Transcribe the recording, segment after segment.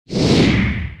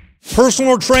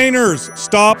Personal trainers,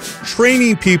 stop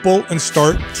training people and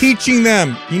start teaching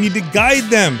them. You need to guide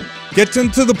them. Get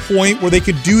them to the point where they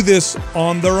could do this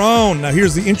on their own. Now,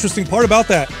 here's the interesting part about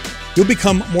that. You'll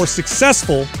become more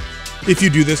successful if you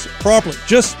do this properly.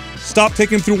 Just stop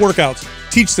taking them through workouts.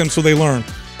 Teach them so they learn.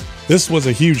 This was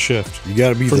a huge shift. You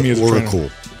got to be the oracle.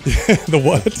 The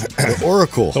what? The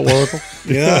oracle. The oracle.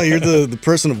 Yeah, you're the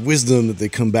person of wisdom that they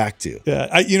come back to. Yeah,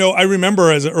 I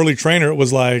remember as an early trainer, it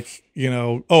was like,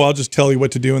 oh, I'll just tell you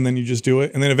what to do and then you just do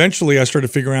it. And then eventually I started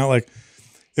figuring out, like,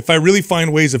 if I really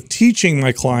find ways of teaching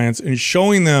my clients and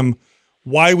showing them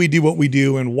why we do what we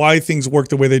do and why things work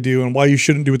the way they do and why you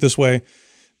shouldn't do it this way,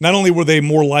 not only were they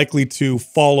more likely to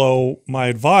follow my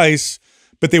advice,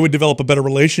 but they would develop a better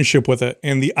relationship with it.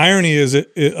 And the irony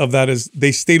of that is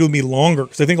they stayed with me longer,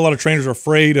 because I think a lot of trainers are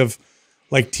afraid of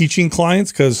like teaching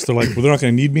clients because they're like, well, they're not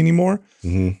going to need me anymore.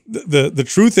 Mm-hmm. The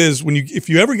truth is, if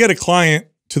you ever get a client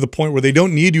to the point where they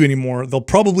don't need you anymore, they'll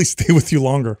probably stay with you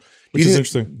longer, which is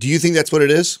interesting. Do you think that's what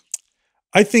it is?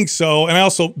 I think so. And I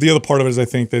also, the other part of it is I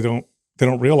think they don't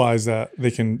realize that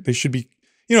they should be,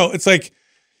 it's like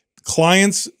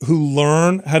clients who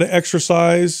learn how to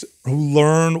exercise, who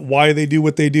learn why they do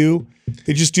what they do,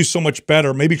 they just do so much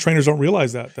better. Maybe trainers don't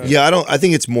realize that. Yeah, I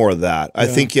think it's more of that. I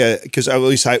think, because at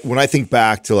least when I think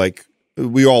back to, like,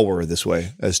 we all were this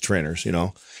way as trainers,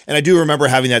 And I do remember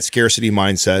having that scarcity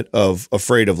mindset of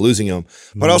afraid of losing them.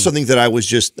 But I also think that I was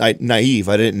just naive.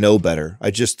 I didn't know better.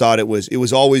 I just thought it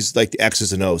was always like the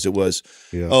X's and O's. It was,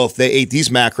 oh, if they ate these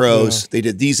macros, they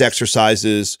did these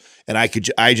exercises, and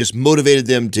I just motivated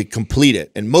them to complete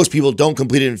it. And most people don't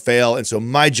complete it and fail. And so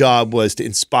my job was to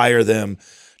inspire them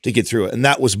to get through it. And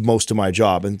that was most of my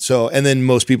job. And then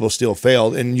most people still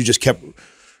failed, and you just kept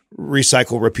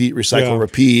recycle,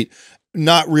 repeat,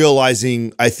 not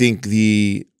realizing, I think,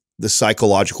 the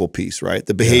psychological piece, right?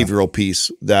 The behavioral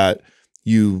piece that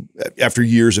you, after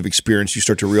years of experience, you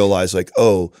start to realize, like,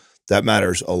 oh, that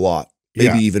matters a lot.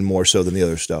 Maybe even more so than the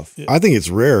other stuff. I think it's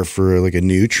rare for like a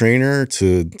new trainer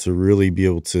to really be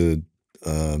able to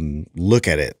look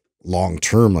at it long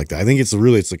term like that. I think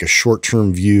it's like a short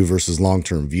term view versus long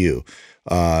term view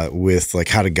with like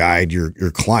how to guide your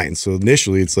clients. So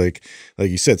initially it's like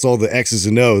you said, it's all the X's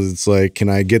and O's. It's like, can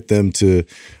I get them to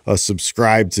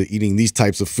subscribe to eating these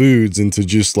types of foods and to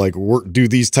just like do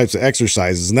these types of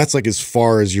exercises? And that's like as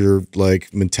far as your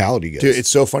like mentality goes. Dude,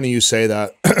 it's so funny you say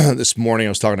that. This morning I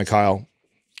was talking to Kyle,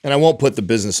 and I won't put the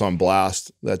business on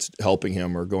blast that's helping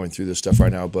him or going through this stuff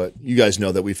right now, but you guys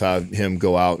know that we've had him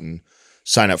go out and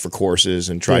sign up for courses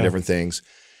and try different things.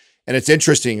 And it's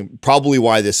interesting, probably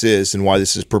why this is and why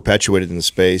this is perpetuated in the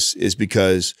space is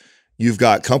because you've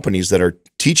got companies that are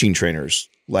teaching trainers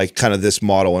like kind of this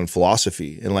model and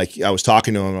philosophy. And like I was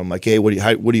talking to him, I'm like, hey, what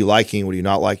are you liking? What are you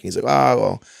not liking? He's like,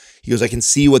 well, he goes, I can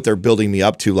see what they're building me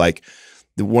up to. Like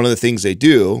one of the things they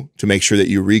do to make sure that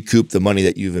you recoup the money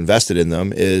that you've invested in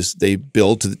them is they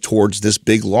build towards this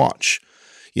big launch.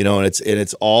 And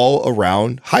it's all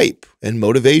around hype and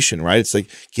motivation, right? It's like,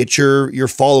 get your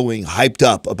following hyped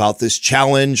up about this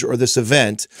challenge or this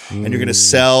event, and you're going to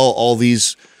sell all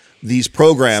these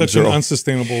programs. Such an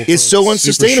unsustainable approach. It's so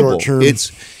unsustainable. Super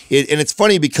and it's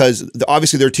funny because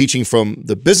obviously they're teaching from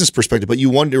the business perspective, but you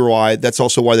wonder why. That's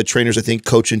also why the trainers, I think,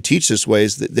 coach and teach this way,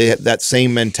 is that they have that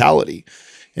same mentality.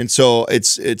 And so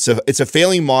it's a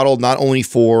failing model, not only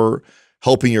for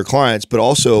helping your clients, but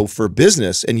also for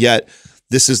business. And yet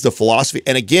this is the philosophy.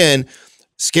 And again,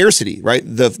 scarcity, right?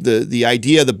 The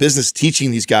idea, the business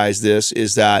teaching these guys this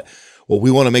is that, well,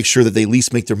 we want to make sure that they at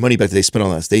least make their money back that they spent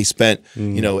on us. They spent,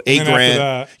 $8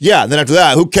 grand. Yeah. And then after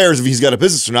that, who cares if he's got a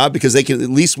business or not? Because at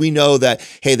least we know that,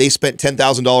 hey, they spent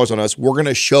 $10,000 on us. We're going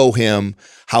to show him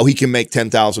how he can make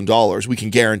 $10,000. We can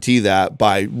guarantee that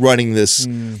by running this,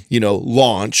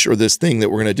 launch or this thing that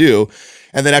we're going to do.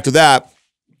 And then after that,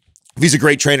 if he's a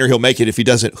great trainer, he'll make it. If he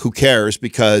doesn't, who cares?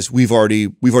 Because we've already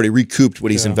recouped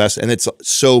what he's invested, and it's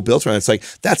so built around. It's like,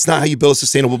 that's not how you build a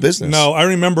sustainable business. No, I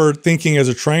remember thinking as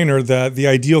a trainer that the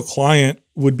ideal client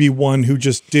would be one who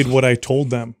just did what I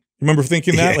told them. Remember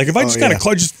thinking that? Like, if I just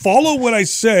just follow what I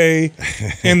say,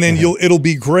 and then it'll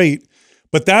be great.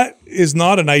 But that is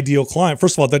not an ideal client.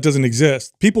 First of all, that doesn't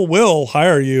exist. People will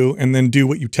hire you and then do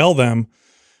what you tell them.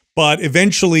 But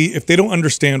eventually, if they don't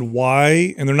understand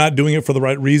why and they're not doing it for the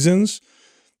right reasons,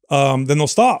 then they'll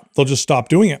stop. They'll just stop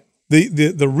doing it.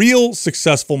 The real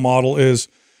successful model is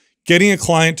getting a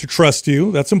client to trust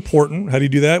you. That's important. How do you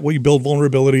do that? Well, you build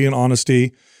vulnerability and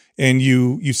honesty, and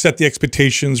you set the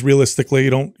expectations realistically. You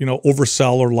don't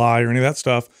oversell or lie or any of that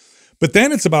stuff. But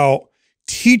then it's about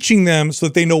teaching them so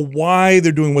that they know why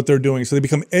they're doing what they're doing. So they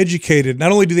become educated.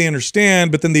 Not only do they understand,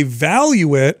 but then they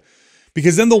value it,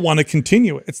 because then they'll want to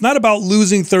continue it. It's not about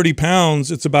losing 30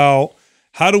 pounds. It's about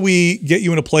how do we get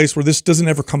you in a place where this doesn't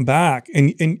ever come back?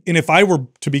 And if I were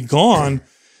to be gone,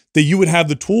 that you would have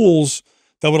the tools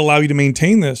that would allow you to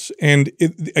maintain this. And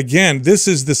again, this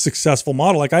is the successful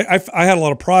model. Like I had a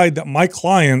lot of pride that my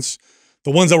clients,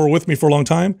 the ones that were with me for a long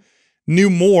time, knew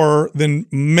more than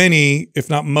many, if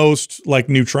not most, like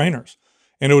new trainers.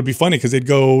 And it would be funny because they'd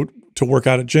go to work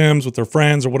out at gyms with their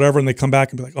friends or whatever, and they come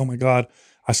back and be like, oh my God,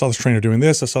 I saw this trainer doing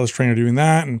this, I saw this trainer doing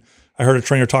that, and I heard a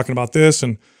trainer talking about this.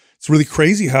 And it's really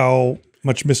crazy how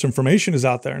much misinformation is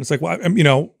out there. And it's like, well, you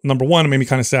know, number one, it made me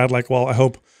kind of sad, like, well, I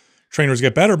hope trainers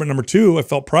get better. But number two, I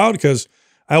felt proud because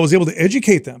I was able to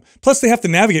educate them. Plus they have to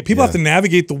navigate. People have to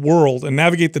navigate the world and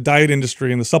navigate the diet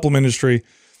industry and the supplement industry.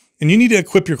 And you need to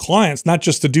equip your clients, not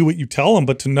just to do what you tell them,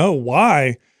 but to know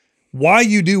why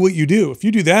you do what you do. If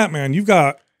you do that, man, you've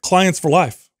got clients for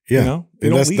life. Yeah. You know?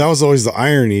 And that was always the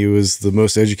irony, was the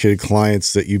most educated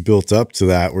clients that you built up to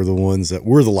that were the ones that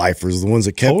were the lifers, the ones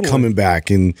that kept coming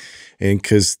back. And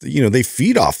because, you know, they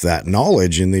feed off that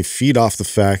knowledge, and they feed off the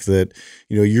fact that,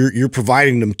 you know, you're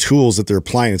providing them tools that they're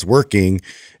applying, it's working.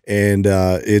 And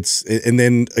and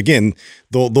then again,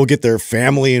 they'll get their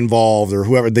family involved or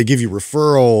whoever. They give you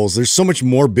referrals. There's so much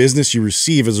more business you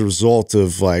receive as a result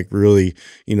of like really,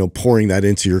 you know, pouring that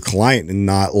into your client and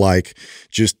not like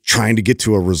just trying to get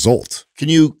to a result. Can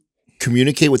you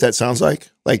communicate what that sounds like?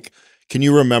 Like, can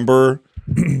you remember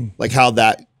like how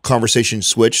that conversation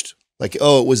switched? Like,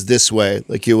 oh, it was this way.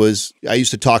 Like it was, I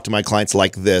used to talk to my clients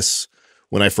like this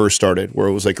when I first started, where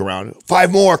it was like around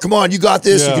 5 more, come on, you got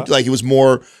this. Yeah. You could, like, it was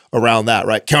more around that,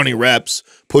 right? Counting reps,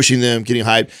 pushing them, getting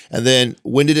hyped. And then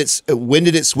when did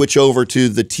it switch over to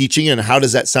the teaching, and how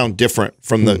does that sound different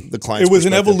from the client's It was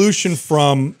an evolution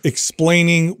from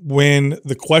explaining when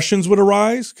the questions would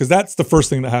arise, because that's the first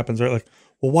thing that happens, right? Like,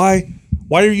 well,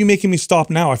 why are you making me stop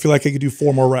now? I feel like I could do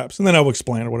 4 more reps. And then I will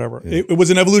explain or whatever. Yeah. It was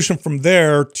an evolution from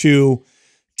there to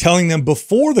telling them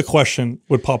before the question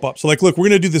would pop up. So like, look, we're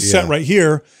going to do this set right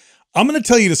here. I'm going to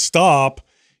tell you to stop.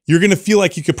 You're going to feel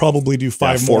like you could probably do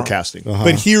 5 more. Forecasting.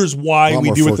 But here's why we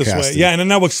do it this way. Yeah, and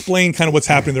then I'll explain kind of what's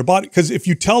happening in their body. Because if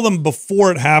you tell them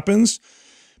before it happens,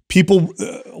 people,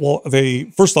 well,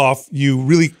 first off, you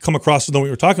really come across to know what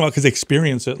you're talking about because they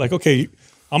experience it. Like, okay,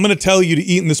 I'm going to tell you to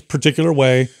eat in this particular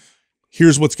way.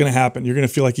 Here's what's going to happen. You're going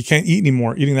to feel like you can't eat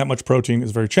anymore. Eating that much protein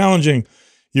is very challenging.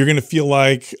 You're going to feel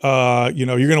like, you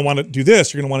know, you're going to want to do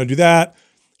this. You're going to want to do that.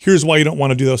 Here's why you don't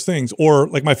want to do those things. Or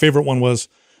like my favorite one was,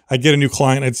 I'd get a new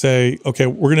client. I'd say,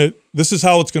 okay, this is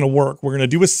how it's going to work. We're going to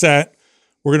do a set.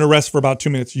 We're going to rest for about 2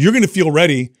 minutes. You're going to feel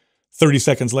ready 30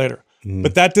 seconds later.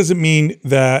 But that doesn't mean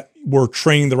that we're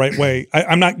trained the right way.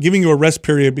 I'm not giving you a rest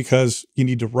period because you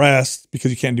need to rest because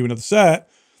you can't do another set.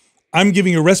 I'm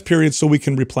giving you a rest period so we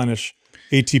can replenish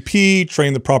ATP,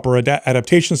 train the proper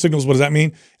adaptation signals. What does that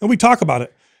mean? And we talk about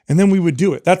it. And then we would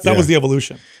do it. That was the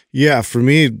evolution. Yeah, for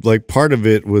me, like part of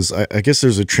it was, I guess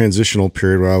there's a transitional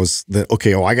period where I was,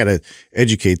 okay, I got to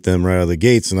educate them right out of the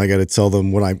gates, and I got to tell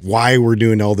them why we're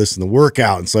doing all this in the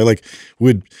workout. And so I like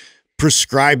would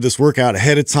prescribe this workout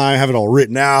ahead of time, have it all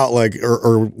written out, like,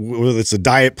 or whether it's a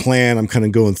diet plan, I'm kind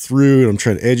of going through it, I'm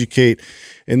trying to educate.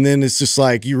 And then it's just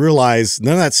like, you realize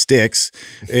none of that sticks.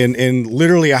 And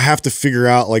literally I have to figure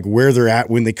out like where they're at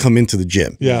when they come into the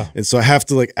gym. Yeah. And so I have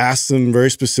to like ask them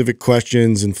very specific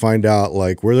questions and find out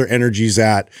like where their energy's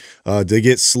at. Do they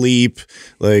get sleep?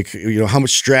 Like, you know, how much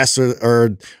stress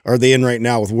are they in right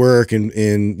now with work and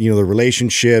you know, the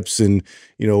relationships, and,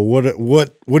 you know, what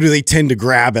do they tend to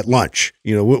grab at lunch?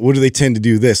 You know, what do they tend to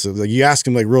do this? So, like, you ask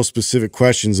them like real specific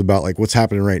questions about like what's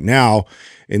happening right now.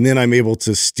 And then I'm able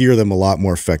to steer them a lot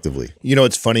more effectively. You know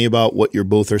what's funny about what you're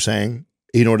both are saying?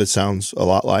 You know what it sounds a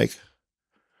lot like?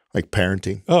 Like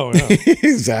parenting. Oh, yeah.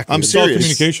 Exactly. I'm serious.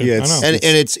 Communication. Yeah,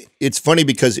 and it's funny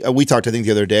because we talked, I think,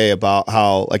 the other day about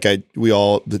how we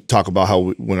all talk about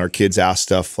how when our kids ask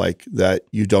stuff like that,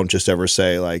 you don't just ever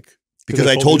say like, because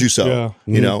I told you so,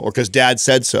 you know, or because dad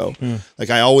said so. Like,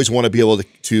 I always want to be able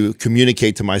to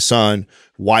communicate to my son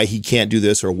why he can't do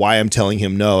this or why I'm telling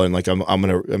him no. And like, I'm going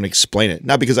to explain it.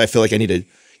 Not because I feel like I need to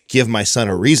give my son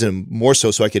a reason, more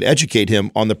so I could educate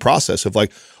him on the process of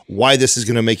like why this is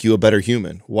going to make you a better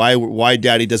human. Why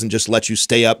daddy doesn't just let you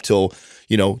stay up till,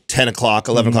 you know, 10 o'clock,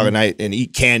 11 o'clock at night and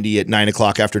eat candy at 9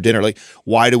 o'clock after dinner. Like,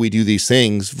 why do we do these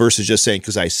things versus just saying,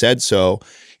 because I said so?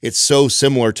 It's so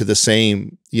similar to the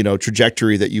same, you know,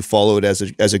 trajectory that you followed as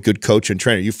a good coach and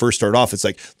trainer. You first start off, it's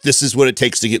like, this is what it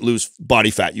takes to lose body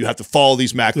fat. You have to follow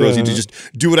these macros. You have to just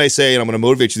do what I say, and I'm going to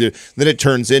motivate you there. Then it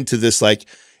turns into this like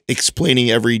explaining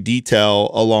every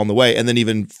detail along the way. And then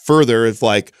even further, it's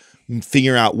like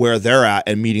figuring out where they're at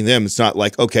and meeting them. It's not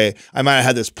like, okay, I might have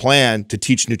had this plan to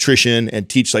teach nutrition and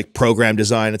teach like program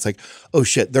design. It's like, oh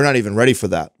shit, they're not even ready for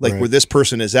that. Like where this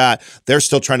person is at, they're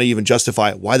still trying to even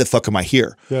justify, why the fuck am I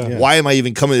here? Why am I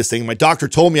even coming to this thing? My doctor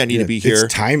told me I need to be here.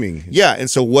 It's timing. Yeah. And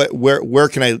so where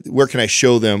can I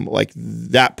show them like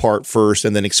that part first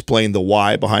and then explain the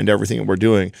why behind everything that we're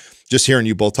doing? Just hearing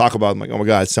you both talk about it, I'm like, oh my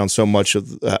God, it sounds so much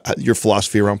of your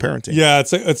philosophy around parenting. Yeah.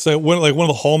 It's one of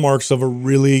the hallmarks of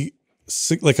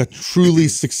a truly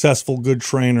successful good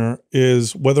trainer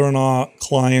is whether or not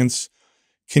clients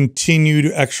continue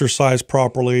to exercise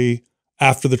properly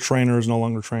after the trainer is no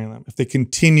longer training them. If they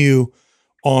continue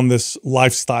on this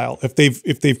lifestyle, if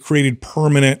they've created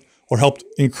permanent or helped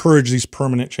encourage these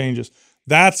permanent changes,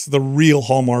 that's the real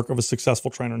hallmark of a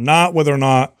successful trainer, not whether or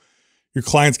not your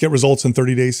clients get results in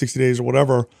 30 days, 60 days or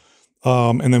whatever,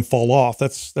 and then fall off.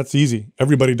 That's easy.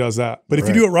 Everybody does that. But if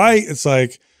you do it right, it's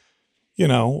like,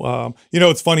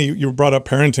 it's funny. You brought up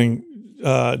parenting.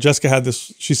 Jessica had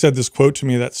this, she said this quote to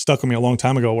me that stuck with me a long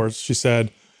time ago where she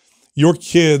said, your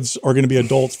kids are going to be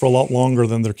adults for a lot longer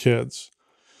than their kids.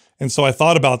 And so I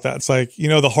thought about that. It's like,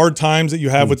 the hard times that you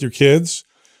have with your kids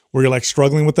where you're like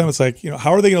struggling with them. It's like,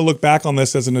 how are they going to look back on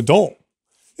this as an adult?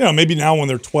 Maybe now when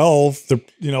they're 12,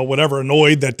 they're, whatever,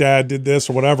 annoyed that dad did this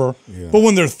or whatever. Yeah. But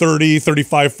when they're 30,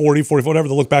 35, 40, 40, whatever,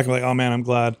 they'll look back and be like, oh man, I'm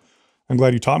glad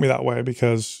you taught me that way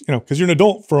because you're an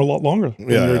adult for a lot longer than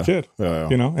you're a kid,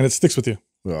 and it sticks with you.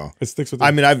 Yeah. It sticks with you.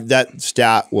 I mean, that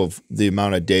stat of the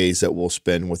amount of days that we'll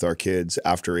spend with our kids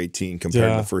after 18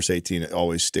 compared to the first 18, it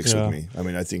always sticks with me. I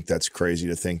mean, I think that's crazy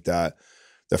to think that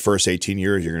the first 18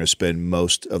 years, you're going to spend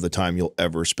most of the time you'll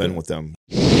ever spend with them.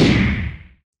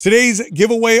 Today's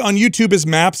giveaway on YouTube is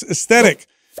Maps Aesthetic.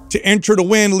 To enter to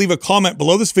win, leave a comment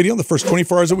below this video in the first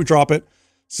 24 hours that we drop it.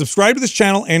 Subscribe to this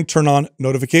channel and turn on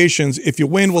notifications. If you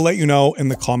win, we'll let you know in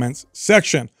the comments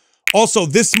section. Also,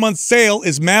 this month's sale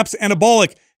is Maps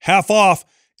Anabolic, half off,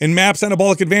 and Maps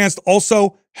Anabolic Advanced,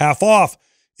 also half off.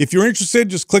 If you're interested,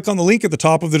 just click on the link at the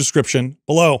top of the description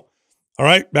below. All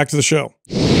right, back to the show.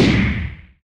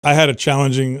 I had a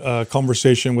challenging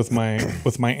conversation with my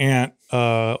aunt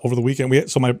over the weekend.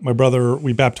 My brother,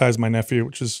 we baptized my nephew,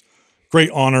 which is great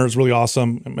honor. It's really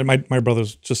awesome. My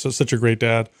brother's just such a great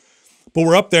dad. But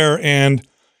we're up there, and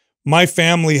my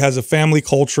family has a family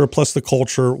culture plus the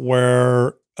culture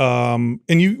where, when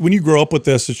you grow up with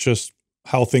this, it's just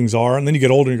how things are, and then you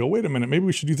get older and you go, wait a minute, maybe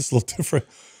we should do this a little different.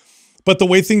 But the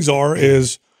way things are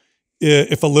is,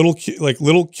 if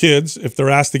little kids, if they're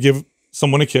asked to give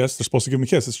someone a kiss, they're supposed to give them a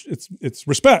kiss. It's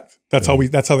respect. That's how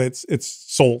it's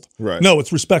sold. Right. No,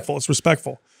 it's respectful. It's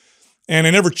respectful. And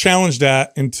I never challenged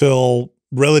that until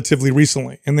relatively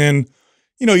recently. And then,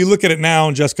 you look at it now,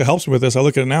 and Jessica helps me with this. I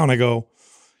look at it now and I go,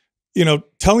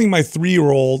 telling my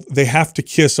 3-year-old they have to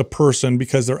kiss a person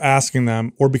because they're asking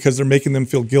them, or because they're making them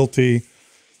feel guilty,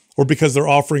 or because they're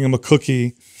offering them a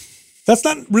cookie. That's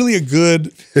not really a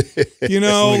good,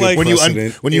 like when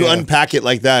you unpack it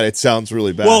like that, it sounds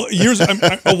really bad. Well,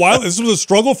 this was a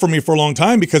struggle for me for a long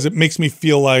time because it makes me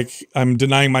feel like I'm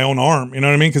denying my own arm. You know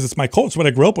what I mean? Because it's my culture, it's what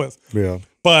I grew up with. Yeah.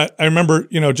 But I remember,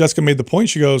 Jessica made the point.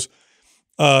 She goes,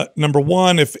 number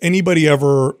one, if anybody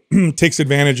ever takes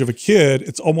advantage of a kid,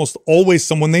 it's almost always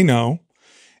someone they know.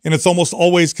 And it's almost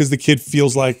always because the kid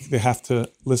feels like they have to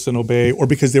listen, obey, or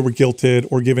because they were guilted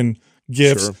or given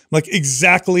gifts, like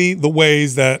exactly the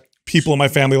ways that people in my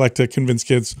family like to convince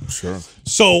kids. Sure.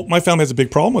 So my family has a big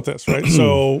problem with this, right?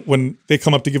 So when they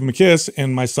come up to give him a kiss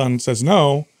and my son says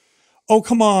no, oh,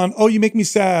 come on. Oh, you make me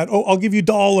sad. Oh, I'll give you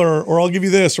 $1 or I'll give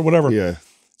you this or whatever. Yeah.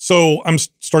 So I'm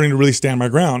starting to really stand my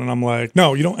ground, and I'm like,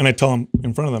 no, you don't. And I tell him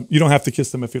in front of them, you don't have to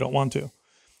kiss them if you don't want to.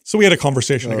 So we had a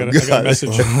conversation. I got a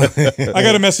message. I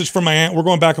got a message from my aunt. We're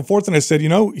going back and forth. And I said,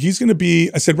 he's going to be,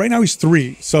 I said, right now he's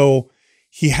 3. So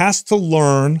he has to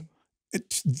learn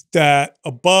that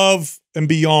above and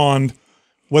beyond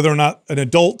whether or not an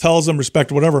adult tells him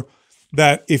respect or whatever,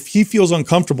 that if he feels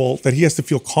uncomfortable, that he has to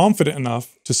feel confident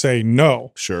enough to say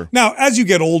no. Sure. Now, as you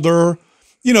get older,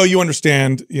 you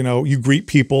understand, you greet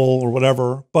people or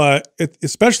whatever, but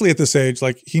especially at this age,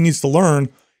 like he needs to learn,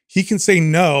 he can say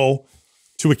no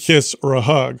to a kiss or a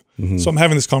hug. So I'm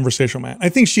having this conversation with my aunt. I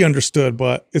think she understood,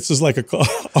 but it's just like a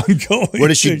ongoing. What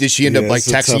did she end up like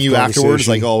texting you afterwards?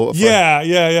 Like, oh,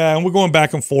 yeah. And we're going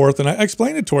back and forth. And I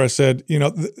explained it to her. I said,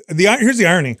 here's the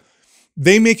irony.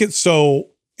 They make it so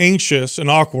anxious and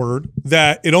awkward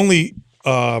that it only,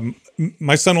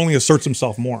 my son only asserts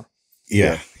himself more.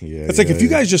 Yeah. It's like, if you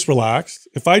guys just relaxed,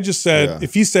 if I just said,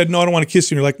 if he said, no, I don't want to kiss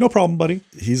you, and you're like, no problem, buddy.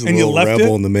 He's a little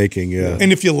rebel in the making,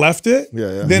 And if you left it,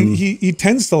 then he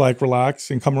tends to like relax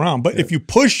and come around. But if you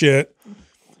push it,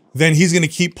 then he's going to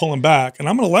keep pulling back, and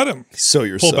I'm going to let him So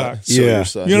your pull son. back. So Yeah. your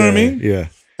son. You know what I mean? Yeah.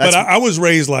 But I was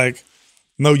raised like,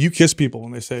 no, you kiss people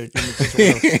when they say, give me a kiss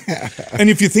or whatever. And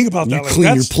if you think about that, You like,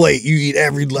 clean your plate. You eat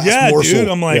every last morsel. dude,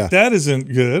 I'm like, that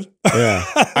isn't good. Yeah.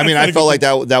 I mean, I felt like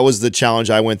that was the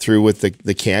challenge I went through with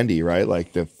the candy, right?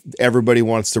 Like everybody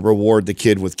wants to reward the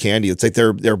kid with candy. It's like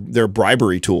their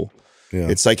bribery tool. Yeah.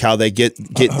 It's like how they get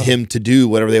him to do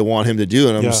whatever they want him to do.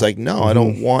 And I'm just like, no, I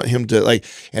don't want him to like,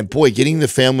 and boy, getting the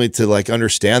family to like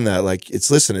understand that, like,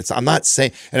 I'm not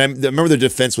saying, and I remember the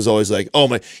defense was always like, oh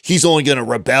my, he's only going to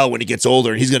rebel when he gets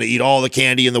older and he's going to eat all the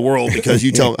candy in the world because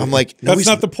you tell him. I'm like, no, that's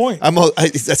not the point.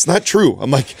 That's not true.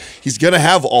 I'm like, he's going to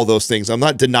have all those things. I'm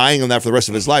not denying him that for the rest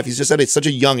of his life. He's just at such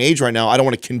a young age right now. I don't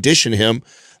want to condition him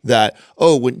that,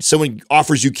 oh, when someone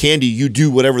offers you candy, you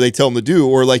do whatever they tell them to do,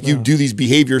 or like you do these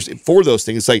behaviors for those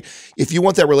things. It's like, if you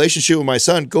want that relationship with my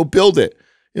son, go build it.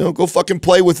 You know, go fucking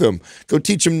play with him. Go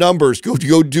teach him numbers. Go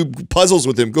do puzzles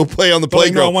with him. Go play on the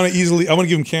playground. No, I want to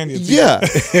give him candy. Yeah.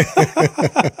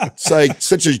 It's like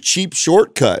such a cheap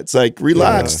shortcut. It's like,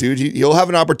 relax, dude. He'll have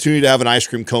an opportunity to have an ice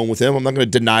cream cone with him. I'm not going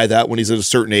to deny that when he's at a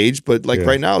certain age, but like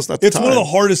right now, it's not the time. It's one of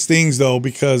the hardest things though,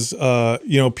 because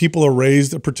people are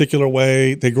raised a particular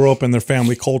way. They grow up in their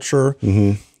family culture.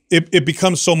 It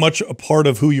becomes so much a part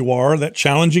of who you are that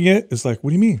challenging it is like, what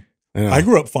do you mean? I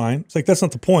grew up fine. It's like, that's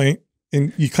not the point.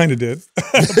 And you kind of did.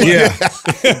 Yeah.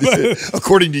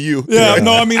 According to you. Yeah.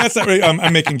 No, I mean, that's not right.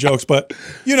 I'm making jokes, but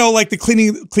like the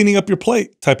cleaning up your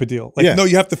plate type of deal. Like, no,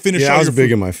 you have to finish. Yeah, all I was your big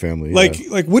food. in my family.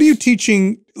 Like, what are you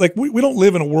teaching? Like, we don't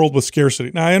live in a world with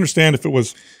scarcity. Now, I understand if it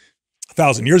was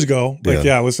 1,000 years ago, like,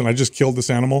 listen, I just killed this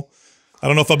animal. I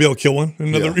don't know if I'll be able to kill one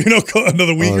in another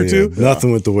week or two.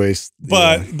 Nothing with the waste.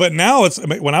 But now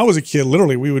when I was a kid,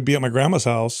 literally, we would be at my grandma's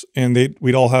house and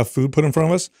we'd all have food put in front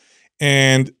of us.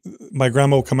 And my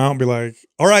grandma would come out and be like,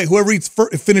 all right, whoever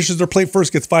finishes their plate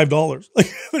first gets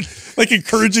 $5. Like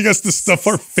encouraging us to stuff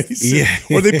our faces. Yeah.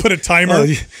 Or they put a timer.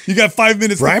 You got 5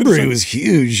 minutes. Bribery was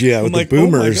huge. Yeah. With the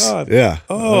boomers. Oh my God. Yeah.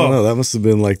 I don't know. That must have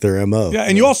been like their MO. Yeah.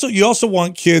 And you also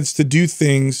want kids to do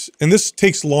things, and this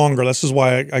takes longer. This is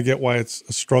why I get why it's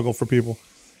a struggle for people.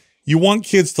 You want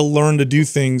kids to learn to do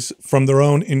things from their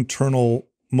own internal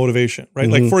motivation, right?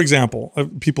 Like, for example,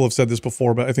 people have said this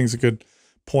before, but I think it's a good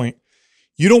point.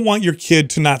 You don't want your kid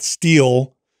to not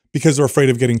steal because they're afraid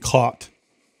of getting caught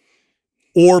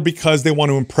or because they want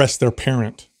to impress their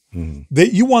parent.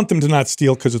 You want them to not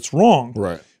steal because it's wrong.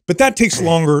 Right. But that takes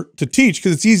longer to teach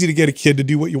because it's easy to get a kid to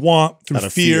do what you want through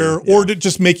fear or to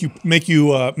just make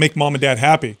mom and dad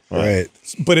happy. Right.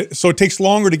 But so it takes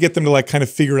longer to get them to like kind of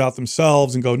figure it out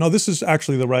themselves and go, no, this is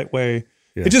actually the right way.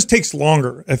 Yeah. It just takes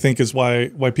longer, I think, is why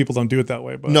people don't do it that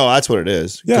way. But no, that's what it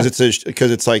is. Because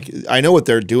it's like, I know what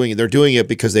they're doing. They're doing it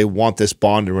because they want this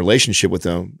bond and relationship with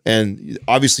them. And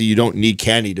obviously, you don't need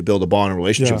candy to build a bond and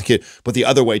relationship with the kid. But the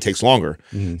other way takes longer.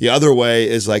 The other way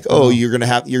is like, oh, you're gonna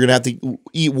have to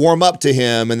warm up to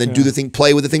him and then do the thing,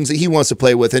 play with the things that he wants to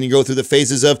play with, and you go through the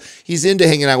phases of he's into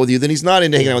hanging out with you, then he's not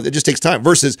into hanging out with you. It just takes time.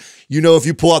 Versus, if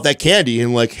you pull out that candy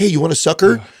and like, hey, you want a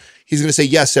sucker? He's going to say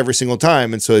yes every single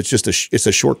time, and so it's just it's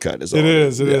a shortcut. Is all. It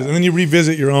is, and then you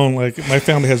revisit your own. Like my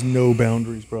family has no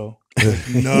boundaries, bro.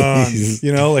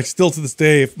 None. Like still to this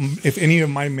day, if any of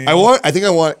my males,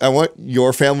 I want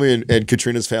your family and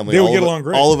Katrina's family. They would get along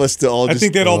great. All of us to all. I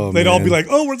think they'd all be like,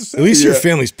 oh, we're the same. At least your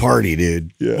family's party,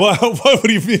 dude. Yeah. What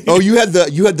do you mean? Oh, you had the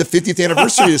 50th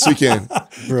anniversary this weekend,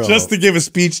 bro. Just to give a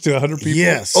speech to 100 people.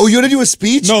 Yes. Oh, you had to do a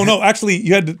speech? No. Actually,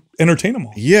 you had to entertain them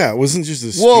all. Yeah, it wasn't just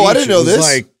a speech. Whoa, I didn't know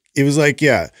this. It was like,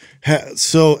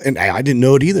 so, and I didn't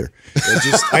know it either.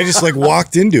 I just like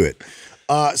walked into it.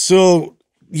 So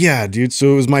yeah, dude.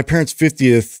 So it was my parents'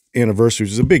 50th anniversary,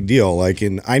 which is a big deal. Like,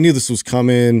 and I knew this was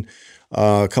coming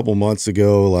a couple months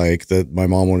ago, like that my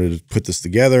mom wanted to put this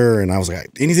together. And I was like,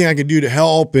 anything I could do to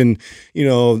help. And,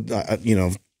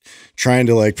 trying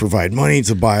to like provide money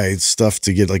to buy stuff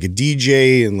to get like a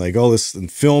DJ and like all this and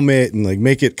film it and like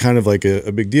make it kind of like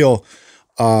a big deal.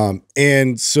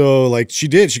 And so like she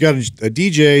got a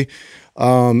DJ,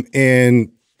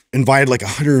 and invited like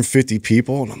 150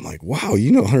 people. And I'm like, wow,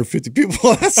 150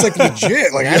 people. That's like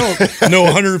legit. Like I don't know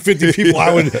 150 people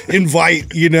I would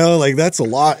invite, like that's a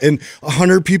lot. And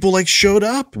 100 people like showed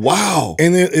up. Wow.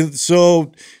 And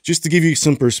so just to give you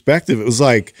some perspective, it was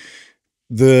like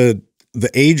the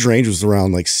age range was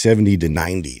around like 70 to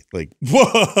 90. Like,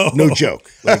 whoa, no joke.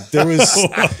 Like there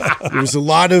was a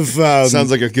lot of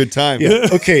sounds like a good time. Yeah.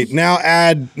 Okay, now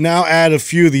add a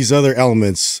few of these other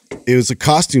elements. It was a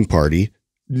costume party.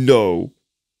 No.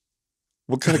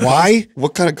 What kind of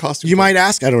what kind of costume? You might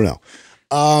ask. I don't know.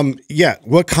 Yeah.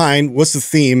 What kind? What's the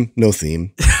theme? No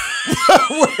theme.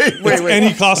 wait.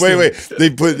 Any costume. Wait. They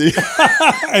put the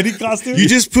Any costume. You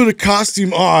just put a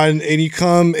costume on and you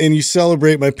come and you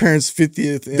celebrate my parents' 50th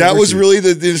anniversary. That was really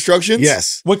the instructions?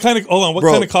 Yes. What kind of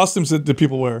kind of costumes did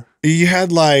people wear? You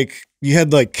had like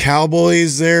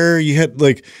cowboys there. You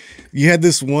had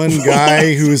this one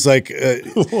guy who was like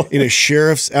in a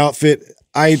sheriff's outfit.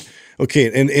 Okay,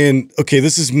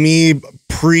 this is me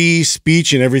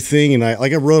pre-speech and everything, and I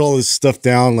wrote all this stuff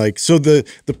down. Like, so the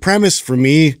premise for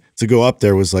me to go up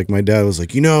there was like, my dad was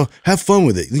like, have fun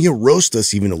with it, roast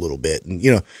us even a little bit,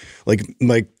 and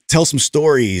like tell some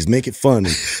stories, make it fun.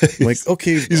 And I'm like,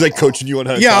 okay, he's like coaching you on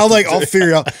how to I'll figure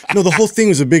it out. No, the whole thing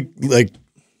was a big, like,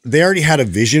 they already had a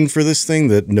vision for this thing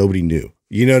that nobody knew.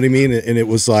 You know what I mean? And it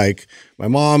was like, my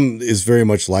mom is very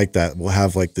much like that. We'll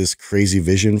have like this crazy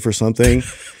vision for something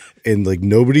and like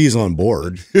nobody's on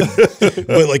board,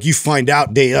 but like you find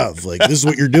out day of, like, this is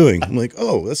what you're doing. I'm like,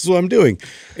 oh, this is what I'm doing.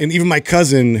 And even my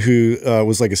cousin who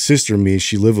was like a sister to me,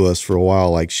 she lived with us for a while.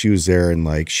 Like, she was there and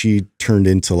like, she turned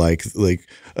into like she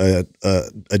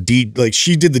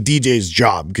did the DJ's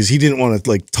job because he didn't want to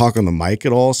like talk on the mic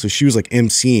at all. So she was like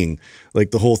emceeing like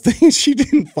the whole thing. She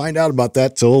didn't find out about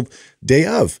that till day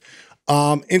of.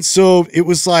 And so it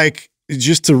was like,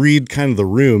 just to read kind of the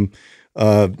room,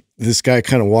 this guy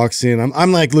kind of walks in.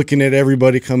 I'm like looking at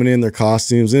everybody coming in their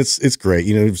costumes. It's great.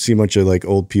 You see a bunch of like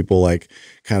old people like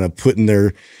kind of putting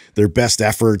their best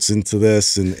efforts into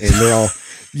this, and they're all,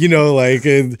 like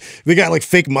they got like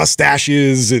fake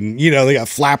mustaches, and they got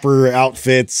flapper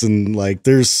outfits, and like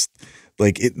there's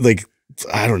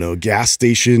I don't know, gas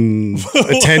station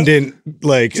attendant,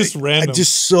 like just random,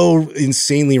 just so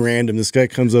insanely random. This guy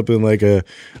comes up in like a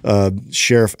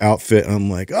sheriff outfit, and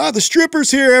I'm like, the stripper's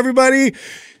here, everybody.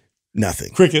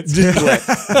 Nothing. Crickets.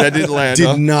 That didn't land.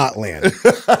 Did not land.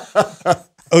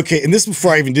 Okay, and this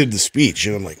before I even did the speech,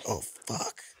 and I'm like, oh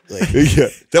fuck. Like, yeah,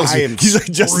 that was. He's like,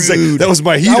 Justin's like, that was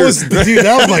my heater.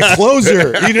 That was my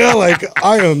closer. Like,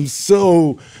 I am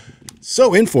so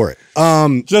in for it.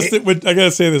 Justin, I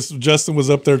gotta say this. Justin was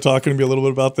up there talking to me a little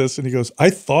bit about this, and he goes, "I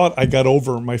thought I got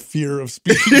over my fear of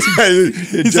speaking."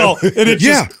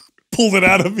 Just pulled it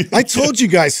out of me. I told you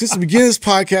guys since the beginning of this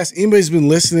podcast, anybody's been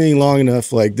listening long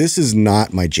enough, like, this is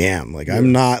not my jam. Like,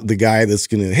 I'm not the guy that's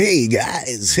gonna, hey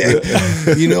guys,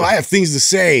 I have things to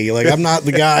say. Like, I'm not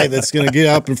the guy that's gonna get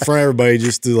up in front of everybody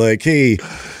just to like, hey,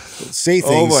 say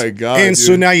things. Oh my god! And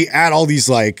so now you add all these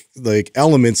like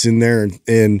elements in there,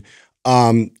 and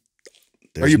are you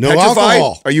no petrified?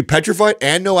 alcohol. Are you petrified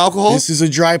and no alcohol? This is a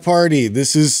dry party.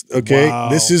 This is okay. Wow.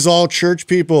 This is all church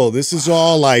people. This is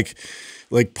all like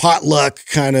potluck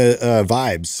kind of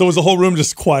vibes. So was the whole room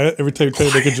just quiet every time you try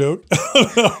to make a joke?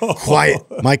 Quiet.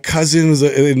 My cousin was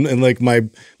and like my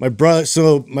brother.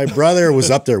 So my brother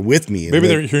was up there with me. Maybe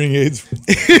they're hearing aids.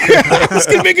 I was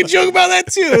gonna make a joke about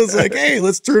that too. I was like, hey,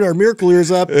 let's turn our miracle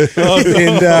ears up, and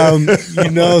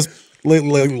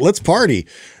let's party.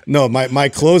 No, my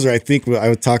closer, I think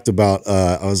I talked about,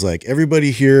 I was like,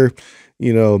 everybody here,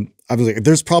 I was like,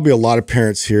 there's probably a lot of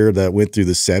parents here that went through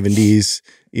the 70s,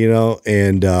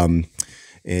 and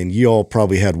you all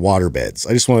probably had water beds.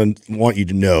 I just want you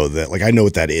to know that, like, I know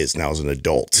what that is now as an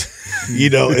adult,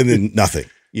 and then nothing.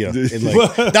 And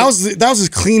like that was as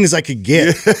clean as I could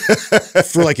get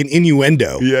for like an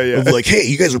innuendo. Yeah. Of like, hey,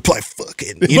 you guys are probably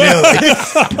fucking, like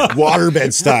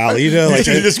waterbed style, like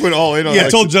you just went all in on. Yeah, I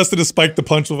told Justin to spike the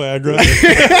punch with Viagra.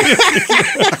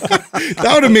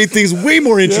 That would have made things way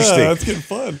more interesting. Yeah, that's getting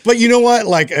fun. But you know what?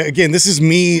 Like, again, this is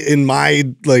me and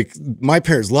my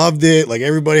parents loved it. Like,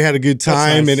 everybody had a good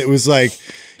time, and it was like,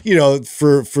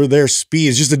 for their speed,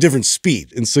 it's just a different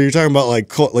speed. And so you're talking about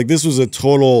like this was a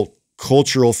total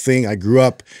cultural thing. I grew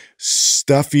up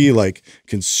stuffy, like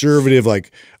conservative,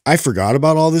 like I forgot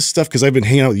about all this stuff because I've been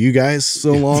hanging out with you guys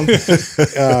so long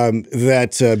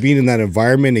that being in that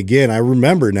environment again, I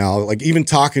remember now, like even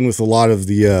talking with a lot of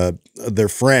their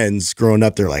friends growing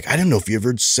up, they're like, I didn't know if you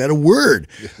ever said a word.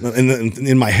 And then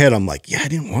in my head, I'm like, yeah, I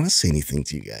didn't want to say anything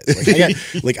to you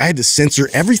guys. Like, I had to censor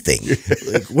everything.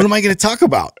 Like, what am I going to talk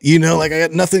about? Like, I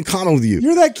got nothing in common with you.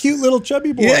 You're that cute little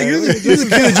chubby boy. Yeah, you're the kid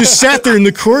that just sat there in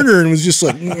the corner and was just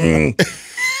like,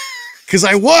 because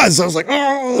I was like,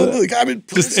 oh, like, I'm in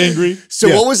just angry. So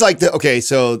what was like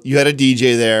so you had a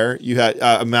DJ there, you had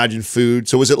Imagine Food.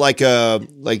 So was it like a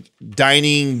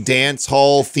dining dance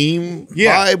hall theme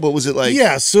vibe? What was it like?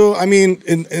 Yeah. So, I mean,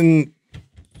 in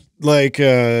like,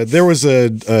 there was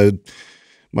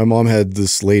my mom had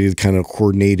this lady kind of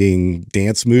coordinating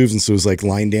dance moves, and so it was like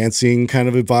line dancing kind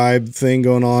of a vibe thing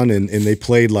going on, and they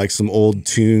played like some old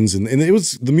tunes, and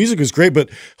the music was great, but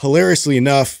hilariously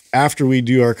enough, after we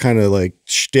do our kind of like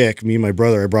shtick, me and my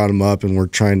brother, I brought him up, and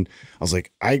I was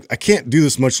like, I can't do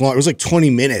this much longer. It was like 20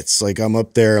 minutes. Like I'm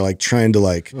up there like trying to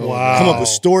like come up with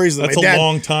stories that That's my dad a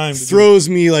long time. throws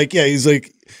me like, yeah, he's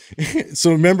like,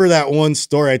 so remember that one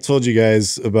story I told you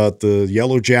guys about the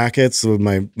yellow jackets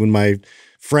when my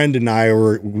friend and I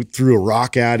we threw a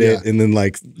rock at it, and then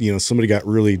like, you know, somebody got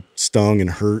really stung and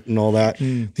hurt and all that.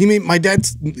 My dad,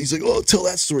 he's like, oh, tell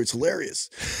that story, it's hilarious.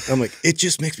 And I'm like, it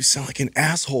just makes me sound like an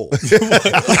asshole.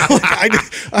 I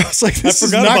was like, this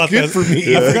is not good for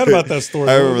me. I forgot about that story.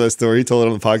 I remember that story. He told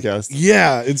it on the podcast.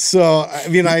 Yeah, and so I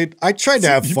mean, I tried to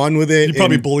have fun with it. You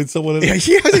probably bullied someone. Yeah,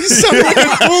 someone like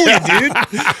a bully, dude.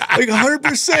 Like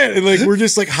 100%. And like we're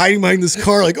just like hiding behind this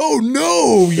car, like, oh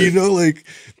no, you know, like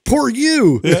poor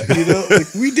you. You know,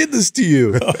 like we did this to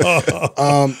you.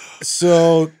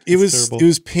 So it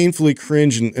was painfully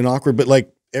cringe and awkward, but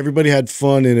like everybody had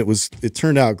fun and it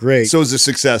turned out great. So it was a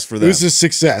success for them. It was a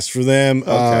success for them.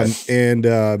 Okay. And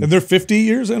they're 50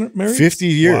 years married? 50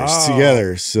 years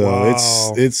together. So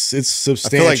it's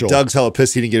substantial. I feel like Doug's hella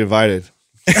pissed he didn't get invited.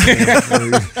 Yeah,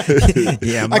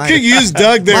 I could use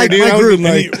Doug there, dude. My group,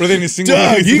 like, were they in a single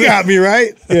Doug, you got me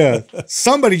right. Yeah,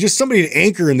 somebody to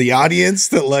anchor in the audience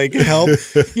that like help,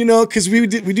 you know, because we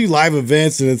do live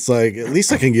events, and it's like at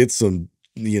least I can get some,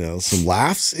 you know, some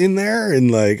laughs in there,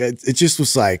 and like it just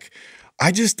was like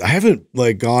I haven't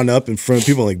like gone up in front of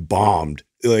people and like bombed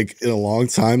like in a long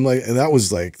time, like, and that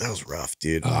was rough,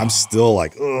 dude. I'm still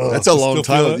like, ugh. That's a long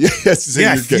time. Yes,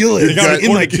 I feel it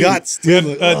in my guts.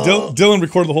 Dylan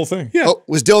recorded the whole thing. Yeah. Oh,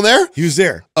 was Dylan there? He was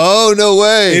there. Oh, no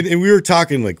way. And we were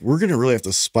talking like, we're gonna really have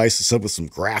to spice this up with some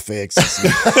graphics, and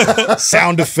some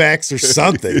sound effects or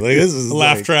something. Like this is a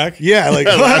laugh track. Yeah, like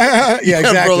yeah,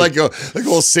 exactly. Bro, like a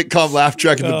whole sitcom laugh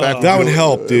track in the back. That would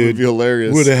help, dude. It would be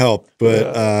hilarious. Would have helped,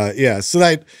 but yeah. So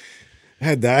I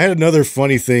had another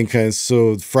funny thing, kind of.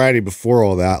 So Friday before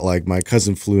all that, like my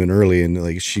cousin flew in early, and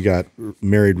like she got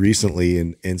married recently,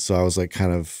 and so I was like,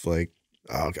 kind of like,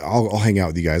 I'll hang out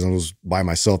with you guys. I was by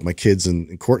myself. My kids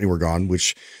and Courtney were gone,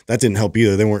 which that didn't help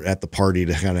either. They weren't at the party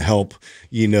to kind of help,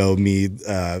 you know, me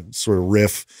sort of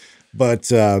riff. But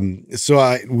so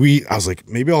I was like,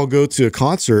 maybe I'll go to a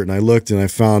concert, and I looked and I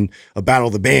found a Battle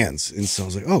of the Bands, and so I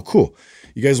was like, oh, cool.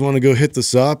 You guys want to go hit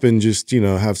this up and just, you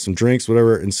know, have some drinks,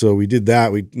 whatever. And so we did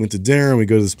that. We went to dinner and we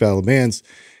go to this Battle of Bands,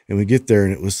 and we get there,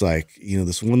 and it was like, you know,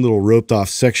 this one little roped off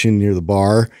section near the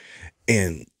bar,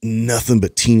 and nothing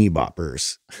but teeny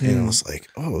boppers. And I was like,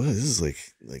 oh, this is like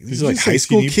these are like high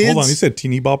school kids. Hold on, you said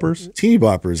teeny boppers? Teeny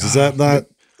boppers. Is that not?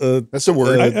 That's a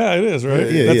word. Yeah, it is, right?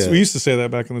 Yeah, We used to say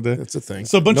that back in the day. That's a thing.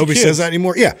 So a bunch Nobody of kids. says that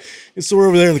anymore. Yeah. And so we're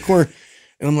over there in the corner,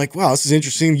 and I'm like, wow, this is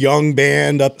interesting. Young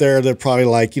band up there. They're probably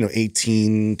like, you know,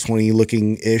 18, 20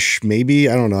 looking ish, maybe.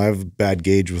 I don't know. I have a bad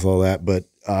gauge with all that, but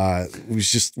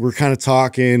we're kind of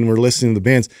talking. We're listening to the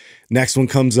bands. Next one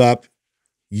comes up,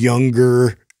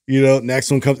 younger. You know, next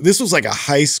one comes. This was like a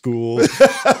high school.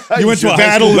 You went to a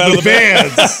battle of the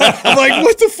bands. I'm like,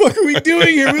 what the fuck are we doing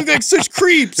here? We're like such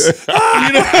creeps. You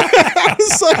know, I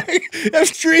was like, I'm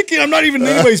drinking. I'm not even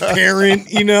anybody's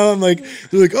parent. You know, I'm like,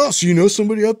 they're like, oh, so you know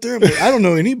somebody up there? I'm like, I don't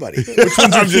know anybody. Which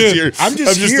one's I'm just here. I'm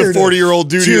just a 40-year-old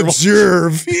dude to here.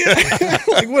 observe. Yeah.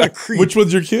 Like, what a creep. Which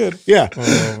one's your kid? Yeah.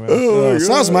 Oh, man. So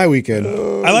that was my weekend.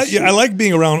 I like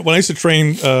being around. When I used to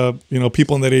train, you know,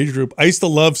 people in that age group, I used to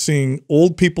love seeing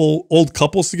old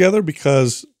couples together,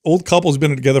 because old couples have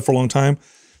been together for a long time.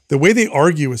 The way they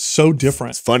argue is so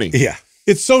different. It's funny. Yeah.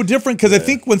 It's so different, because I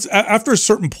think after a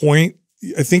certain point,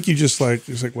 I think you just like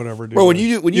whatever, dude. Bro, when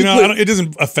you put, it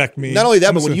doesn't affect me. Not only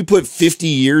that, but when you put 50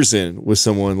 years in with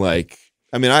someone, like,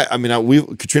 Katrina and I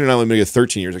only been together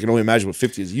 13 years. I can only imagine what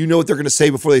 50 is. You know what they're going to say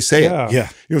before they say it. Yeah. You know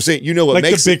what I'm saying? You know what like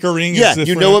makes the bickering. Yeah, is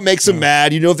you know what makes them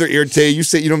mad. You know if they're irritated. You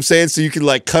say, you know what I'm saying? So you can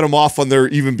like cut them off on their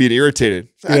even being irritated.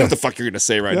 I know what the fuck you're going to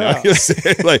say right now. You know what I'm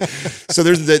saying? Like, so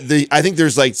there's I think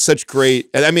there's like such great,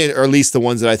 or at least the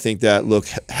ones that I think that look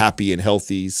happy and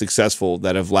healthy, successful,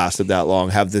 that have lasted that long,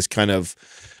 have this kind of,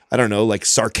 I don't know, like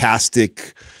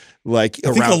sarcastic, like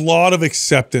I think a lot of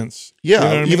acceptance. Yeah, you know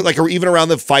what I mean? even even around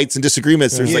the fights and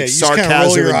disagreements, there's like you sarcasm,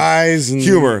 just roll your eyes and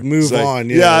humor, move like, on.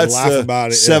 Yeah, it's laugh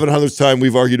about it. 700th time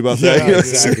we've argued about that. Yeah, You know,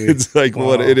 exactly. It's like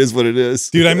what it is.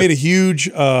 Dude, I made a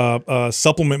huge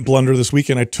supplement blunder this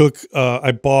weekend.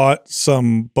 I bought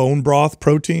some bone broth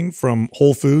protein from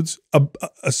Whole Foods,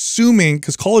 assuming,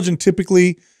 because collagen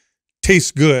typically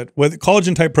tastes good.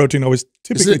 Collagen type protein always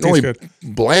typically tastes good.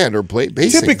 Bland or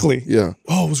basic? Typically. Yeah.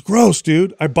 Oh, it was gross,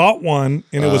 dude. I bought one,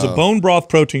 and it was a bone broth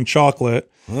protein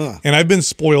chocolate. And I've been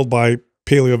spoiled by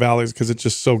Paleo Valleys because it's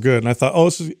just so good. And I thought,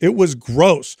 oh, it was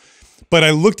gross. But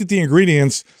I looked at the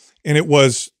ingredients and it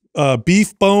was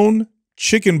beef bone,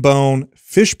 chicken bone,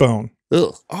 fish bone.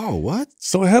 Ugh. Oh, what?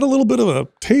 So it had a little bit of a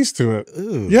taste to it.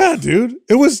 Ew. Yeah, dude.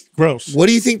 It was gross. What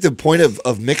do you think the point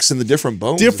of mixing the different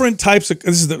bones? Different types of,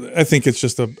 I think it's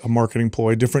just a marketing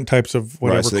ploy, different types of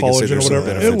whatever, so they can say collagen or there's some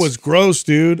whatever. It benefits. was gross,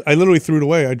 dude. I literally threw it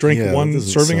away. I drank one doesn't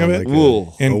serving of sound it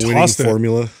like and a winning tossed it.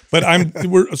 formula. But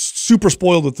we're super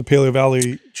spoiled with the Paleo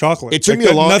Valley chocolate. It took me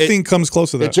a long nothing comes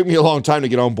close to that. It took me a long time to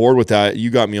get on board with that. You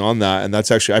got me on that, and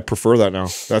that's actually I prefer that now.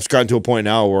 I've gotten to a point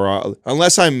now where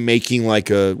unless I'm making like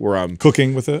where I'm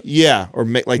cooking with it. Yeah, or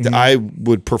make like I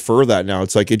would prefer that now.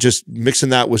 It's like it just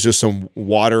mixing that with just some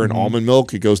water and almond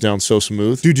milk. It goes down so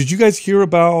smooth. Dude, did you guys hear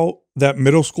about that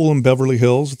middle school in Beverly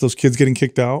Hills? Those kids getting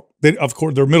kicked out. Of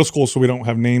course, they're middle school, so we don't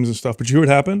have names and stuff. But you hear what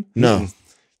happened? No.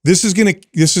 This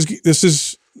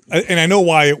is, and I know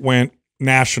why it went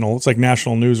national. It's like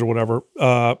national news or whatever.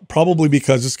 Probably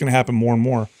because it's going to happen more and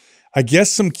more. I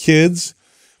guess some kids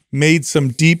made some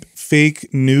deep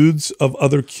fake nudes of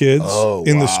other kids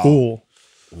in the school.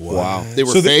 Wow, they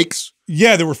were So fakes.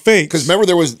 Yeah, they were fakes. Because remember,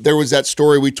 there was that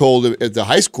story we told at the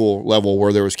high school level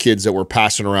where there was kids that were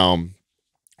passing around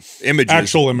images,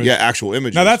 Actual images. Yeah, actual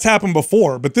images. Now that's happened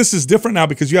before, but this is different now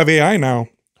because you have AI now.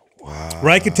 Wow.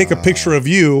 Where I could take a picture of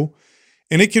you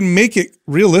and it can make it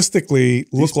realistically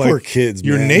look like poor kids,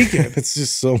 you're man. naked. It's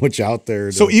just so much out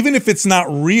there. So even if it's not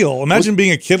real, imagine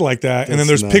being a kid like that and then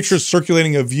there's nuts. pictures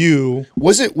circulating of you.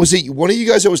 Was it one of you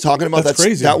guys that was talking about That's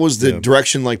crazy. That was the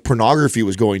direction like pornography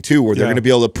was going to, where they're going to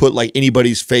be able to put like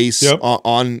anybody's face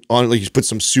on like you put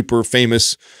some super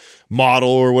famous model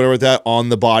or whatever that on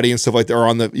the body and stuff like that, or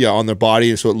on their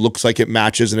body, so it looks like it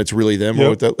matches and it's really them.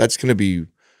 Or that's going to be.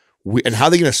 And how are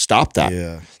they going to stop that?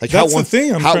 Yeah, like that's the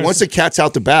thing. Once the cat's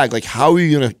out the bag, like how are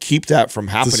you going to keep that from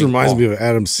happening? This reminds me of an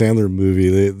Adam Sandler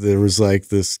movie. There was like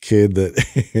this kid that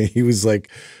he was like,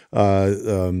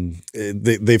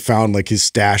 they found like his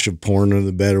stash of porn under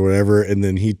the bed or whatever, and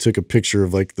then he took a picture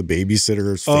of like the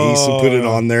babysitter's face and put it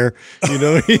on there. You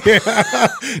know,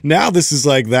 Now this is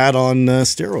like that on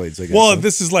steroids. I guess. Well,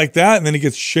 this is like that, and then it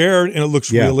gets shared and it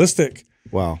looks realistic.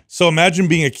 Wow. So imagine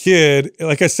being a kid,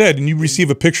 like I said, and you receive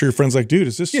a picture. Your friend's like, "Dude,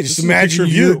 is this?" Yeah, just this imagine a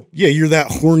picture of you. Yeah, you're that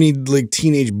horny like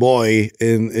teenage boy,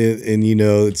 and you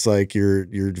know it's like you're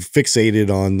fixated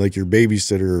on like your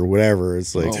babysitter or whatever.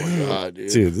 It's like, oh my God,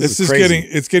 dude, this is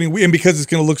crazy. getting weird, and because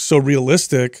it's going to look so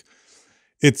realistic,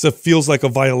 feels like a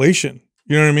violation.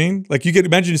 You know what I mean? Like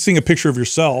imagine seeing a picture of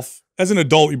yourself as an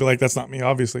adult. You'd be like, "That's not me,"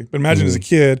 obviously. But imagine as a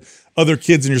kid, other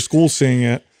kids in your school seeing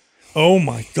it. Oh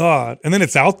my God. And then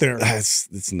it's out there.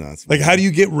 It's nuts. Like, how do you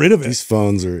get rid of it? These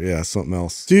phones are something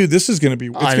else. Dude, this is going to be,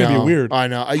 it's going to be weird. I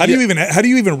know. How do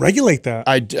you even regulate that?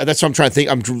 That's what I'm trying to think.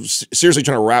 I'm seriously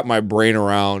trying to wrap my brain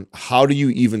around how do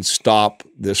you even stop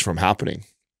this from happening?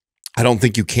 I don't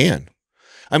think you can.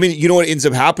 I mean, you know what ends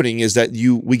up happening is that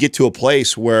we get to a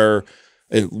place where,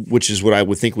 which is what I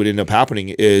would think would end up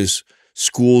happening, is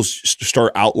schools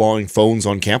start outlawing phones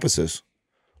on campuses.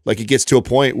 Like it gets to a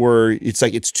point where it's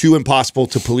like it's too impossible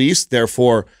to police.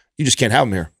 Therefore, you just can't have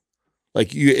them here.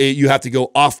 Like you have to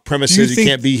go off premises. You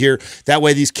can't be here. That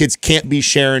way, these kids can't be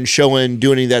sharing, showing,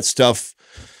 doing any of that stuff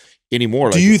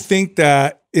anymore. Do you think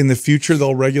that in the future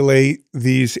they'll regulate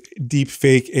these deep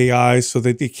fake AI so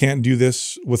that they can't do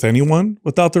this with anyone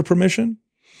without their permission?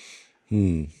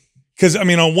 Because I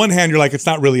mean, on one hand, you're like, it's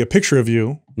not really a picture of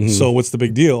you, so what's the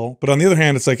big deal? But on the other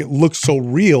hand, it's like it looks so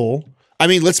real. I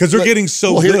mean, because they're getting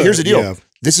so good. Here's the deal. Yeah.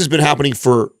 This has been happening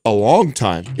for a long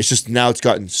time. It's just now it's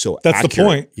gotten so That's accurate. the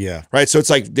point. Yeah. Right. So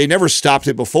it's like they never stopped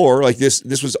it before. Like this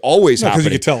was always happening.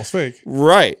 Because you could tell it's fake.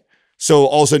 Right. So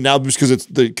also now because the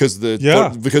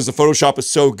Photoshop is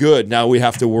so good, now we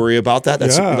have to worry about that.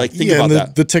 That's like think about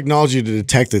that. The technology to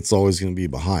detect it's always going to be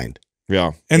behind.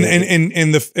 Yeah. And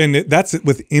that's it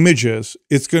with images.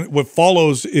 What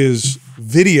follows is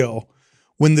video.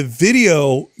 When the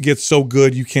video gets so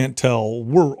good, you can't tell.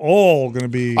 We're all going to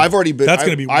be. That's going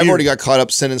to be. I've already got caught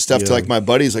up sending stuff to like my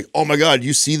buddies, like, "Oh my God,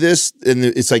 you see this?" And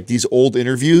it's like these old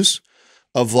interviews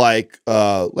of like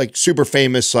super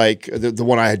famous. Like the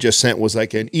one I had just sent was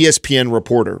like an ESPN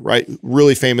reporter, right?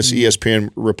 Really famous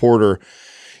ESPN reporter.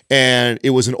 And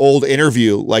it was an old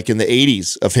interview, like in the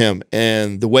 80s of him.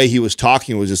 And the way he was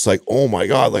talking was just like, oh my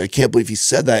God, like I can't believe he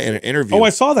said that in an interview. Oh, I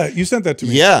saw that. You sent that to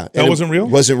me. Yeah. That wasn't real?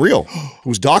 Wasn't real. It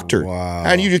was doctored. Wow.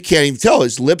 And you just can't even tell.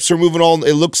 His lips are moving all.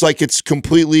 It looks like it's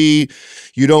completely,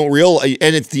 you don't realize,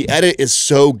 and it's the edit is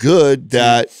so good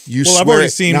that you Well, swear I've already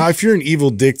seen. Now, if you're an evil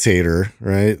dictator,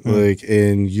 right, like,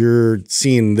 and you're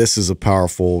seeing this as a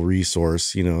powerful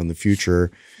resource, you know, in the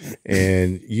future,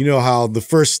 and you know how the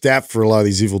first step for a lot of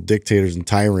these evil dictators and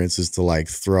tyrants is to like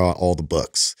throw out all the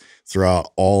books, throw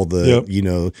out all the, you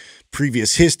know,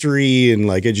 previous history and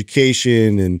like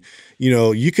education, and you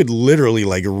know, you could literally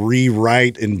like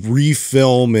rewrite and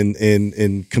refilm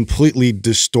and completely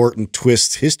distort and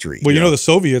twist history. Well, you know, the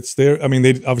Soviets, I mean,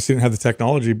 they obviously didn't have the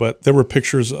technology, but there were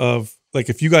pictures of like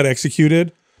if you got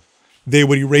executed, they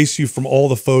would erase you from all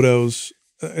the photos.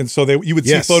 And so you would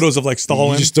see photos of like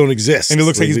Stalin. You just don't exist. And it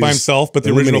looks like he's by himself, but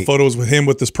the original photo was with him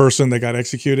with this person that got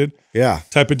executed. Yeah.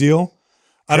 Type of deal.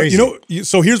 I don't, you know,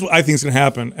 so here's what I think is going to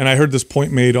happen. And I heard this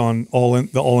point made on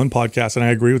the All In podcast, and I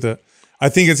agree with it. I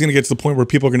think it's going to get to the point where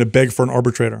people are going to beg for an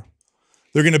arbitrator.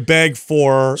 They're going to beg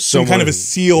for some kind of a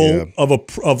seal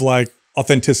of like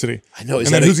authenticity. I know. And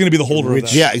then who's going to be the holder of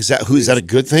that? Yeah, exactly. Is that a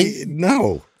good thing?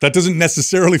 No. That doesn't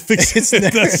necessarily fix it.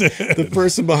 The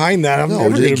person behind that, I'm never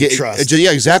going to trust.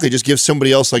 Yeah, exactly. Just give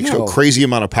somebody else like a crazy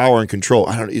amount of power and control.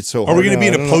 I don't. It's so hard. Are we going to be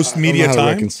in a post-media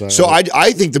time? So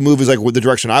I think the move is like the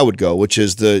direction I would go, which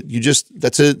is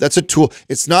that's a tool.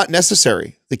 It's not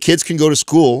necessary. The kids can go to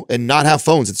school and not have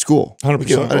phones at school.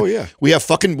 100%. Oh yeah.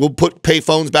 We'll put pay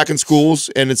phones back in schools,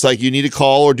 and it's like you need to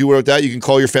call or do whatever that. You can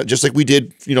call your family just like we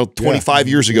did, 25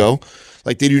 years ago.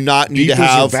 Like they do not need to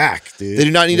have They do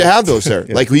not need to have those there.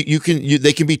 Like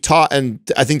they can be taught, and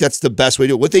I think that's the best way to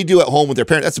do it. What they do at home with their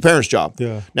parents, that's the parents' job.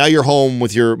 Yeah. Now you're home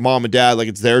with your mom and dad, like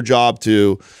it's their job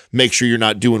to make sure you're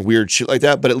not doing weird shit like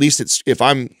that. But at least if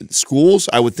I'm schools,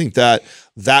 I would think that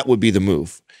would be the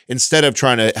move. Instead of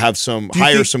trying to have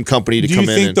hire some company to come in.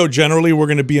 Do you think though generally we're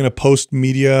going to be in a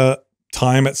post-media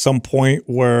time at some point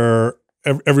where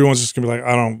everyone's just gonna be like,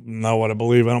 I don't know what I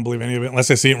believe. I don't believe any of it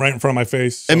unless I see it right in front of my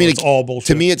face. So I mean, it's all bullshit.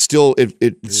 To me, it still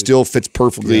fits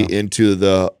perfectly into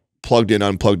the plugged in,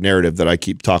 unplugged narrative that I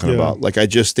keep talking about. Like, I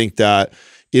just think that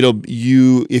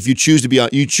if you choose to be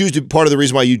part of the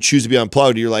reason why you choose to be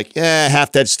unplugged, you're like,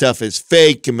 half that stuff is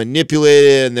fake and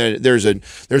manipulated, and there's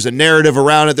a narrative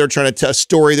around it. They're trying to tell a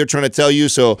story they're trying to tell you.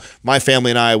 So my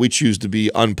family and we choose to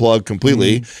be unplugged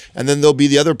completely. And then there'll be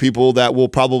the other people that will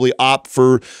probably opt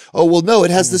for, oh, well, no,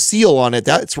 it has the seal on it.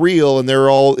 That's real. And they're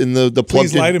all in the plugged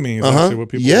Please lie to me. Is actually what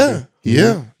people do.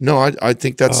 Yeah. No, I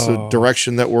think that's the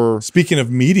direction that we're. Speaking of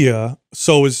media,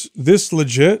 so is this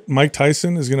legit? Mike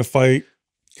Tyson is going to fight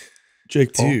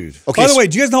Jake Paul. Dude. Okay, by the way,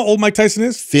 do you guys know how old Mike Tyson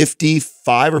is?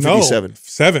 55 or 57? No,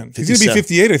 7. He's going to be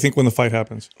 58, I think, when the fight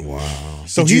happens. Wow.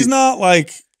 So he's not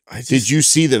like... Did you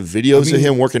see the videos of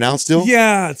him working out still?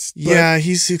 Yeah.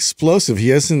 He's explosive. He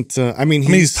hasn't...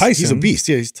 he's Tyson. He's a beast.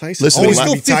 Yeah, he's Tyson. Listen, he's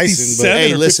still 57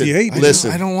 hey, listen, 58.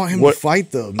 Listen. I don't want him to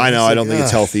fight, though. I know. I don't think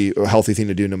it's a healthy thing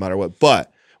to do no matter what.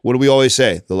 But what do we always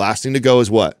say? The last thing to go is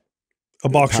what? A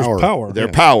boxer's power. Their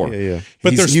power. Yeah.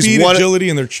 But their speed, agility,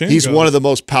 and their chin. He's one of the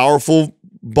most powerful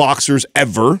boxers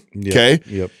ever. Okay.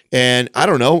 Yep. And I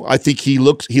don't know. I think he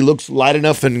looks light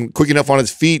enough and quick enough on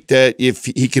his feet that if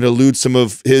he can elude some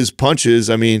of his punches,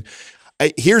 I mean,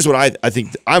 here's what I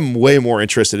think. I'm way more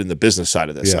interested in the business side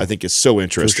of this. I think it's so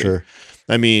interesting. For sure.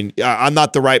 I mean, I'm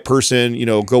not the right person,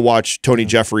 go watch Tony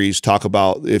Jeffries talk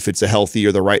about if it's a healthy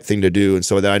or the right thing to do. And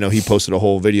so that I know he posted a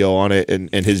whole video on it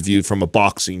and his view from a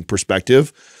boxing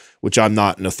perspective, which I'm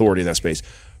not an authority in that space.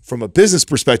 From a business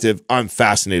perspective, I'm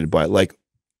fascinated by it. Like,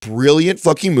 brilliant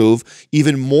fucking move.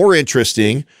 Even more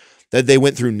interesting that they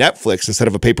went through Netflix instead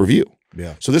of a pay-per-view.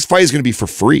 Yeah. So this fight is going to be for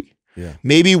free. Yeah.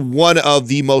 Maybe one of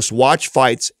the most watched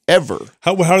fights ever.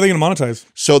 How are they going to monetize?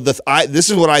 So this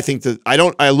is what I think that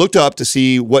I looked up to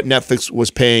see what Netflix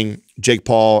was paying Jake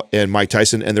Paul and Mike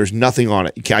Tyson, and there's nothing on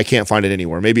it. I can't find it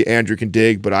anywhere. Maybe Andrew can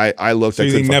dig, but I looked. So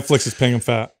you think Netflix is paying him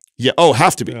fat? Yeah. Oh,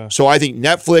 have to be. Yeah. So I think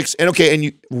Netflix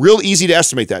and real easy to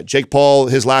estimate that. Jake Paul,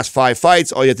 his last 5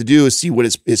 fights, all you have to do is see what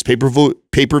his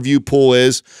pay-per-view pool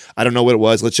is. I don't know what it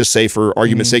was. Let's just say for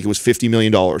argument's sake, it was $50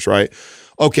 million, right?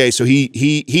 Okay, so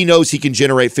he knows he can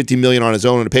generate $50 million on his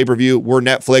own in a pay-per-view. We're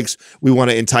Netflix. We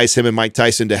want to entice him and Mike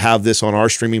Tyson to have this on our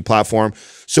streaming platform.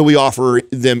 So we offer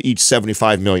them each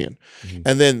 $75 million.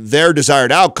 And then their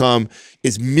desired outcome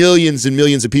is millions and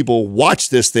millions of people watch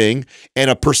this thing, and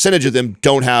a percentage of them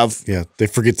don't have. Yeah, they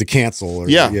forget to cancel.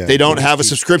 They don't have a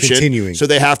subscription. Continuing. So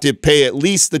they have to pay at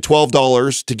least the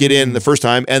 $12 to get in the first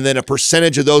time, and then a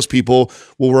percentage of those people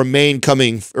will remain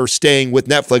coming or staying with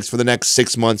Netflix for the next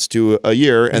 6 months to a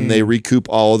year, and they recoup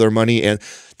all of their money. And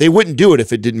they wouldn't do it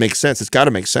if it didn't make sense. It's got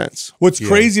to make sense. What's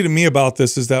crazy to me about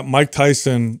this is that Mike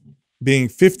Tyson, being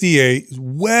 58, is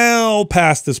well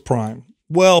past his prime.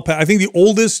 Well past. I think the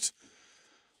oldest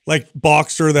like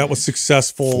boxer that was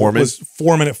successful Foreman? was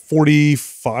Foreman at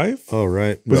 45. Oh,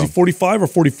 right. Was he 45 or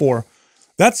 44?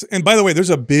 That's, and by the way, there's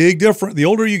a big difference. The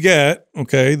older you get,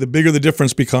 okay, the bigger the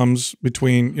difference becomes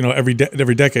between, you know, every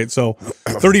decade. So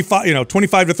 35, you know,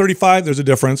 25 to 35, there's a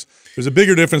difference. There's a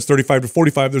bigger difference, 35 to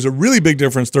 45. There's a really big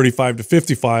difference, 35 to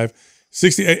 55.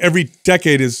 60, every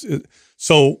decade is,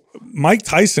 so Mike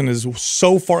Tyson is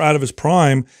so far out of his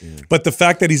prime, but the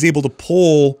fact that he's able to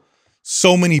pull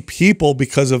so many people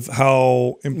because of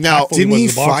how impactful Now, didn't he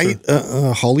was as a boxer. fight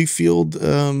Holyfield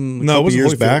No, it wasn't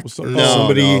years Holyfield. back? It was, No,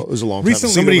 it was a long time.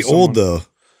 recently Somebody there was old, someone. though.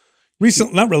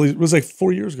 Recent, not really. It was like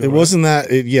 4 years ago. It right? wasn't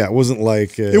that, it wasn't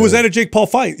like... It was at a Jake Paul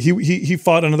fight. He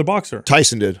fought another boxer.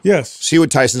 Tyson did. Yes. See what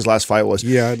Tyson's last fight was.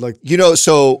 Yeah, I'd like... You know,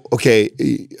 so, okay,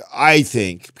 I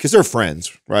think, because they're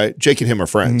friends, right? Jake and him are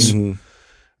friends.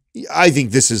 I think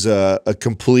this is a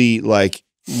complete, like,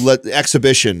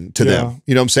 exhibition to them.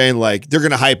 You know what I'm saying? Like, they're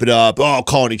going to hype it up,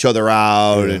 calling each other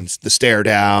out and the stare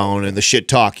down and the shit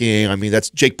talking. I mean, that's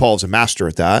Jake Paul's a master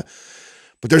at that.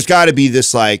 But there's got to be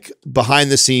this, like,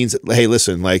 behind the scenes, hey,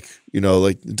 listen, like, you know,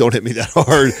 like, don't hit me that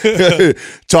hard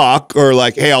talk, or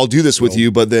like, hey, I'll do this with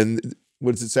you. But then,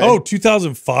 what does it say? Oh,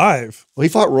 2005. Well, he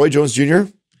fought Roy Jones Jr.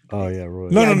 Oh, yeah, Roy.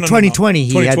 No, in 2020.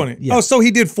 He had, 2020. Oh, so he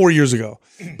did 4 years ago.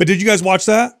 But did you guys watch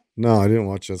that? No, I didn't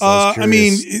watch that. So I was I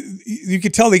mean, curious. you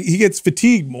could tell that he gets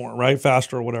fatigued more, right?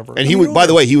 Faster or whatever. And he was, by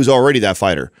the way, he was already that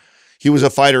fighter. He was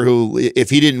a fighter who, if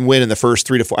he didn't win in the first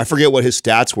 3 to 4, I forget what his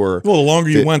stats were. Well, the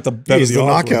longer you went, the better He's the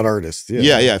odds knockout were. artist.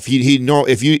 Yeah.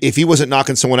 If he wasn't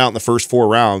knocking someone out in the first 4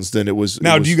 rounds, then it was.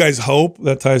 Now, do you guys hope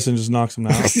that Tyson just knocks him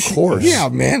out? Of course. Yeah,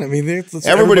 man. I mean,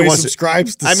 Everybody wants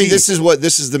subscribes to I mean, see.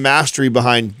 this is the mastery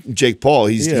behind Jake Paul.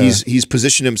 He's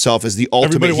positioned himself as the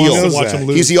ultimate Everybody wants heel. to watch him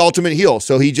lose. He's the ultimate heel.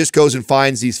 So he just goes and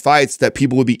finds these fights that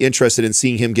people would be interested in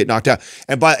seeing him get knocked out.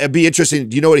 And it'd be interesting.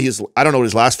 Do you know what I don't know what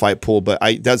his last fight pulled, but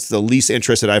that's the least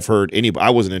interested I've heard anybody.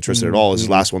 I wasn't interested at all. His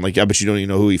last one. Like, I bet you don't even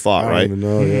know who he fought, right? I don't even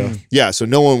know, yeah. Yeah, so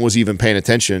no one was even paying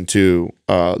attention to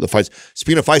the fights.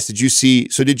 Speaking of fights, did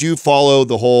you follow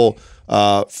the whole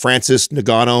Francis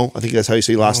Ngannou? I think that's how you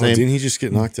say your last name. Didn't he just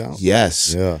get knocked out?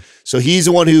 Yes. Yeah. So he's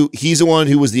the one who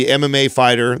was the MMA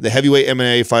fighter, the heavyweight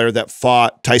MMA fighter that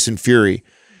fought Tyson Fury.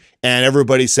 And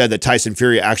everybody said that Tyson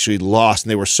Fury actually lost, and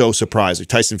they were so surprised. Like,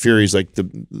 Tyson Fury is like the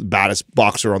baddest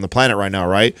boxer on the planet right now,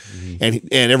 right? And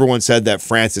everyone said that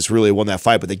Francis really won that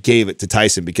fight, but they gave it to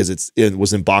Tyson because it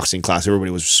was in boxing class. Everybody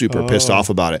was super pissed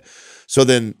off about it. So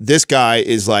then this guy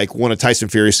is like one of Tyson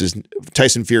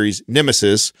Fury's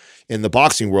nemesis in the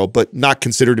boxing world, but not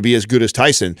considered to be as good as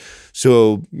Tyson.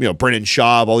 So, you know, Brendan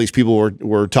Schaub, all these people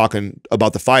were talking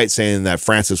about the fight, saying that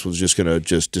Francis was just going to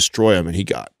just destroy him, and he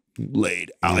got laid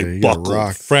out, he like got buckled.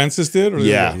 rocked. Francis did? Or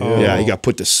Yeah, he got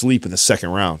put to sleep in the second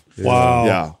round. Wow.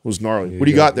 Yeah, it was gnarly. What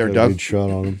do you got there, a Doug? good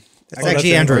shot on him. It's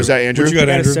actually Andrew. Is that Andrew? What you got, I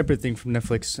got a Andrew? separate thing from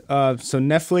Netflix. So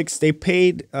Netflix, they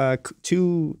paid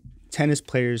 2 tennis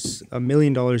players $1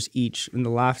 million each in the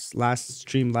last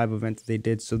stream live event that they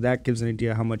did. So that gives an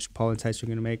idea how much Paul and Tyson are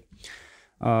going to make.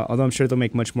 Although I'm sure they'll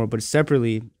make much more. But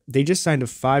separately, they just signed a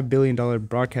 $5 billion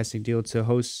broadcasting deal to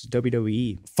host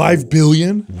WWE. $5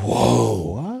 billion?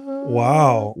 Whoa.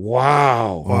 Wow.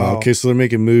 Wow. Wow. Okay, so they're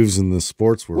making moves in the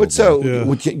sports world. What's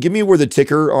give me where the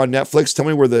ticker on Netflix. Tell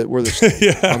me where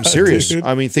the I'm serious. Dude.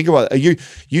 I mean, think about it.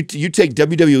 You take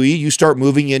WWE, you start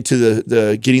moving into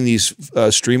the getting these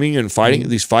streaming and fighting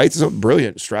these fights. It's a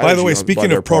brilliant strategy. By the way,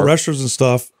 speaking of pro wrestlers and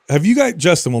stuff, have you guys,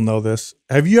 Justin will know this,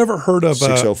 have you ever heard of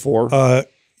 604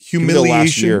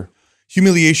 humiliation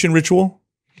ritual?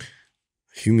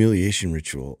 Humiliation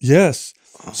ritual. Yes.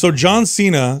 So John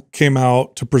Cena came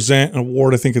out to present an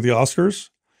award, I think, at the Oscars,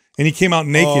 and he came out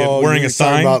naked wearing you're a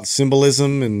sign about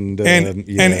symbolism and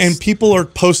and people are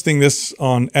posting this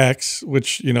on X,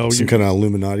 which some kind of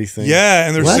Illuminati thing. Yeah,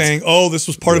 and they're saying, "Oh, this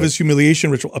was part of his humiliation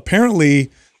ritual."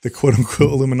 Apparently, the quote unquote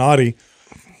Illuminati,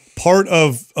 part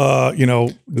of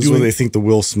this is where they think the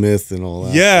Will Smith and all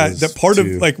that. Yeah, that part of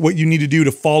like what you need to do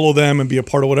to follow them and be a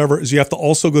part of whatever is you have to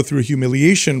also go through a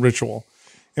humiliation ritual.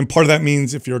 And part of that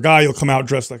means if you're a guy, you'll come out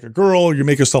dressed like a girl. You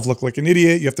make yourself look like an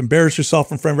idiot. You have to embarrass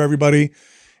yourself in front of everybody.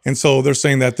 And so they're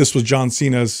saying that this was John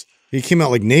Cena's. He came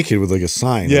out like naked with like a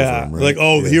sign. Yeah. Over him, right?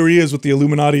 Like, here he is with the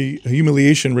Illuminati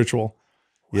humiliation ritual.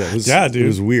 Yeah, dude. It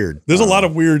was weird. There's a lot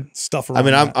of weird stuff around.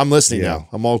 I mean, I'm listening now.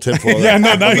 I'm all tinfoil. Yeah,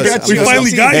 no, we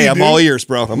finally got you. Hey, I'm all ears,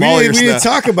 bro. I'm all ears. We didn't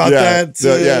talk about that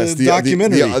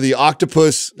documentary. The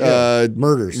Octopus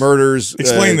murders.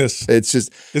 Explain this. It's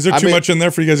just. Is there too much in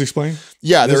there for you guys to explain?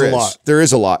 Yeah, There's a lot. There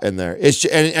is a lot in there. It's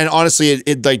and honestly,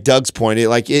 it like Doug's point,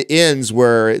 it ends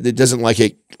where it doesn't like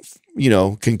it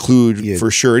conclude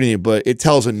for sure anything, but it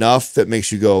tells enough that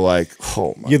makes you go like,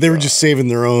 oh my they were God. just saving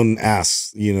their own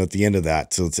ass, at the end of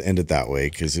that to end it that way.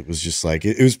 Cause it was just like,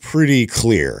 it was pretty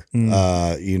clear,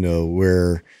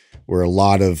 where a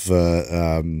lot of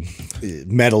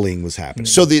meddling was happening.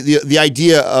 So the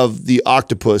idea of the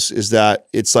octopus is that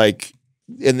it's like,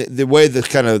 and the way the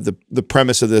kind of the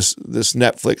premise of this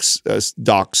Netflix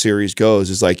doc series goes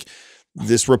is like,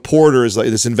 this reporter is like,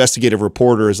 this investigative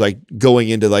reporter is like going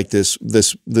into like this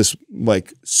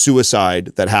like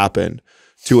suicide that happened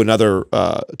to another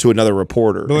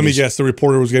reporter. But let me guess, the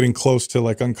reporter was getting close to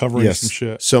like uncovering some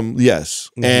shit.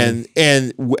 And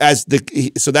as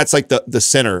so that's like the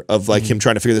center of like him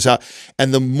trying to figure this out.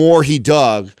 And the more he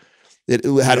dug, it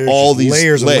had all these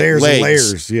layers and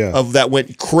layers of that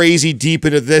went crazy deep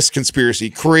into this conspiracy,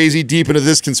 crazy deep into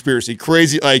this conspiracy,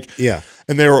 crazy and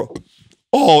they were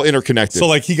all interconnected. So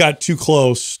like he got too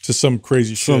close to some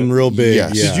crazy shit. Some real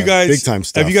big, Did you guys, big time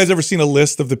stuff. Have you guys ever seen a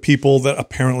list of the people that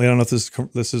apparently, I don't know if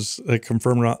this is like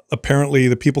confirmed or not, apparently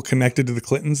the people connected to the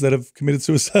Clintons that have committed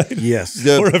suicide? Yes.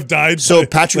 Or have died? So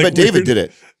Patrick Bet David did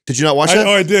it. Did you not watch that?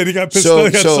 Oh, I did. He got pissed so,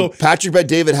 off. So Patrick Bet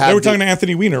David had. They were talking to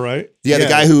Anthony Weiner, right? Yeah, the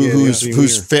guy who's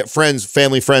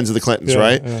family friends of the Clintons,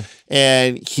 right? Yeah.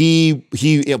 And he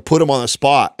put him on the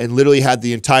spot and literally had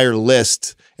the entire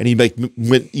list. And he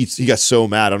he got so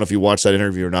mad. I don't know if you watched that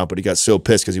interview or not, but he got so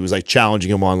pissed because he was like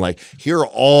challenging him on like, here are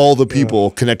all the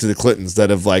people connected to the Clintons that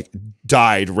have like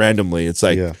died randomly. It's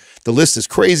like the list is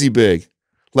crazy big.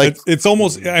 Like it's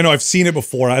almost, I know I've seen it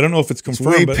before. I don't know if it's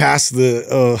confirmed. It's way past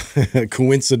the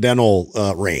coincidental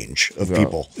range of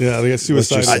people. Yeah, they got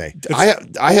suicide.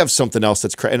 I have something else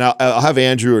that's crazy, and I'll have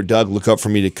Andrew or Doug look up for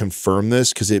me to confirm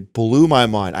this because it blew my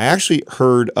mind. I actually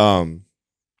heard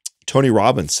Tony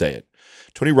Robbins say it.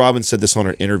 Tony Robbins said this on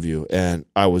an interview, and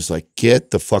I was like,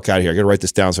 get the fuck out of here. I got to write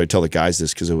this down so I tell the guys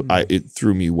this because it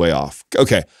threw me way off.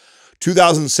 Okay.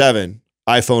 2007,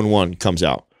 iPhone 1 comes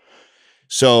out.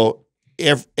 So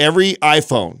every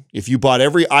iPhone, if you bought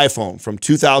every iPhone from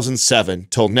 2007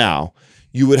 till now,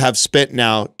 you would have spent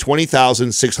now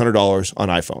 $20,600 on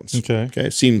iPhones. Okay.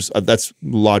 Seems that's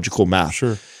logical math.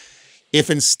 Sure. If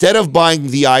instead of buying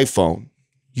the iPhone,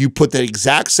 you put the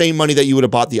exact same money that you would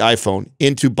have bought the iPhone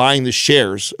into buying the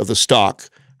shares of the stock,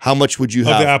 how much would you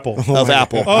have? Of Apple. Of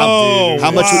Apple. Oh,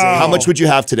 how much would you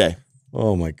have today?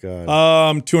 Oh my God.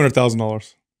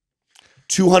 $200,000.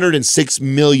 $206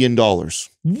 million.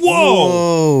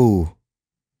 Whoa.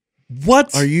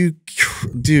 What? Are you,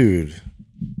 dude?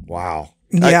 Wow.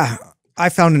 Yeah. I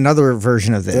found another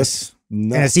version of this.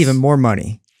 And it's even more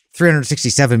money.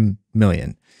 367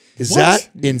 million. Is that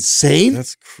insane?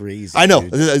 That's crazy. I know.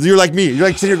 Dude. You're like me. You're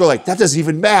like sitting here going like, that doesn't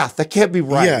even math. That can't be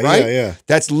right, right? Yeah.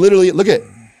 That's literally, look at.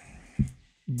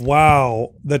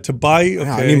 Wow. That to buy, okay.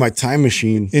 I need my time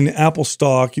machine. In Apple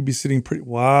stock, you'd be sitting pretty,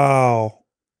 wow.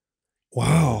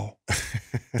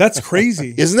 That's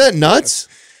crazy. Isn't that nuts?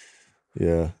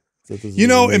 Yeah.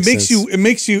 It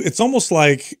makes you, it's almost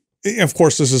like, of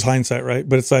course, this is hindsight, right?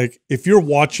 But it's like, if you're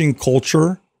watching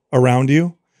culture around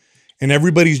you, and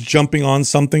everybody's jumping on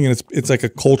something and it's like a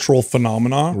cultural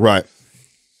phenomenon. Right.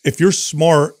 If you're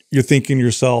smart, you're thinking to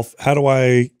yourself, how do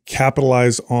I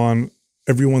capitalize on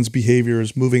everyone's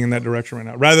behaviors moving in that direction right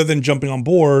now? Rather than jumping on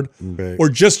board or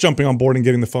just jumping on board and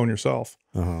getting the phone yourself.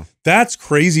 That's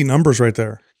crazy numbers right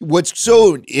there. What's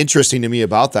so interesting to me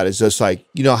about that is just like,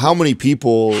 how many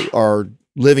people are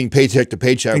living paycheck to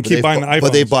paycheck and keep buying the iPhones.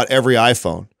 But they bought every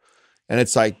iPhone. And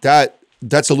it's like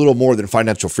that's a little more than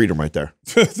financial freedom right there.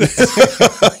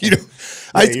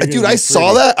 I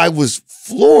saw that. I was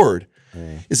floored.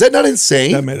 Is that not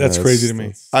insane? That's crazy to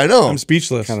me. I know. I'm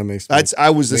speechless. Kind of makes me. I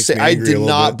did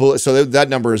not. So that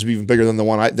number is even bigger than the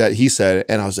one that he said,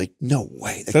 and I was like, no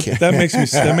way.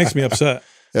 That makes me upset.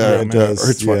 It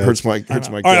does. Hurts my. All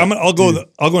right, I'll go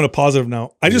on a positive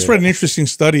note. I just read an interesting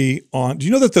study on. Do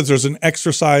you know that there's an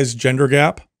exercise gender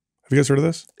gap? Have you guys heard of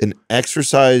this? An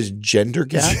exercise gender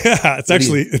gap? Yeah,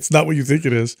 it's not what you think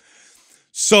it is.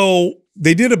 So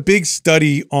they did a big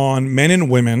study on men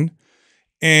and women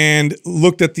and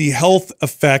looked at the health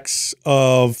effects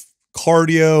of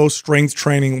cardio, strength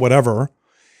training, whatever.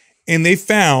 And they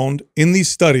found in these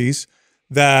studies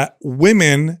that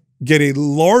women get a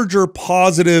larger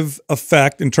positive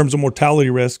effect in terms of mortality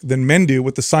risk than men do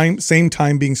with the same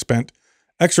time being spent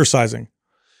exercising.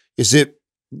 Is it?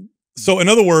 So in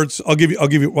other words, I'll give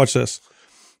you, watch this.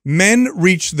 Men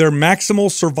reach their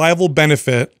maximal survival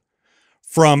benefit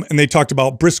from, and they talked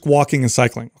about brisk walking and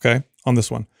cycling, okay, on this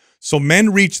one. So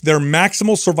men reach their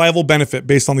maximal survival benefit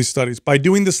based on these studies by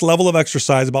doing this level of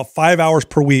exercise about 5 hours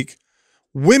per week.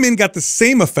 Women got the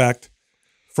same effect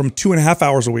from 2.5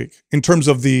 hours a week in terms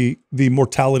of the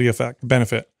mortality effect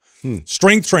benefit.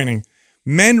 Strength training,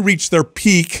 men reach their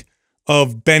peak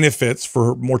of benefits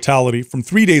for mortality from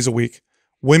 3 days a week.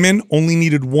 Women only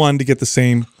needed 1 to get the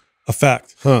same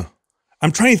effect. Huh.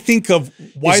 I'm trying to think of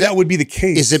why that would be the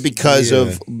case. Is it because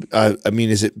of, I mean,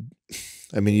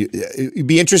 it'd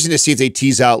be interesting to see if they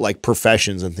tease out like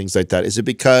professions and things like that. Is it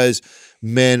because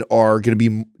men are going to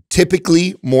be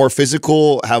typically more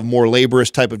physical, have more laborious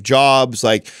type of jobs,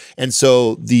 and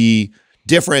so the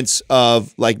difference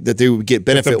of like that they would get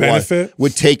benefit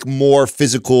would take more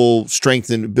physical strength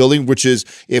in building, which is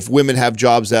if women have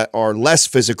jobs that are less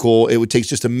physical, it would take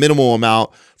just a minimal amount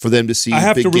for them to see. I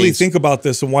have big to really gains. think about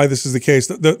this and why this is the case.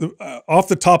 Off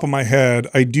the top of my head,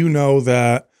 I do know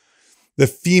that the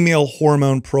female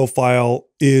hormone profile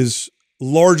is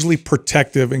largely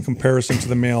protective in comparison to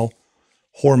the male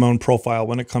hormone profile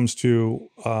when it comes to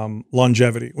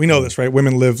longevity. We know this, right?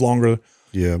 Women live longer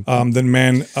than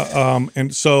men.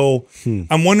 And so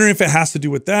I'm wondering if it has to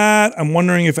do with that. I'm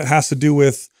wondering if it has to do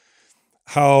with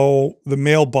how the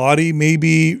male body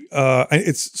maybe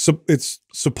it's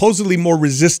supposedly more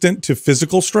resistant to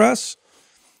physical stress.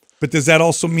 But does that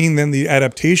also mean then the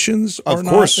adaptations are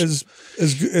not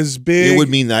as big? It would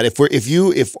mean that if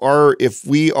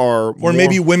we are or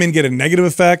maybe women get a negative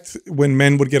effect when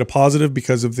men would get a positive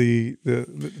because of the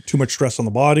too much stress on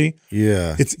the body.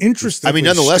 Yeah, it's interesting. I mean,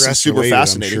 nonetheless, it's super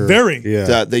fascinating. Sure. Very. Yeah.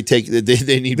 That they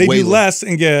do less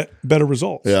and get better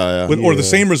results. Or the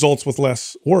same results with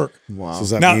less work. Wow. So does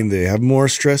that mean they have more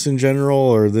stress in general,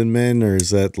 or than men, or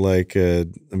is that like?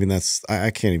 I mean, that's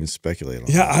I can't even speculate on.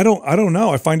 Yeah, that. I don't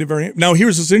know. I find it very. Now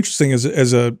here's what's interesting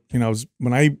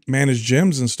when I managed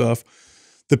gyms and stuff,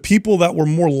 the people that were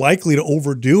more likely to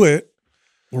overdo it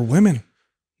were women.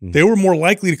 They were more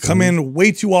likely to come in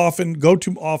way too often, go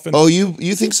too often. Oh,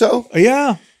 you think so?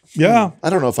 Yeah. I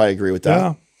don't know if I agree with that.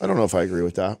 Yeah. I don't know if I agree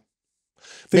with that.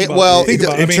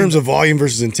 In terms of volume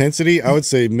versus intensity, I would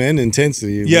say men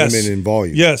intensity, women in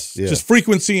volume. Yes, just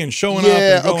frequency and showing up.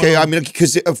 Yeah, okay. I mean,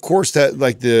 because of course that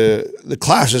like the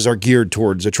classes are geared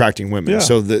towards attracting women. Yeah.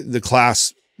 So the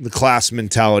class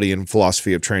mentality and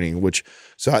philosophy of training,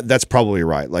 so that's probably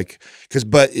right. Like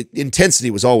intensity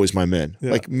was always my men.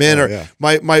 Yeah. Like men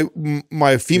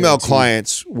my female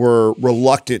clients were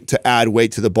reluctant to add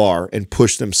weight to the bar and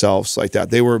push themselves like that.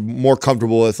 They were more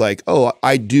comfortable with like, oh,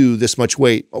 I do this much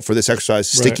weight for this exercise,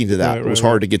 sticking to that. It was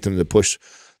hard to get them to push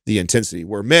the intensity,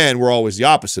 where men were always the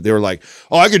opposite. They were like,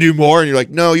 oh, I could do more. And you're like,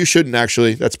 no, you shouldn't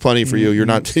actually. That's plenty for you. You're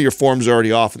not, your form's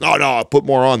already off. No, I'll put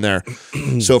more on there.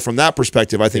 So from that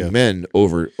perspective, I think men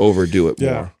overdo it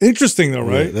more. Interesting though,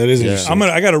 right? Yeah, that is interesting.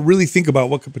 I got to really think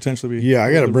about what could potentially be. Yeah,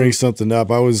 I got to bring something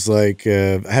up. I was like,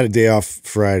 I had a day off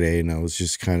Friday and I was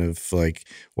just kind of like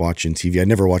watching TV. I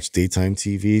never watched daytime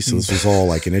TV. So this was all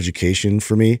like an education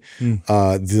for me.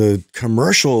 The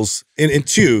commercials and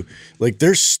two, like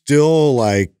there's still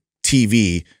like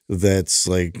TV that's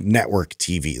like network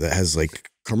TV that has like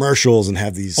commercials and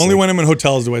have these. Only like, when I'm in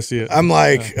hotels do I see it. I'm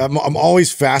like, I'm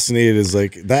always fascinated as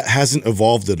like that hasn't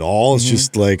evolved at all. It's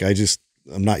just like,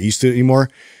 I'm not used to it anymore.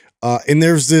 And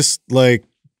there's this like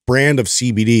brand of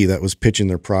CBD that was pitching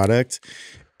their product.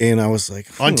 And I was like,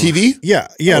 on TV? Yeah.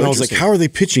 Yeah. And I was like, how are they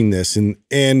pitching this? And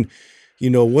you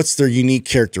know, what's their unique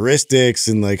characteristics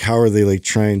and like, how are they like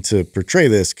trying to portray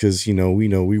this? Cause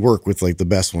we work with like the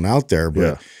best one out there,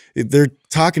 but they're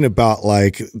talking about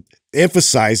like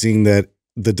emphasizing that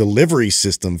the delivery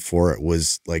system for it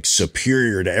was like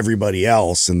superior to everybody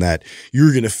else and that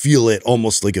you're going to feel it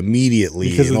almost like immediately.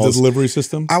 Because of the delivery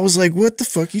system? I was like, what the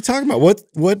fuck are you talking about?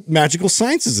 What magical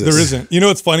science is this? There isn't. You know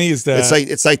what's funny is that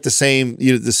it's like the same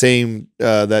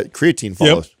that creatine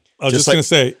follows. Yep. I was just going to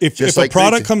say, if a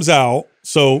product comes out,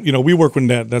 so we work with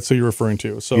Net, that's who you're referring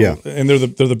to. So and they're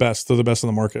the best. They're the best in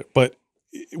the market. But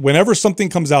whenever something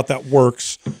comes out that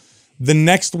works, the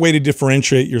next way to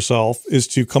differentiate yourself is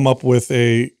to come up with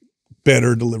a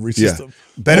better delivery system.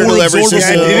 Better delivery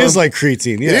system. Yeah, it is like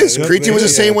creatine. Yeah, it is. Creatine was the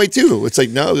same way too. It's like,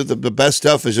 no, the best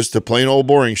stuff is just the plain old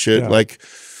boring shit. Like,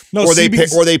 or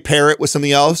they pair it with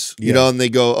something else, and they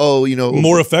go,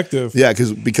 more effective. Yeah,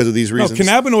 because of these reasons. No,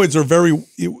 cannabinoids are very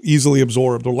easily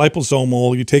absorbed. They're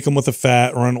liposomal. You take them with a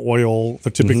fat or an oil.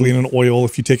 They're typically in an oil.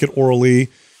 If you take it orally,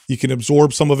 you can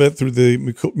absorb some of it through the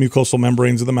mucosal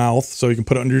membranes of the mouth, so you can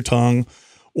put it under your tongue.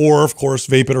 or of course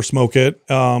vape it or smoke it.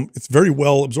 It's very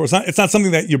well absorbed. It's not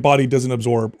something that your body doesn't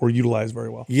absorb or utilize very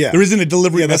well. Yeah, there isn't a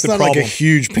delivery that's method not problem. like a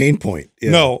huge pain point.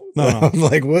 Yeah. No. I'm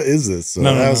like, what is this? So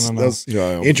that's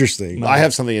interesting. I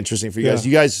have something interesting for you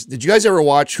guys. Did you guys ever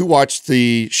watch? Who watched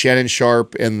the Shannon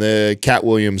Sharp and the Cat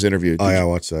Williams interview? I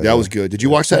watched that. That was good. Did you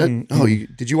watch that? Oh,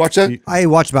 did you watch that? I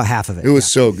watched about half of it. It was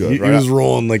so good. He was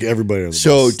rolling like everybody else.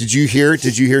 So did you hear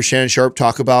Shannon Sharp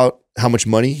talk about how much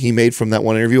money he made from that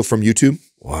one interview from YouTube?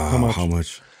 Wow. How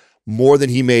much? More than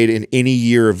he made in any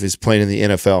year of his playing in the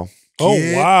NFL.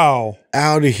 Oh, wow.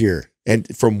 Out of here. And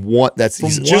from what that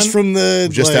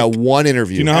one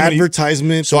interview. You know how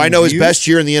advertisement. So I know his best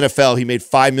year in the NFL, he made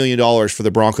 $5 million for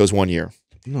the Broncos 1 year.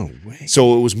 No way.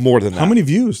 So it was more than that. How many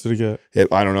views did it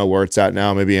get? I don't know where it's at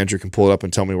now. Maybe Andrew can pull it up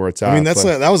and tell me where it's at. I mean, that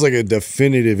was like a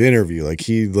definitive interview. Like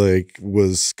he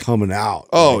was coming out.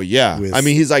 Oh yeah. I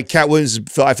mean, he's like Cat Williams.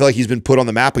 I feel like he's been put on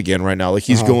the map again right now. Like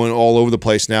he's going all over the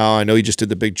place now. I know he just did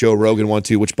the big Joe Rogan one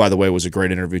too, which by the way was a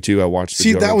great interview too. I watched.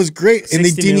 See, that was great, and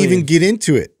they didn't even get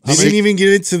into it. They didn't even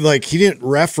get into he didn't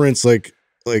reference like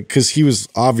because he was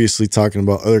obviously talking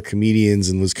about other comedians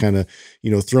and was kind of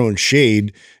throwing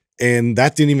shade. And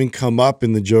that didn't even come up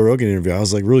in the Joe Rogan interview. I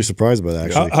was like really surprised by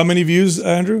that. Actually, how many views,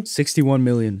 Andrew? 61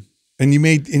 million. And he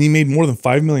made more than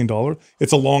 $5 million.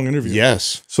 It's a long interview.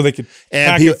 Yes, so they could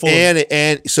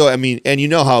so I mean, and you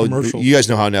know how you guys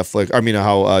know how Netflix. I mean,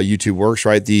 how YouTube works,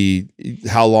 right?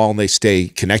 How long they stay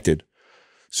connected.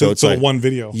 So it's like one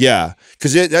video. Yeah,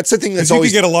 because that's the thing that's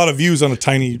always you could get a lot of views on a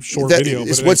tiny short video.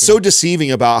 It's what's so deceiving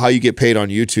about how you get paid on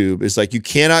YouTube is like you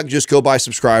cannot just go by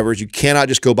subscribers, you cannot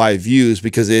just go by views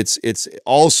because it's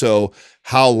also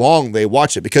how long they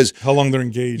watch it because how long they're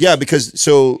engaged. Yeah, because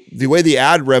so the way the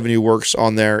ad revenue works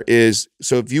on there is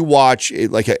so if you watch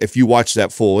it, like if you watch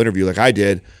that full interview like I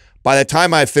did, by the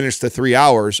time I finished the 3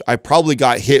 hours, I probably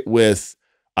got hit with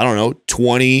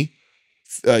 20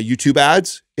 YouTube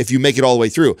ads. If you make it all the way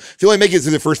through, if you only make it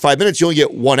through the first 5 minutes, you only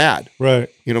get one ad. Right.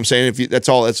 You know what I'm saying?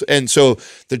 And so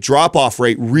the drop off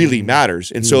rate really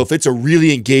matters. And so if it's a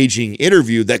really engaging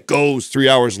interview that goes 3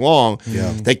 hours long,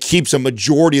 that keeps a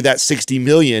majority of that 60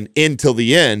 million until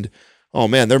the end. Oh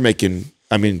man, they're making.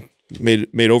 I mean,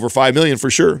 made over 5 million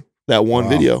for sure. That one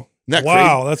video. Isn't that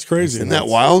crazy? That's crazy. Isn't that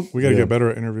wild? We got to get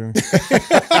better at interviewing.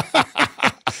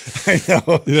 I know.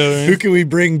 You know what I mean? Who can we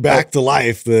bring back to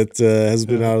life that has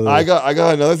been out of the I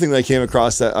got another thing that I came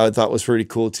across that I thought was pretty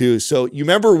cool too. So you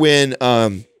remember when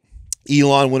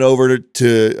Elon went over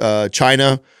to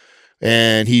China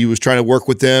and he was trying to work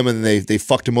with them and they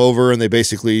fucked him over and they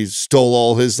basically stole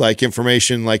all his like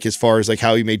information like as far as like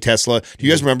how he made Tesla. Do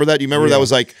you guys remember that? Do you remember that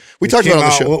was like we talked about it on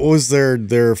the show. What was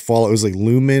their fall? It was like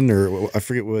Lumen or I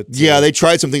forget what. Yeah, they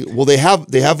tried something. Well, they have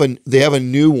a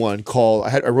new one called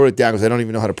I wrote it down because I don't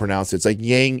even know how to pronounce it. It's like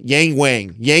Yang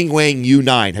Wang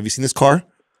U9. Have you seen this car?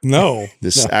 No.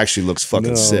 This actually looks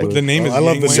fucking sick. The name is I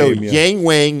love the So name, Yang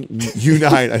Wang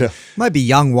U9. I know. Might be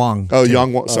Yang Wang. Oh,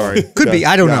 Yang Wang. Sorry. Could be.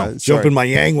 I don't know. Jump in my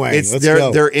Yang Wang. It's Let's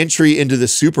go. their entry into the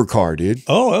supercar, dude.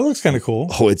 Oh, that looks kind of cool.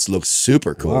 Oh, it looks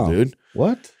super cool, dude.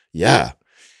 What? Yeah.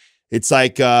 It's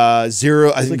like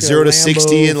zero, I think 0 to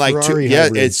 60 and like Ferrari yeah,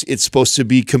 hybrid. it's supposed to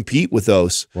be compete with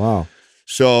those. Wow.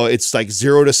 So it's like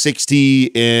 0 to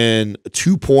 60 in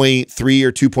 2.3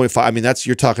 or 2.5. I mean,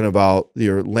 you're talking about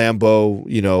your Lambo,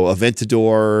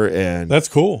 Aventador, and that's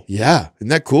cool. Yeah, isn't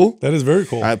that cool? That is very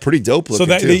cool. Pretty dope looking.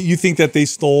 So too. you think that they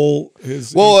stole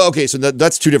his? Well, okay, so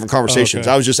that's two different conversations.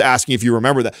 Okay. I was just asking if you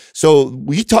remember that. So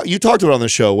you talked about it on the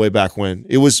show way back when.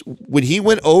 It was when he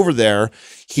went over there.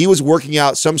 He was working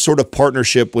out some sort of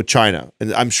partnership with China.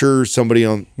 And I'm sure somebody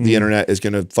on the internet is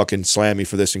going to fucking slam me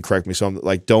for this and correct me. So I'm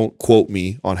like, don't quote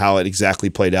me on how it exactly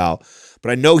played out.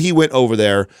 But I know he went over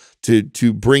there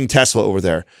to bring Tesla over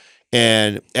there.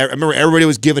 And I remember everybody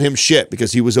was giving him shit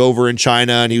because he was over in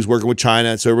China and he was working with China.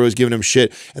 And so everybody was giving him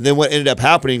shit. And then what ended up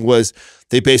happening was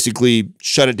they basically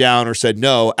shut it down or said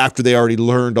no after they already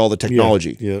learned all the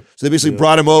technology. Yeah. So they basically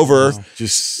brought him over. Wow.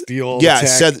 Just steal all the tech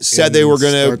said they were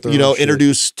going to,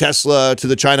 introduce Tesla to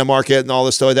the China market and all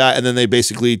this stuff like that. And then they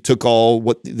basically took all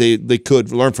what they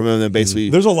could learn from him and then basically.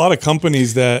 There's a lot of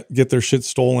companies that get their shit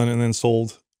stolen and then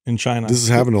sold in China. This is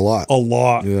happening a lot. A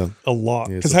lot. Yeah. A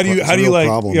lot. Yeah, Because how do you like,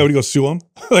 problem. what do you go sue them?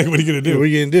 Like, what are you going to do? What are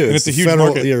you going to do? And it's a huge federal,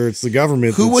 market. Yeah, it's the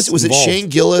government. Who was it? Involved. Shane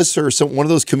Gillis or one of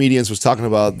those comedians was talking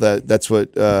about that. That's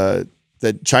what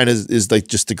that China is like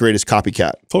just the greatest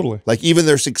copycat. Totally. Like even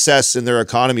their success in their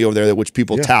economy over there, which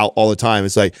people tout all the time.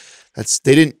 It's like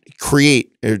they didn't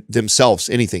create themselves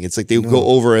anything. It's like they go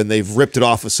over and they've ripped it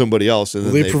off of somebody else. And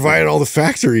then they provided all the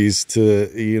factories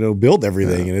to build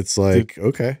everything, and it's like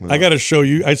okay. I got to show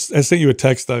you. I sent you a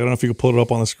text. I don't know if you could pull it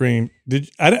up on the screen.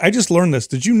 I just learned this.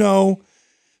 Did you know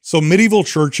So medieval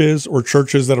churches or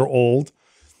churches that are old,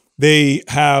 they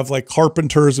have like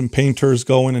carpenters and painters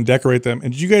go in and decorate them.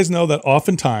 And did you guys know that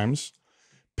oftentimes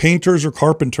painters or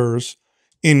carpenters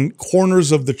in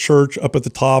corners of the church up at the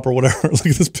top or whatever, look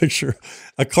at this picture.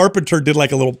 A carpenter did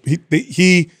like a little,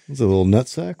 he was it a little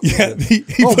nutsack? Yeah. He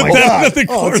oh put my that God. in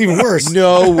the Oh, it's corner. even worse.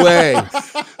 No way.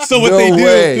 So what No they do,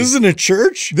 way. This is in a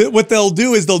church? what they'll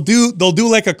do is they'll do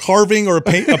like a carving or a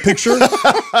picture,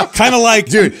 kind of like,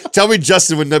 Dude, tell me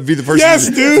Justin would not be the person. Yes,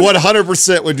 dude.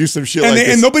 100% would do some shit like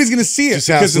this. and nobody's gonna see it Just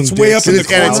have because it's some way dicks up in in the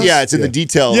the And corner. it's, yeah, it's in the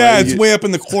detail. Yeah, right? it's way up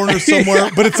in the corner somewhere,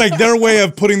 but it's like their way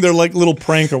of putting their like little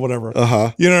prank or whatever.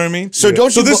 You know what I mean? So don't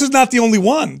So you this go- is not the only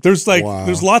one. There's like Wow.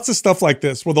 there's lots of stuff like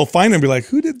this where they'll find it and be like,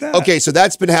 who did that? Okay, so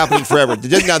that's been happening forever.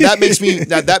 Now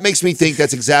that makes me think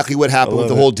that's exactly what happened with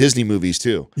the whole Disney movies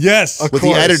too, Yes. with the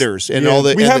editors and all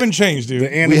the. We and haven't changed, dude.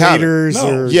 The We haven't. animators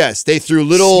No. or Yes, they threw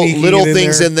little Sneaking it in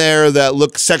things there. in there that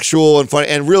look sexual and fun,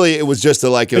 and really it was just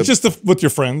It's just with your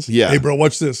friends. Yeah. Hey, bro,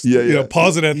 watch this. Yeah, You know, yeah.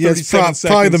 pause it at yeah, 37 it's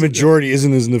seconds. probably the majority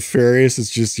isn't as nefarious. It's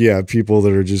just people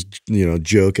that are just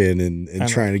joking and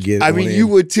trying to get. I one mean, in. you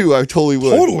would too. I totally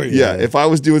would. Totally. Yeah. If I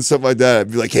was doing something like that,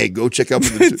 I'd be like, "Hey, go check out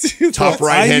the Dude, top I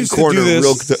right hand used to do corner."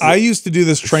 this- I used to do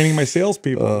this training my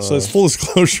salespeople. So it's full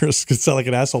disclosure. It's gonna sound like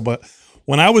an asshole, but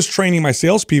when I was training my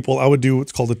salespeople, I would do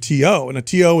what's called a TO, and a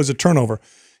TO is a turnover.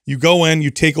 You go in,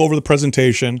 you take over the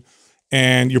presentation,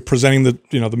 and you're presenting the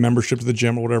membership to the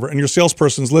gym or whatever, and your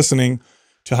salesperson's listening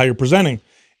to how you're presenting.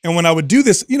 And when I would do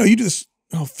this, you do this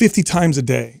 50 times a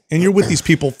day, and you're with these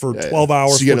people for 12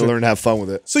 hours. So you got to 14 learn to have fun with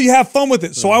it. So you have fun with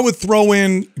it. So I would throw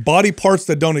in body parts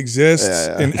that don't exist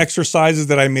and exercises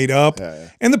that I made up.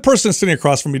 And the person sitting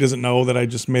across from me doesn't know that I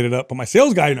just made it up, but my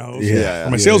sales guy knows. Or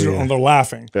my sales girl, and they're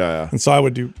laughing. And so I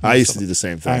would do. I used to do the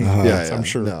same thing. I know, Yeah, I'm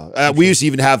sure. No. We used to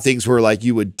even have things where like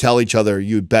you would tell each other,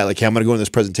 you would bet like, "Hey, I'm going to go in this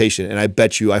presentation, and I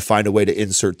bet you I find a way to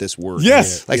insert this word."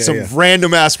 Yes. Like some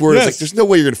random ass word. It's Yes. like there's no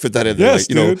way you're going to fit that in there. Yes, like,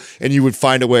 you know, dude. and you would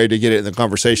find a way to get it in the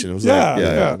conversation. It was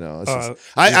Yeah, no. It's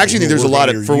just, I actually think there's a work lot on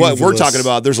of your for what we're uvulus. talking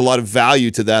about. There's a lot of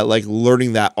value to that, like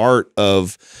learning that art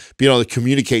of being able to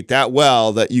communicate that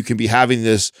well that you can be having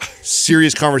this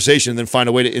serious conversation and then find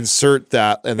a way to insert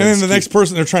that, And then the next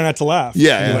person, they're trying not to laugh.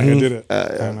 Yeah, Like, I did it.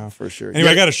 yeah, for sure. Anyway,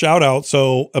 I got a shout out.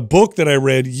 So a book that I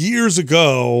read years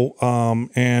ago,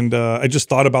 and I just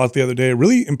thought about it the other day, a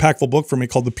really impactful book for me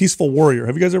called The Peaceful Warrior.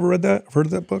 Have you guys ever read that? Heard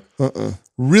of that book?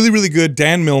 Really, really good.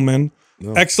 Dan Millman.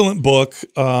 Excellent book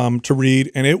to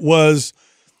read. And it was,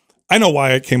 I know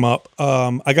why it came up.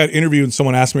 I got interviewed and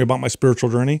someone asked me about my spiritual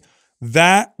journey.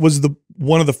 That was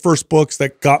one of the first books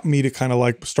that got me to kind of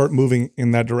like start moving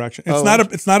in that direction.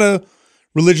 It's not a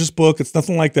religious book. It's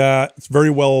nothing like that. It's a very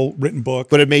well written book.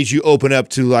 But it made you open up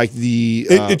to like the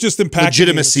It just impacted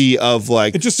legitimacy of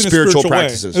like it's just in a spiritual way.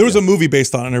 practices. There was a movie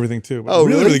based on it and everything too. But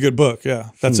really, really? really good book. Yeah,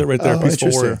 that's it right there. Peaceful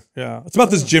interesting. Warrior. Yeah, it's about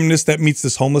this gymnast that meets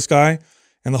this homeless guy,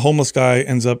 and the homeless guy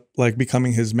ends up like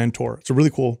becoming his mentor. It's a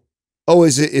really cool. Oh,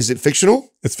 is it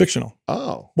fictional? It's fictional.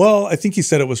 Oh, Well, I think he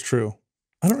said it was true.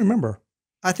 I don't remember.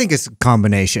 I think it's a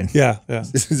combination. Yeah, yeah.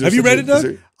 Is there Have you read something- it, is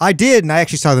Doug? there- I did, and I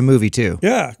actually saw the movie too.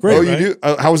 Yeah, great. Oh, you right? do.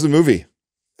 How was the movie?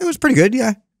 It was pretty good,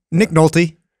 yeah. Nick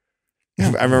Nolte. I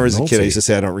remember as a kid, I used to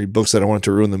say I don't read books. I don't want it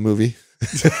to ruin the movie. I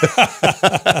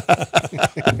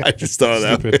just thought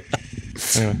of that.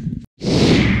 Anyway.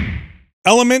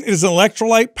 Element is an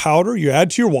electrolyte powder you add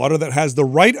to your water that has the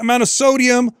right amount of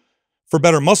sodium for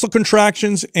better muscle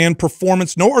contractions and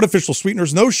performance. No artificial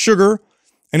sweeteners, no sugar.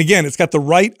 And again, it's got the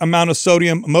right amount of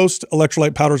sodium. Most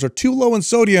electrolyte powders are too low in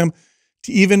sodium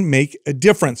to even make a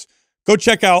difference. Go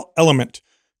check out Element.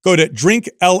 Go to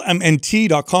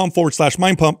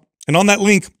drinklmnt.com/mindpump. And on that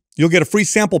link, you'll get a free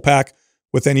sample pack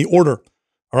with any order.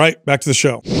 All right, back to the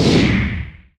show.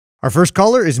 Our first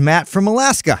caller is Matt from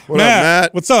Alaska. What up,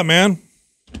 Matt? What's up, man?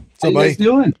 How you guys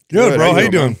doing? Good, bro. How you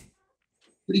doing?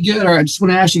 Pretty good. All right, I just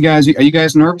want to ask you guys, are you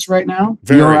guys nervous right now?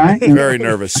 Very, you all right? very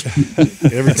nervous.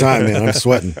 Every time, man, I'm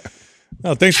sweating.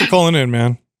 Oh, thanks for calling in,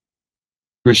 man.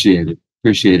 Appreciate it.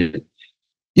 Appreciate it.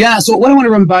 Yeah, so what I want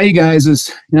to run by you guys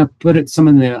is, put it some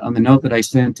on the note that I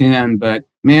sent in, but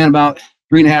man, about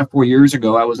 3.5, 4 years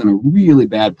ago, I was in a really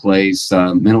bad place,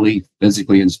 mentally,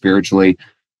 physically, and spiritually.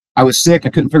 I was sick. I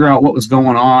couldn't figure out what was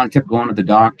going on. I kept going to the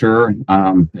doctor.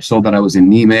 I was told that I was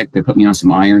anemic. They put me on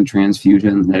some iron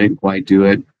transfusions. I didn't quite do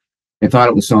it. They thought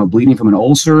it was some bleeding from an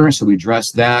ulcer, so we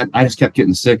addressed that. I just kept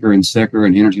getting sicker and sicker,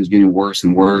 and the energy was getting worse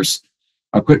and worse.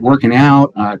 I quit working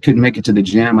out. I couldn't make it to the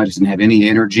gym. I just didn't have any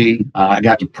energy. I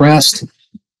got depressed,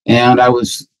 and I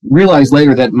realized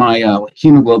later that my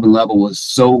hemoglobin level was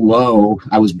so low,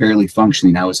 I was barely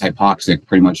functioning. I was hypoxic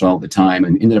pretty much all the time,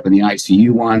 and ended up in the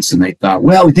ICU once. And they thought,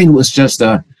 well, we think it was just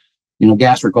a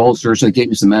gastric ulcer. So they gave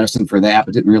me some medicine for that,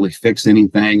 but didn't really fix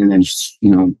anything. And then,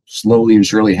 slowly and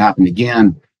surely it happened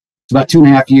again. It's about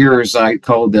 2.5 years. I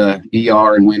called the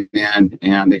ER and went in,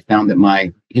 and they found that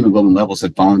my hemoglobin levels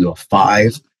had fallen to a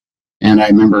 5. And I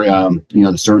remember,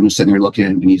 the surgeon was sitting there looking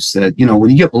at it, and he said, when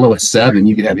you get below a 7,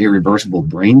 you could have irreversible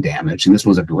brain damage. And this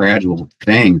was a gradual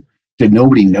thing. Did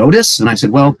nobody notice? And I said,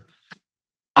 well,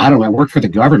 I don't know. I work for the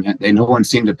government. No one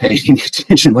seemed to pay any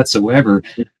attention whatsoever.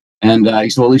 And he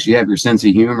said, well, at least you have your sense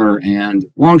of humor.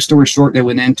 And long story short, they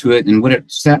went into it. And what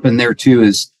happened there too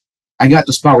is I got to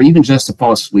the spot where even just to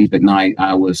fall asleep at night,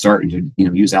 I was starting to,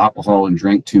 use alcohol and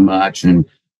drink too much. And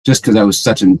just because I was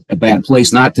such a bad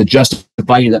place, not to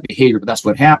justify any of that behavior, but that's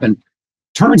what happened.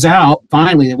 Turns out,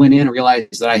 finally, they went in and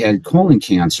realized that I had colon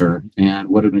cancer. And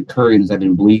what had occurred is I'd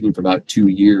been bleeding for about 2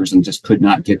 years and just could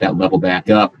not get that level back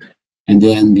up. And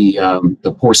then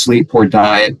the poor sleep, poor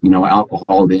diet,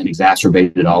 alcohol then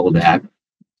exacerbated all of that.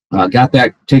 Got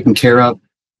that taken care of.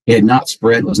 It had not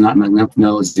spread, was not in my lymph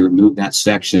nodes. They removed that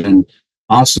section.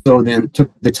 Also then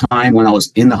took the time when I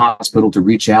was in the hospital to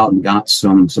reach out and got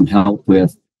some help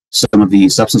with some of the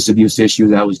substance abuse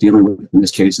issues I was dealing with. In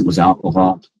this case, it was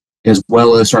alcohol, as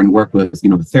well as starting to work with,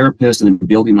 the therapist and then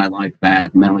building my life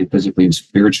back mentally, physically, and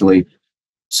spiritually.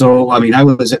 So, I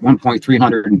was at one point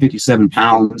 357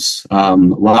 pounds, a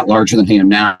lot larger than I am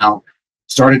now.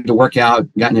 Started to work out,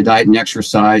 got into diet and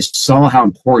exercise, saw how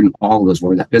important all of those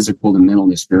were, the physical, the mental,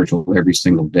 and the spiritual, every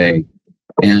single day,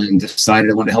 and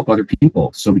decided I wanted to help other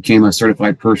people. So became a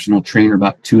certified personal trainer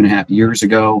about 2.5 years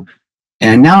ago.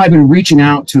 And now I've been reaching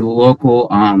out to the local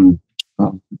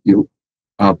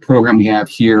program we have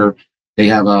here. They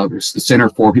have a center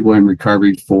for people in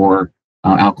recovery for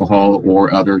alcohol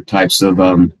or other types of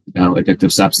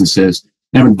addictive substances.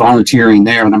 And I've been volunteering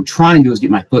there, and I'm trying to do is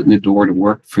get my foot in the door to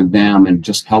work for them and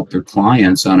just help their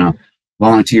clients on a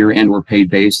volunteer and or paid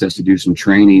basis to do some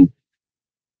training.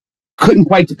 Couldn't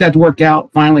quite get that to work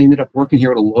out. Finally ended up working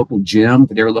here at a local gym,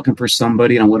 but they were looking for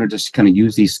somebody, and I wanted to just kind of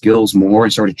use these skills more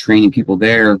and started training people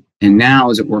there. And now,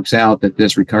 as it works out that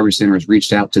this recovery center has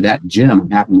reached out to that gym I'm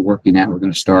happy to working at, we're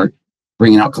going to start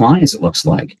bringing out clients, it looks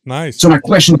like. Nice. So my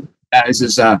question, guys,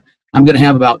 is I'm going to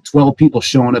have about 12 people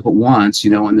showing up at once,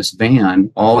 in this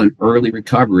van, all in early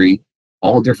recovery,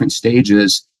 all different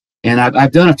stages. And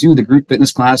I've done a few of the group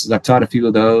fitness classes. I've taught a few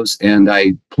of those, and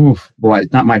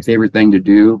it's not my favorite thing to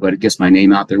do, but it gets my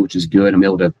name out there, which is good. I'm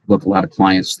able to book a lot of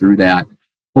clients through that.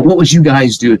 But what would you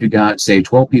guys do if you got, say,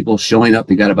 12 people showing up?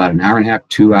 They got about 1.5 hours,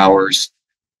 2 hours,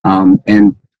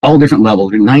 and all different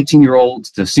levels,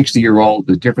 19-year-olds to 60-year-olds,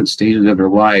 the different stages of their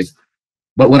life.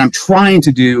 But what I'm trying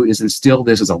to do is instill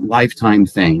this as a lifetime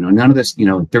thing. None of this,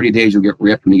 30 days you'll get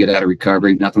ripped when you get out of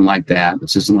recovery, nothing like that.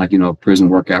 This isn't like, a prison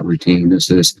workout routine. These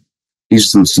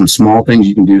are some small things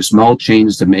you can do, small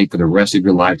changes to make for the rest of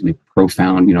your life to make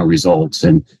profound, results.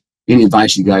 And any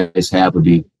advice you guys have would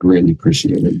be greatly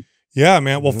appreciated. Yeah,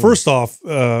 man. Well, first off,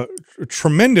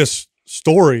 tremendous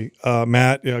story,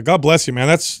 Matt. God bless you, man.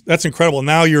 That's incredible.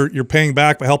 Now you're paying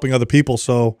back by helping other people.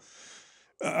 So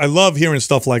I love hearing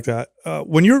stuff like that.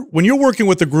 When you're working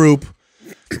with a group,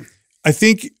 I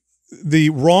think the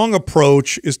wrong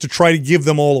approach is to try to give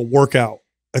them all a workout.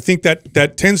 I think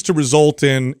that tends to result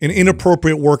in an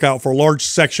inappropriate workout for a large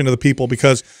section of the people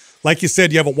because, like you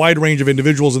said, you have a wide range of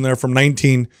individuals in there from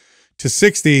 19 to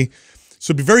 60.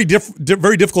 So it'd be very difficult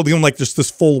to give them like just this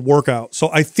full workout.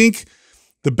 So I think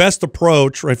the best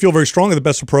approach, or I feel very strongly the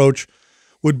best approach,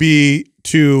 would be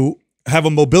to have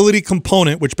a mobility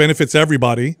component which benefits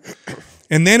everybody,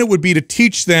 and then it would be to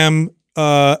teach them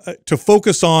to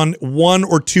focus on 1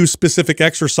 or 2 specific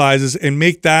exercises and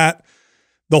make that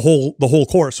the whole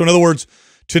course. So in other words,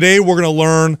 today we're going to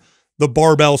learn the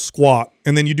barbell squat,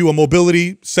 and then you do a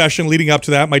mobility session leading up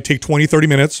to that. It might take 20, 30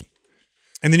 minutes.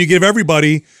 And then you give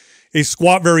everybody a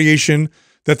squat variation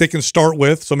that they can start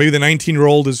with. So maybe the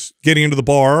 19-year-old is getting into the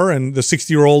bar and the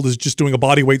 60-year-old is just doing a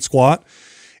body weight squat.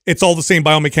 It's all the same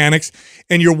biomechanics.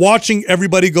 And you're watching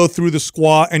everybody go through the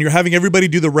squat, and you're having everybody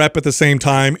do the rep at the same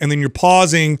time. And then you're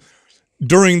pausing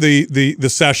during the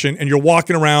session, and you're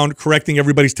walking around correcting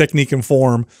everybody's technique and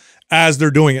form as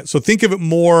they're doing it. So think of it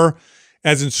more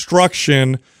as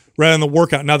instruction rather than the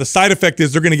workout. Now, the side effect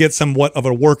is they're going to get somewhat of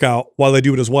a workout while they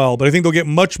do it as well, but I think they'll get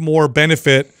much more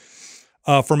benefit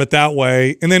from it that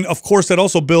way. And then, of course, that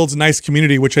also builds a nice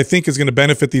community, which I think is going to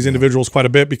benefit these individuals quite a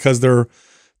bit because they're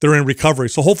in recovery.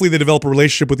 So hopefully they develop a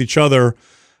relationship with each other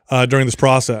during this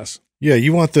process. Yeah,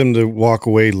 you want them to walk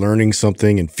away learning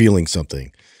something and feeling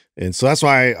something. And so that's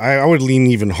why I would lean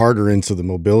even harder into the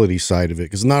mobility side of it,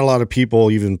 because not a lot of people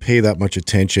even pay that much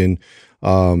attention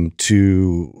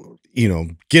to,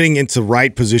 getting into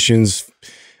right positions,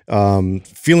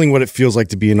 feeling what it feels like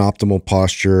to be in optimal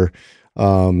posture,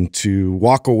 to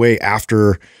walk away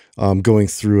after going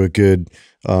through a good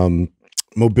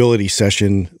mobility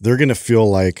session. They're going to feel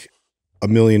like $1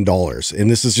 million.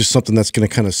 And this is just something that's going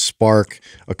to kind of spark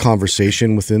a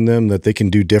conversation within them that they can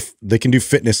do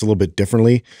fitness a little bit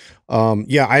differently.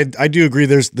 Yeah, I do agree.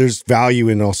 There's value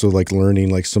in also like learning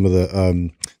like some of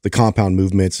the compound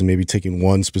movements and maybe taking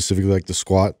one specifically like the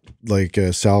squat, like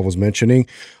Sal was mentioning.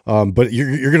 But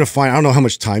you're going to find, I don't know how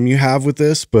much time you have with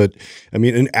this, but I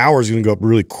mean, an hour is going to go up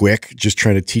really quick, just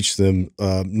trying to teach them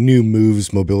new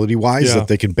moves mobility wise that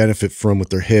they can benefit from with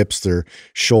their hips, their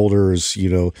shoulders, you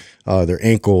know, their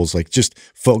ankles, like just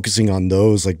focusing on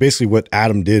those, like basically what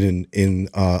Adam did in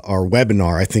our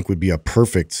webinar, I think would be a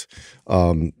perfect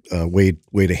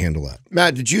way to handle that.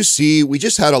 Matt, did you see, we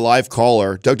just had a live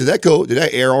caller. Doug, did that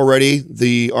air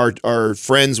already? Our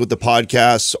friends with the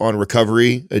podcasts on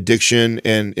recovery, addiction,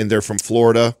 and they're from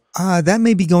Florida. That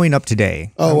may be going up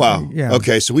today. Oh, wow. Yeah.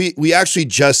 Okay. So we actually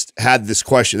just had this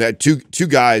question. That two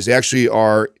guys, they actually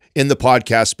are in the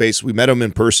podcast space. We met them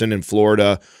in person in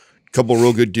Florida. A couple of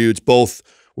real good dudes. Both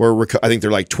were, I think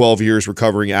they're like 12 years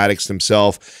recovering addicts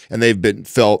themselves, and they've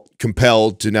felt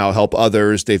compelled to now help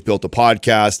others. They've built a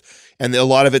podcast, and a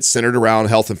lot of it's centered around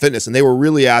health and fitness. And they were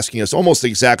really asking us almost the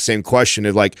exact same question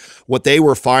of like what they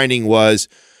were finding was,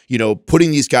 you know,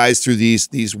 putting these guys through these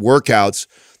workouts,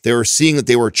 they were seeing that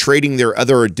they were trading their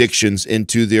other addictions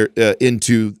into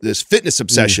into this fitness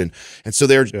obsession. And so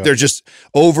they're just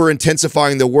over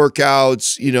intensifying the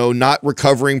workouts, you know, not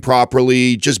recovering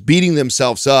properly, just beating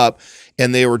themselves up.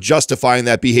 And they were justifying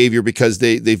that behavior because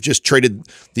they've just traded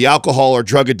the alcohol or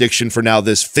drug addiction for now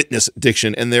this fitness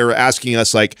addiction. And they're asking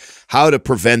us like how to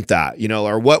prevent that, you know,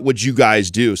 or what would you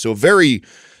guys do? So very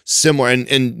similar,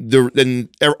 and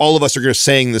all of us are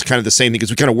saying this kind of the same thing because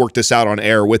we kind of worked this out on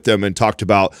air with them and talked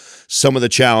about some of the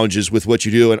challenges with what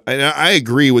you do. And I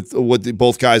agree with what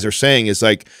both guys are saying is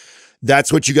like,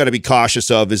 that's what you got to be cautious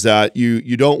of, is that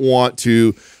you don't want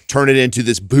to turn it into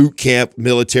this boot camp,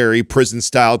 military, prison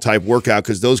style type workout,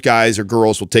 because those guys or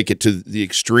girls will take it to the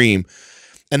extreme.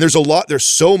 And there's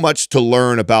so much to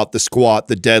learn about the squat,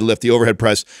 the deadlift, the overhead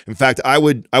press. In fact, I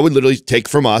would literally take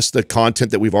from us the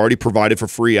content that we've already provided for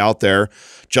free out there.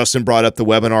 Justin brought up the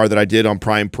webinar that I did on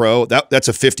Prime Pro. That's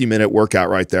a 50-minute workout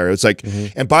right there. It's like,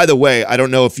 and by the way, I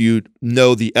don't know if you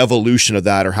know the evolution of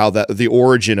that or how the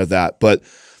origin of that, but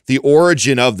the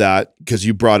origin of that, because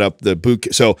you brought up the boot.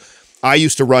 So I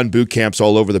used to run boot camps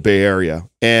all over the Bay Area,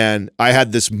 and I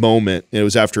had this moment, and it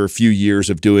was after a few years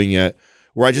of doing it,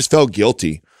 where I just felt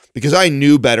guilty because I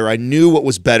knew better. I knew what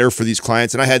was better for these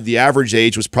clients. And I had the average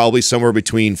age was probably somewhere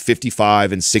between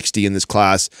 55 and 60 in this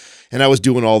class. And I was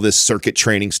doing all this circuit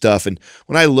training stuff. And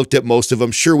when I looked at most of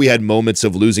them, sure, we had moments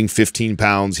of losing 15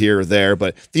 pounds here or there.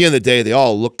 But at the end of the day, they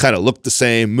all kind of looked the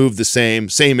same, moved the same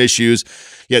issues.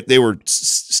 Yet they were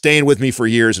staying with me for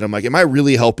years. And I'm like, am I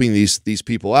really helping these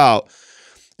people out?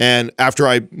 And after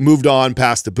I moved on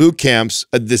past the boot camps,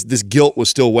 this guilt was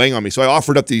still weighing on me. So I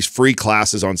offered up these free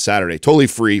classes on Saturday, totally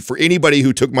free for anybody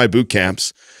who took my boot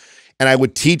camps. And I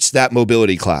would teach that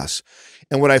mobility class.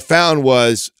 And what I found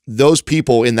was those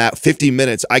people in that 50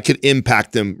 minutes, I could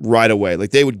impact them right away.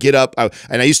 Like they would get up,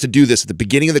 and I used to do this at the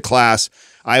beginning of the class.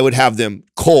 I would have them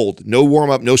cold, no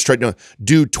warm up, no stretch,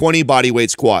 do 20 body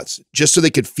weight squats just so they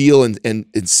could feel and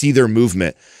see their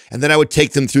movement. And then I would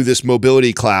take them through this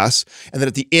mobility class. And then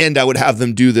at the end, I would have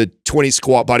them do the 20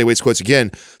 body weight squats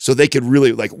again so they could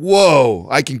really like, whoa,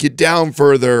 I can get down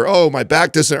further. Oh, my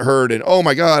back doesn't hurt. And oh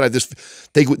my God,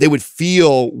 they would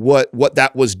feel what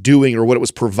that was doing or what it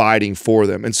was providing for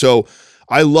them. And so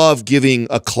I love giving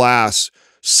a class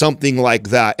something like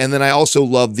that. And then I also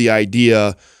love the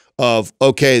idea of,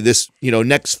 okay, this,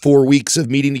 next 4 weeks of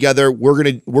meeting together, we're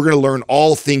gonna learn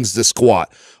all things the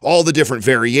squat, all the different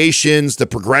variations, the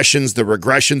progressions, the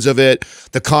regressions of it,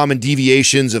 the common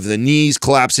deviations of the knees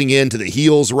collapsing in to the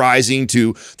heels rising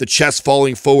to the chest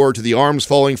falling forward to the arms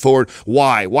falling forward.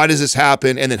 Why does this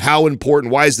happen? And then how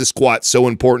important? Why is the squat so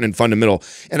important and fundamental?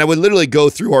 And I would literally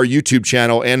go through our YouTube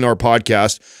channel and our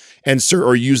podcast and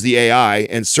or use the AI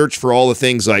and search for all the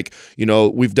things like,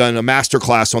 we've done a master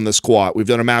class on the squat. We've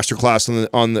done a master class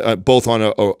on both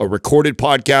on a recorded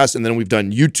podcast, and then we've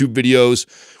done YouTube videos.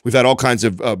 We've had all kinds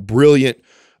of brilliant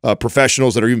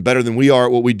professionals that are even better than we are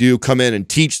at what we do come in and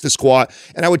teach the squat.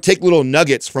 And I would take little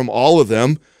nuggets from all of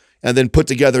them and then put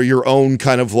together your own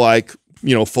kind of like,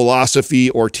 philosophy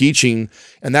or teaching.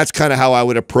 And that's kind of how I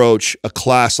would approach a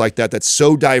class like that. That's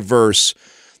so diverse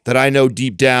that I know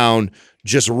deep down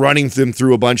just running them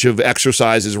through a bunch of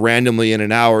exercises randomly in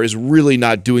an hour is really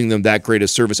not doing them that great a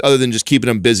service, other than just keeping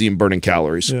them busy and burning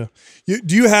calories. Yeah.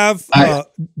 Do you have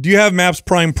Maps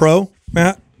Prime Pro,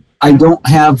 Matt? I don't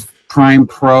have Prime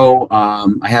Pro.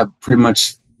 I have pretty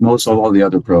much most of all the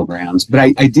other programs, but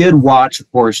I did watch,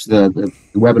 of course, the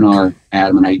webinar,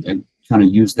 Adam, and I kind of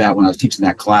used that when I was teaching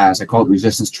that class. I called it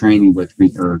resistance training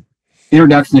or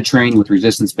introduction to training with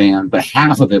resistance band, but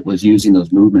half of it was using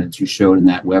those movements you showed in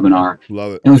that webinar.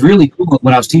 Love it. And it was really cool.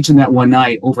 When I was teaching that one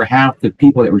night, over half the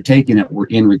people that were taking it were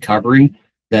in recovery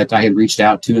that I had reached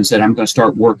out to and said, I'm going to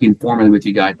start working formally with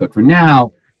you guys, but for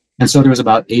now. And so there was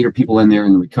about 8 or people in there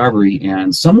in the recovery,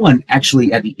 and someone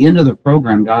actually at the end of the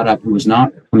program got up who was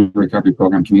not from the recovery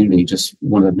program community, just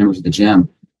one of the members of the gym.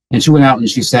 And she went out and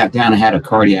she sat down and had a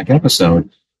cardiac episode.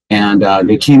 And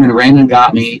they came in, ran and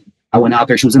got me. I went out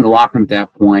there. She was in the locker room at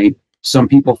that point. Some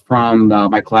people from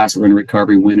my class that were in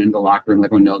recovery went into the locker room, let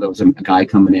everyone know there was a guy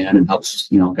coming in and helps,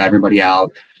 got everybody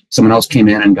out. Someone else came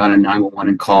in and got a 911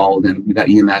 and called, and we got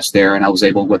EMS there. And I was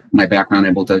able, with my background,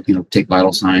 to, take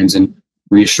vital signs and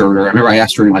reassured her. I remember I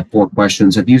asked her like 4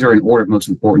 questions. And these are in order of most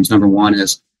importance. Number 1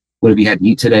 is, what have you had to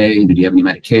eat today? Did you have any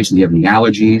medication? Do you have any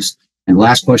allergies? And the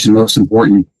last question, most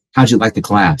important, how'd you like the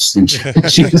class? And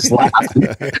she just laughed.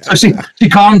 So she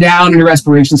calmed down and her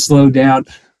respiration slowed down.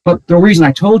 But the reason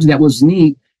I told you that was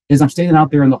neat is I'm standing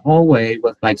out there in the hallway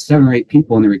with like 7 or 8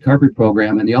 people in the recovery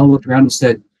program, and they all looked around and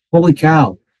said, holy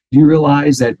cow, do you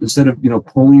realize that instead of,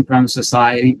 pulling from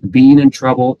society, being in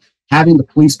trouble, having the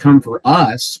police come for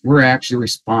us, we're actually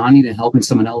responding and helping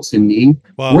someone else in need.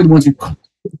 Wow. We're the ones who called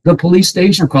the police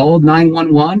station, called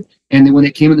 911. And then when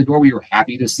they came in the door, we were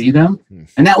happy to see them.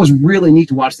 And that was really neat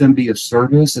to watch them be of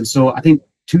service. And so I think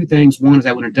 2 things. One is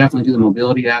I want to definitely do the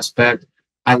mobility aspect.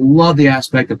 I love the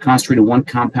aspect of concentrating on one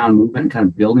compound movement and kind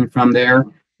of building from there.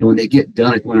 And when they get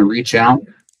done, I want to reach out.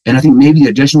 And I think maybe the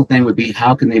additional thing would be,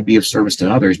 how can they be of service to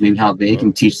others? Maybe how they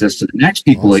can teach this to the next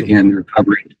people in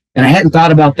recovery. And I hadn't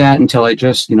thought about that until I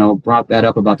just, brought that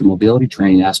up about the mobility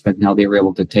training aspect and how they were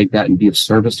able to take that and be of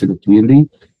service to the community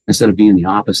instead of being the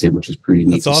opposite, which is pretty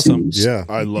neat. That's awesome. Yeah,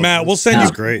 I love Matt, we'll send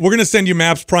you. Great. We're going to send you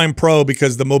Maps Prime Pro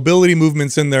because the mobility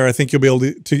movements in there, I think you'll be able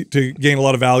to gain a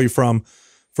lot of value from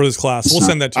for this class. We'll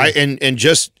send that to you. And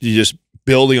just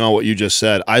building on what you just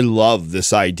said, I love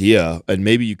this idea, and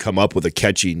maybe you come up with a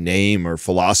catchy name or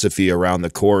philosophy around the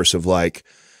course of like,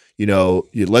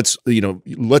 let's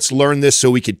learn this so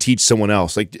we could teach someone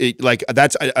else.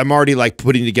 I'm already like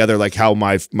putting together like how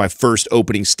my first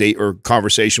opening state or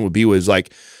conversation would be, was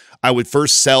like, I would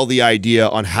first sell the idea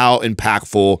on how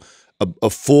impactful a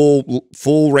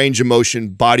full range of motion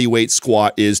body weight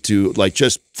squat is to like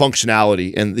just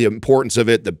functionality and the importance of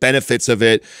it, the benefits of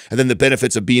it, and then the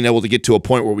benefits of being able to get to a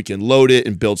point where we can load it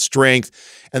and build strength,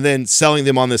 and then selling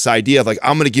them on this idea of like,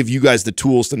 I'm going to give you guys the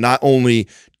tools to not only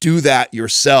do that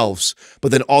yourselves, but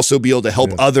then also be able to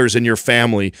help others in your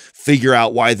family figure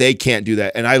out why they can't do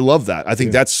that. And I love that. I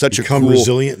think that's such Become a cool,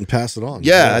 resilient and pass it on.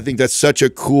 Yeah, I think that's such a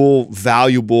cool,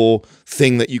 valuable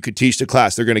thing that you could teach the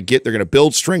class. They're going to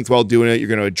build strength while doing it. You're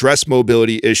going to address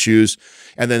mobility issues.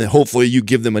 And then hopefully you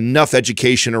give them enough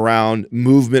education around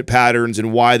movement patterns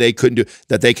and why they couldn't do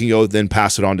that, they can go then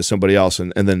pass it on to somebody else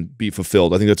and then be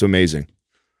fulfilled. I think that's amazing.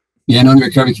 Yeah, and in the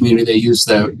recovery community, they use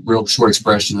the real short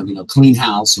expression of, clean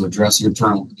house, so address your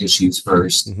internal issues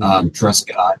first, trust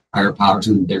God, higher powers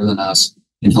who are bigger than us,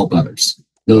 and help others.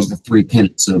 Those are the 3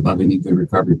 tenets of any good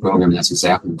recovery program. That's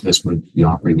exactly what this would be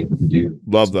offering able to do.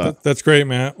 Love that. That's great,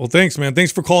 man. Well, thanks, man.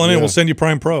 Thanks for calling in. We'll send you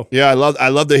Prime Pro. Yeah, I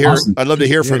love to hear. Awesome. I'd love to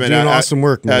hear from it. Doing awesome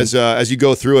work, man. As you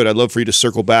go through it. I'd love for you to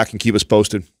circle back and keep us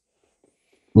posted.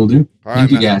 Will do. All right,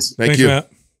 Thank you, Matt. guys. Thanks, you, Matt.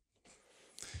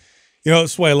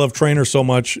 That's why I love trainers so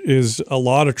much. Is a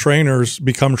lot of trainers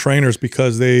become trainers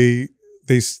because they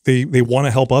want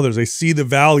to help others. They see the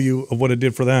value of what it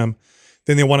did for them.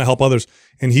 Then they want to help others,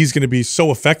 and he's going to be so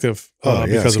effective. Because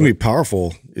it's going to be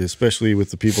powerful, especially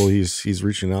with the people he's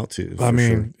reaching out to. I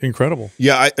mean, incredible.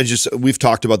 Yeah, we've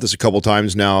talked about this a couple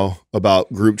times now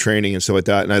about group training and stuff like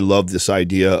that, and I love this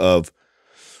idea of.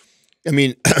 I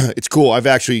mean, it's cool. I've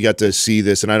actually got to see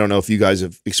this, and I don't know if you guys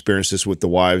have experienced this with the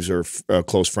wives or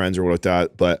close friends or what like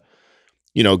that, but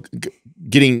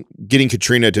getting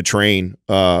Katrina to train,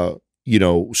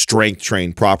 strength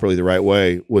train properly the right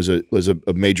way was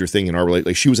a major thing in our relationship.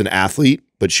 Like, she was an athlete,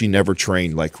 but she never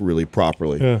trained like really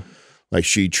properly. Yeah. Like,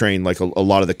 she trained like a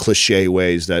lot of the cliche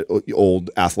ways that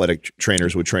old athletic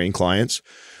trainers would train clients.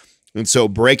 And so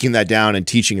breaking that down and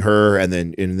teaching her and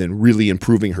then really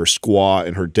improving her squat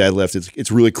and her deadlift,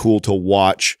 it's really cool to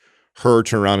watch her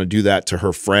turn around and do that to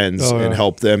her friends and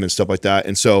help them and stuff like that.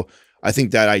 And so I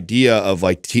think that idea of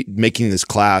like making this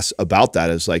class about that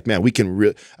is like, man, we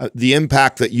can the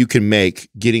impact that you can make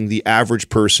getting the average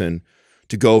person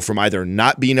to go from either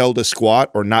not being able to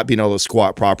squat or not being able to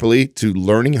squat properly to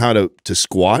learning how to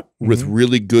squat with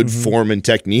really good form and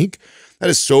technique. That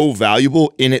is so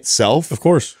valuable in itself. Of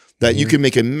course. That you can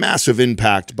make a massive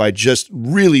impact by just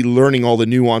really learning all the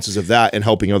nuances of that and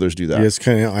helping others do that. Yeah, it's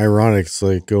kind of ironic. It's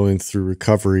like going through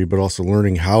recovery, but also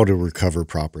learning how to recover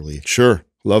properly. Sure.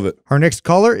 Love it. Our next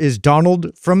caller is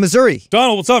Donald from Missouri.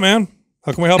 Donald, what's up, man?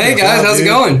 How can we help you? Hey, guys. How's it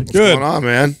going? What's going on,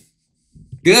 man?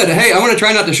 Good. Hey, I want to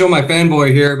try not to show my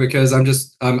fanboy here because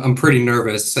I'm pretty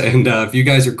nervous. And if you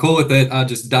guys are cool with it, I'll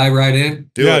just dive right in.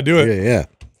 Do it. Yeah.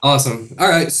 Awesome. All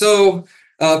right. So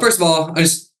first of all, I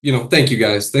just, thank you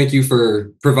guys. Thank you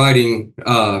for providing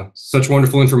such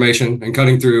wonderful information and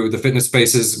cutting through the fitness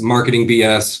space's marketing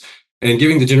BS and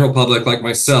giving the general public like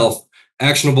myself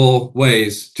actionable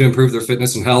ways to improve their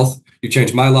fitness and health. You've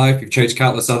changed my life. You've changed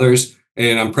countless others.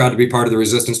 And I'm proud to be part of the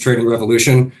resistance training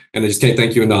revolution. And I just can't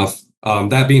thank you enough.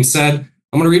 That being said,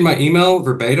 I'm going to read my email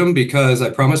verbatim because I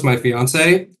promised my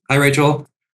fiance, hi, Rachel,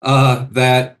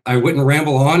 that I wouldn't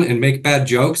ramble on and make bad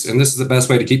jokes. And this is the best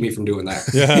way to keep me from doing that.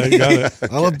 Yeah, you got it.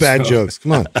 I love bad jokes.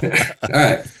 Come on. All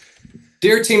right.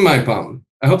 Dear Team Mind Pump,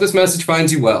 I hope this message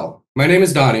finds you well. My name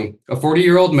is Donnie, a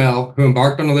 40-year-old male who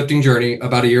embarked on a lifting journey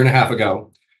about 1.5 years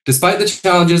ago. Despite the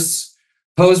challenges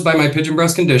posed by my pigeon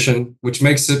breast condition, which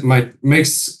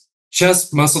makes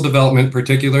chest muscle development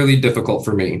particularly difficult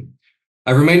for me,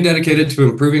 I've remained dedicated to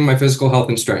improving my physical health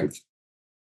and strength.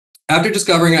 After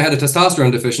discovering I had a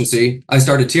testosterone deficiency, I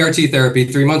started TRT therapy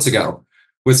 3 months ago,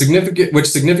 which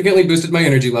significantly boosted my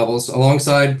energy levels.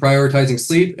 Alongside prioritizing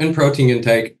sleep and protein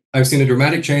intake, I've seen a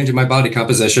dramatic change in my body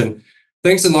composition,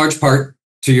 thanks in large part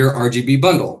to your RGB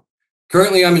bundle.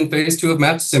 Currently, I'm in phase 2 of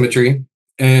match symmetry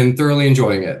and thoroughly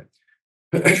enjoying it.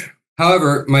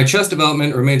 However, my chest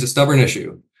development remains a stubborn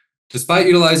issue. Despite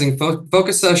utilizing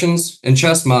focus sessions and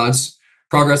chest mods,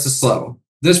 progress is slow.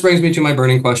 This brings me to my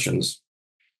burning questions.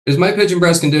 Is my pigeon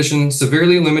breast condition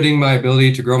severely limiting my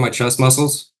ability to grow my chest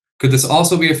muscles? Could this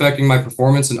also be affecting my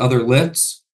performance in other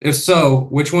lifts? If so,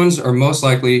 which ones are most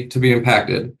likely to be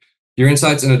impacted? Your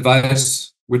insights and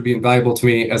advice would be invaluable to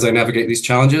me as I navigate these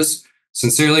challenges.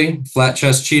 Sincerely, Flat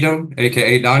Chest Cheatham,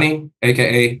 aka Donnie,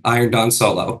 aka Iron Don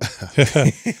Solo.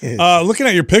 Looking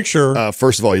at your picture,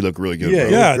 First of all, you look really good. Yeah,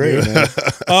 bro. yeah, great, dude.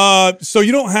 man. So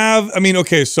you don't have. I mean,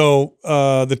 okay. So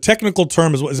the technical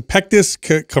term is what is it, pectus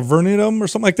cavernitum or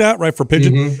something like that, right? For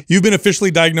pigeon, you've been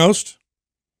officially diagnosed.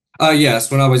 Yes,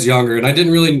 when I was younger, and I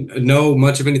didn't really know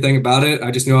much of anything about it.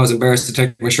 I just knew I was embarrassed to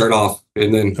take my shirt off,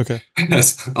 and then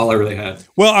that's all I really had.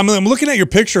 Well, I'm looking at your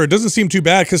picture. It doesn't seem too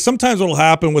bad because sometimes what'll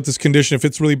happen with this condition, if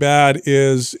it's really bad,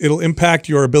 is it'll impact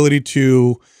your ability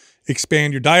to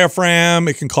expand your diaphragm.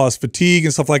 It can cause fatigue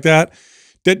and stuff like that.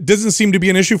 That doesn't seem to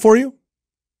be an issue for you.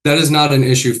 That is not an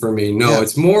issue for me. No,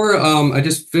 It's more, I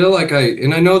just feel like I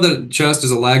know that chest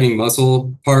is a lagging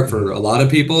muscle part for a lot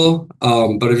of people,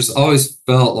 but I just always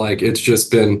felt like it's just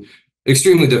been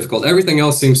extremely difficult. Everything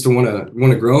else seems to want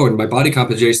to grow, and my body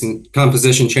composition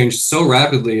changed so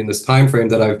rapidly in this time frame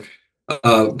that I've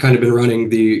kind of been running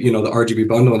the the RGB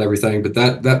bundle and everything, but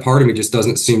that part of me just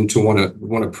doesn't seem to want to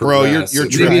progress. Bro, you're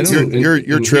tripping.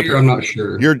 Here, I'm not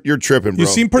sure. You're tripping, bro. You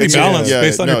seem pretty balanced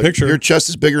based on your picture. Your chest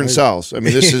is bigger than Sal's. I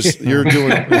mean, this is you're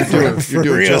doing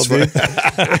just fine.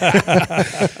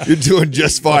 You're doing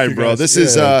just fine, bro. This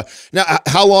is now.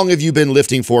 How long have you been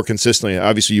lifting for consistently?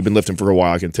 Obviously, you've been lifting for a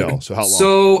while. I can tell. So how long?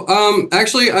 So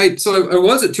actually, I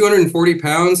was at 240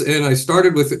 pounds, and I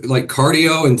started with like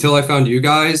cardio until I found you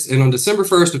guys, and on December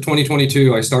 1st of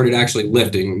 2022, I started actually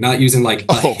lifting, not using like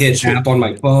a HIIT app on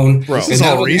my phone. Bro, and this is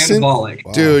all recent? Wow.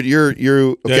 Dude, you're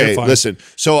okay. You're listen,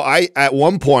 so I at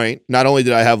one point, not only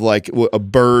did I have like a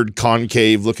bird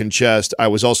concave looking chest, I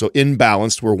was also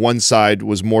imbalanced where one side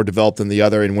was more developed than the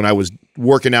other. And when I was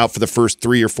working out for the first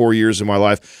 3 or 4 years of my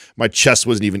life, my chest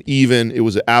wasn't even. It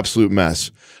was an absolute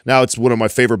mess. Now it's one of my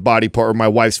favorite body part, or my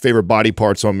wife's favorite body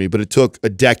parts on me, but it took a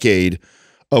decade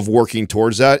of working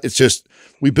towards that. It's just,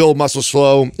 we build muscle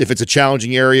slow. If it's a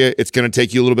challenging area, it's going to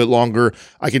take you a little bit longer.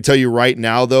 I can tell you right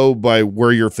now, though, by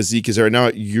where your physique is right now,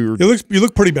 you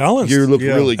look pretty balanced. You look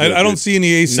really good. I don't see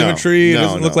any asymmetry. No, it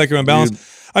doesn't look like you're unbalanced.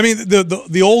 I mean,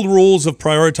 the old rules of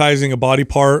prioritizing a body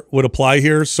part would apply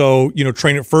here. So,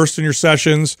 train it first in your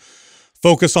sessions.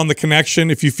 Focus on the connection.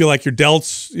 If you feel like your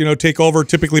delts, take over.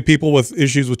 Typically, people with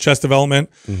issues with chest development,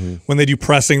 when they do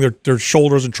pressing, their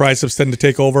shoulders and triceps tend to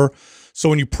take over. So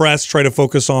when you press, try to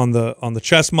focus on the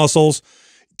chest muscles.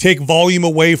 Take volume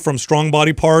away from strong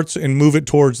body parts and move it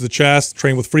towards the chest.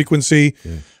 Train with frequency.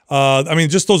 I mean,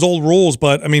 just those old rules,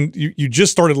 but I mean, you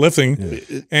just started lifting,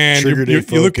 and you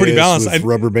look pretty balanced. With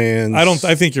rubber bands.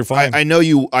 I think you're fine. I know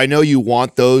you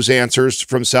want those answers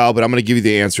from Sal, but I'm going to give you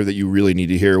the answer that you really need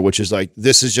to hear, which is like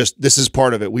this is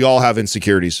part of it. We all have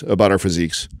insecurities about our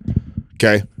physiques.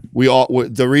 Okay.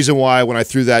 The reason why when I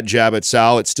threw that jab at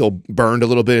Sal, it still burned a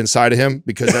little bit inside of him,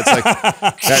 because that's like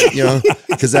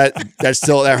because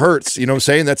that hurts. You know what I'm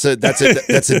saying? That's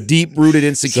a deep rooted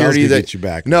insecurity that get you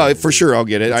back. No, for sure I'll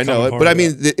get it. I know it, but I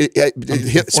mean,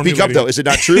 speak up though. Is it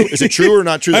not true? Is it true or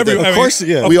not true? Of course,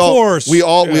 yeah. We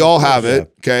all have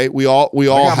it. Okay, we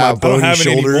all have bony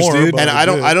shoulders, dude. And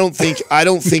I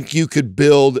don't think you could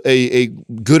build a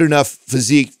good enough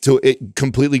physique to it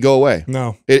completely go away.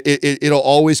 No, it'll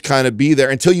always kind of be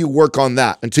there until you work on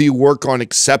that, until you work on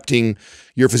accepting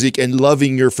your physique and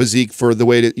loving your physique for the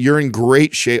way that you're in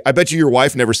great shape. I bet you your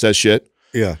wife never says shit.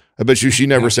 Yeah. I bet you she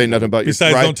never say nothing about you.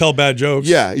 Besides, don't tell bad jokes.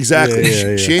 Yeah,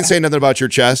 exactly. She ain't saying nothing about your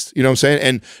chest. You know what I'm saying?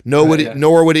 And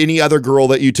nor would any other girl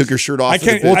that you took your shirt off.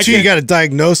 You got a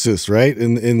diagnosis, right?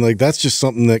 And like that's just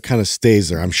something that kind of stays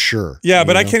there, I'm sure. Yeah,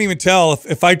 but I can't even tell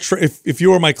if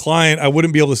you were my client, I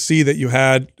wouldn't be able to see that you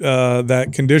had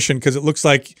that condition, because it looks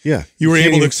like you were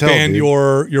able to expand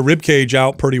your rib cage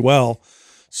out pretty well.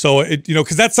 So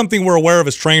because that's something we're aware of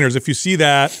as trainers. If you see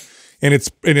that and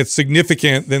it's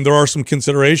significant, then there are some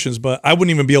considerations, but I wouldn't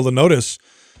even be able to notice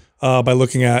by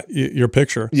looking at your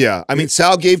picture. Yeah, I mean,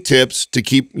 Sal gave tips to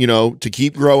keep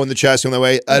growing the chest in that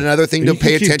way. Another thing to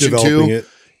pay attention to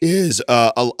is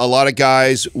a lot of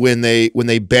guys when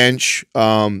they bench,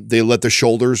 they let the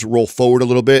shoulders roll forward a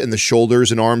little bit, and the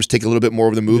shoulders and arms take a little bit more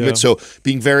of the movement. So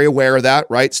being very aware of that,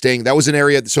 right? That was an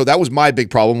area. So that was my big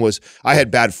problem, was I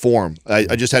had bad form.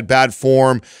 I just had bad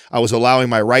form. I was allowing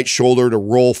my right shoulder to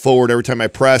roll forward every time I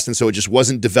pressed, and so it just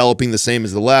wasn't developing the same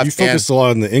as the left. You focused a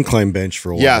lot on the incline bench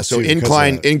for a while. Yeah, so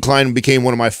incline became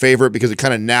one of my favorite, because it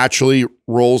kind of naturally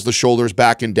rolls the shoulders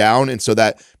back and down, and so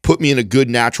that put me in a good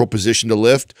natural position to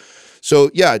lift.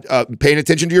 So yeah, paying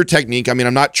attention to your technique. I mean,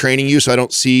 I'm not training you, so I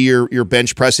don't see your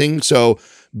bench pressing. So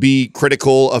be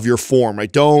critical of your form.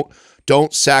 Right?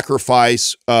 Don't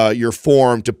sacrifice your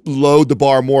form to load the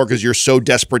bar more because you're so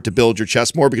desperate to build your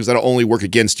chest more, because that'll only work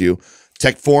against you.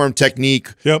 Form technique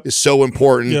is so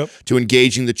important to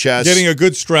engaging the chest. Getting a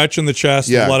good stretch in the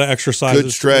chest, a lot of exercises.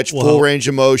 Good stretch, full range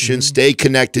of motion, stay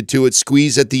connected to it,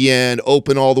 squeeze at the end,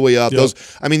 open all the way up.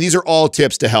 These are all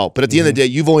tips to help. But at the end of the day,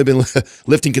 you've only been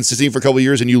lifting consistently for a couple of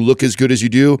years and you look as good as you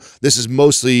do. This is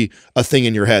mostly a thing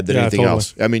in your head than anything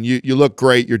else. I mean, you look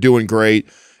great, you're doing great.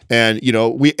 And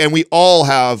we all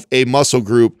have a muscle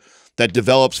group that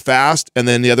develops fast, and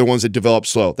then the other ones that develop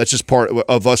slow. That's just part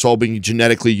of us all being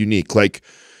genetically unique. Like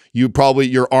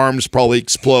your arms probably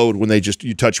explode when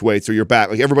you touch weights, or your back.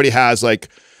 Like everybody has like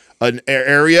an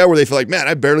area where they feel like, man,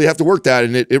 I barely have to work that,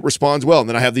 and it responds well. And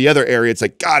then I have the other area. It's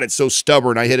like, God, it's so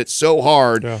stubborn. I hit it so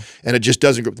hard, and it just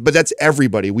doesn't grow. But that's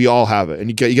everybody. We all have it, and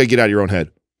you got to get out of your own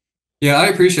head. Yeah, I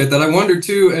appreciate that. I wonder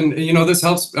too, and this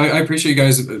helps. I appreciate you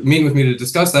guys meeting with me to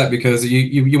discuss that, because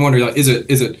you wonder, like, is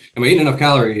it am I eating enough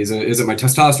calories? Is it my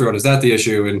testosterone? Is that the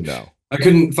issue? And I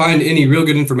couldn't find any real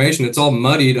good information. It's all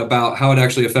muddied about how it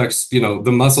actually affects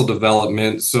the muscle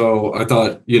development. So I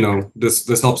thought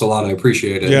this helps a lot. I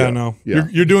appreciate it.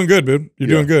 You're doing good, dude. You're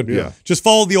doing good. Yeah, just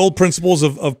follow the old principles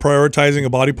of prioritizing a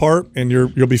body part, and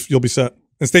you'll be set,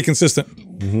 and stay consistent.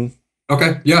 Mm-hmm.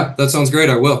 Okay. Yeah, that sounds great.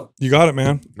 I will. You got it,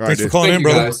 man. Thanks for calling in,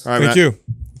 brother. Thank you.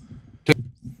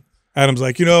 Adam's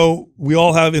like, we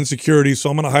all have insecurities, so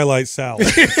I'm going to highlight Sal.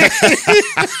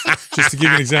 Just to give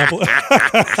you an example.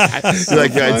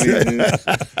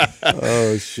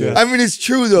 Oh shit! I mean, it's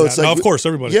true though. It's of course,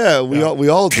 everybody. Yeah, we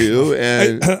all do,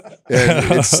 and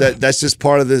that's just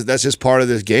part of this. That's just part of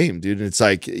this game, dude. And it's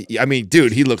like, I mean,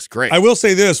 dude, he looks great. I will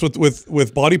say this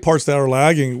with body parts that are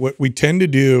lagging. What we tend to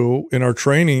do in our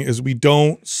training is we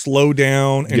don't slow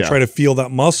down and try to feel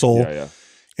that muscle.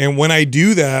 And when I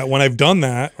do that, when I've done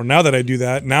that, or now that I do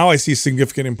that, now I see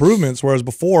significant improvements. Whereas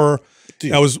before,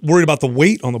 I was worried about the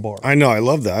weight on the bar. I know. I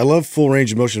love that. I love full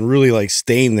range of motion, really like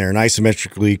staying there and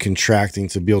isometrically contracting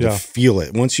to be able to feel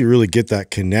it. Once you really get that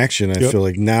connection, I feel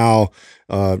like now,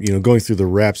 going through the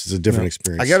reps is a different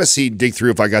experience. I got to dig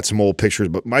through if I got some old pictures,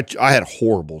 but I had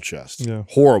horrible chest.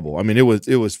 Horrible. I mean, it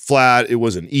was flat. It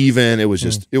wasn't even. It was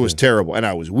just, it was terrible. And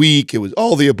I was weak. It was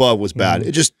all the above was bad.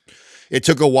 it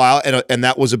took a while, and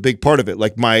that was a big part of it.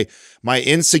 Like my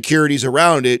insecurities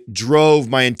around it drove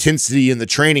my intensity in the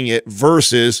training it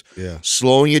versus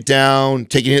slowing it down,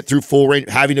 taking it through full range,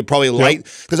 having to probably light,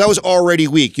 because I was already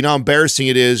weak. You know how embarrassing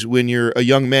it is when you're a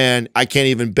young man. I can't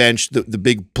even bench the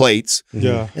big plates.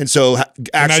 Yeah. And so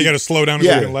actually, now you got to slow down.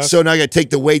 So now I got to take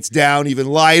the weights down even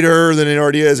lighter than it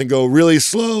already is and go really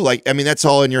slow. Like, I mean, that's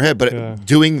all in your head, but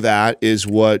doing that is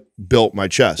what built my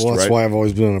chest. Well, that's right? why I've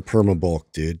always been on a perma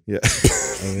bulk, dude. Yeah.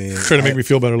 I mean, trying to make me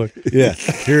feel better. Look. Yeah,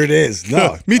 here it is.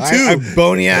 No, me too. I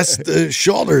bony ass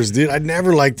shoulders, dude. I'd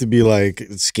never like to be like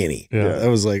skinny. Yeah. I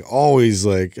was like always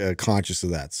like conscious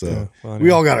of that. So we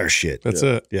all got our shit. That's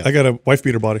it. Yeah. I got a wife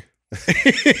beater body.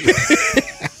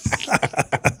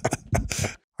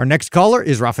 Our next caller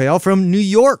is Raphael from New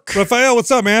York. Raphael,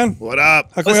 what's up, man? What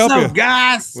up? How can we help you?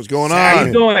 Guys? What's going on? How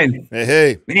you doing?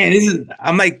 Hey. Man,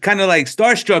 I'm like kind of like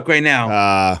starstruck right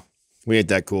now. We ain't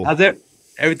that cool. How's it?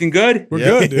 Everything good? We're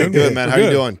good, dude. Good, man. How you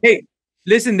doing? Hey,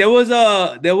 listen, there was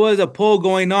a poll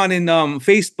going on in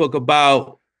Facebook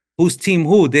about whose team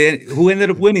who ended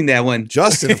up winning that one.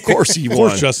 Justin, of course he won. Of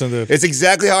course Justin did. It's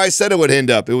exactly how I said it would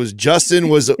end up. It was Justin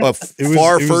was a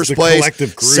far first place.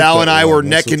 Sal and I were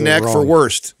neck and neck for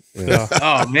worst. Yeah.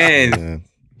 Oh man.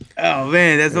 Oh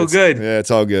man, that's so good. Yeah,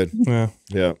 it's all good.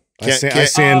 Yeah. I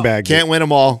sandbagged. Can't win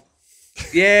them all.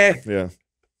 Yeah. Yeah.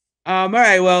 All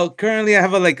right. Well, currently I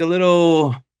have a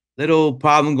little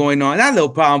problem going on. Not a little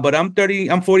problem, but I'm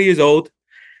 40 years old.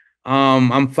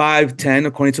 I'm 5'10",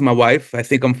 according to my wife. I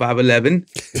think I'm 5'11".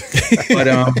 But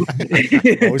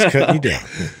always cutting you down.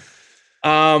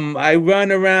 I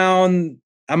run around.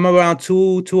 I'm around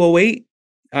 208.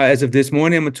 As of this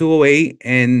morning, I'm a 208,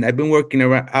 and I've been working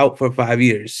out for 5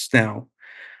 years now.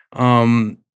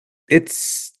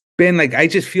 It's been like I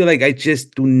just feel like I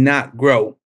just do not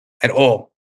grow at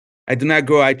all. I do not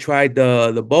grow. I tried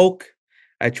the bulk.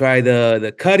 I tried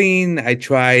the cutting. I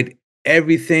tried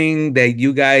everything that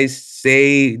you guys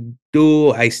say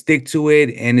do. I stick to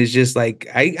it, and it's just like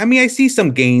I mean I see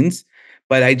some gains,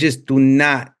 but I just do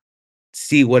not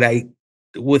see what I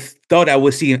thought I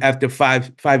would see after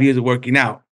five years of working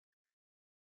out.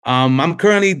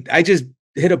 I just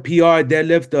hit a PR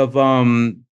deadlift of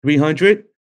 300.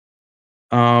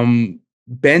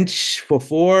 Bench for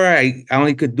 4, I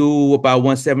only could do about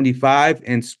 175,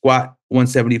 and squat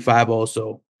 175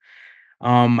 also.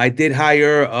 I did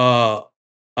hire an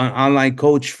online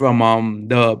coach from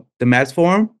the Mats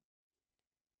Forum,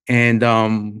 and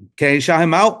can you shout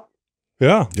him out?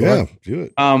 Yeah, do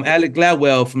it. Alec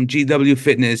Gladwell from GW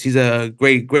Fitness. He's a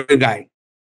great guy.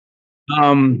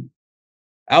 I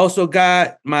also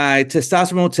got my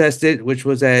testosterone tested, which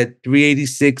was at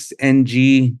 386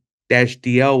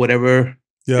 ng-DL, whatever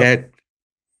that.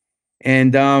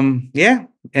 And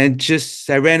and just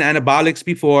I ran anabolics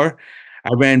before. I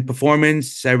ran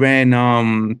performance. I ran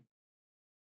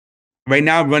right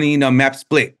now I'm running a map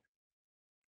split.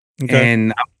 Okay.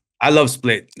 And I love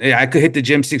split. I could hit the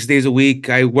gym 6 days a week.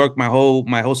 I work my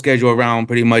whole schedule around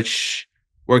pretty much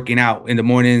working out in the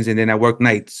mornings, and then I work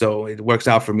nights. So it works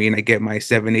out for me, and I get my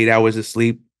 7-8 hours of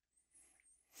sleep.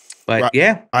 But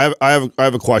yeah. I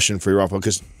have a question for you, Rafa,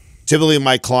 because typically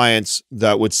my clients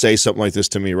that would say something like this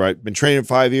to me, right? Been training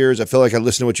 5 years. I feel like I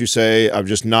listen to what you say. I'm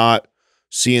just not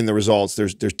seeing the results. There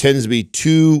tends to be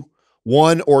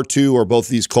one or two or both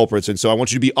of these culprits. And so I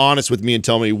want you to be honest with me and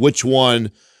tell me which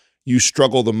one you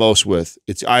struggle the most with.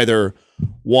 It's either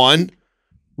one,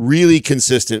 really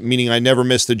consistent, meaning I never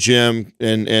miss the gym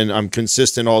and I'm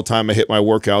consistent all the time. I hit my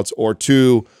workouts. Or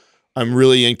two, I'm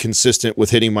really inconsistent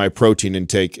with hitting my protein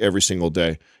intake every single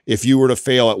day. If you were to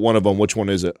fail at one of them, which one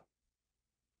is it?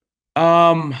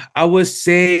 I would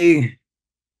say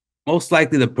most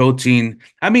likely the protein.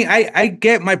 I mean, I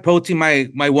get my protein, my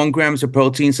 1 grams of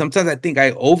protein. Sometimes I think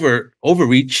I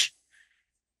overreach.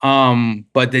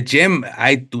 But the gym,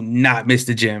 I do not miss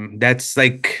the gym. That's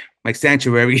like my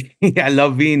sanctuary. I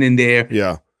love being in there.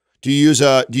 Yeah. Do you use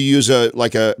a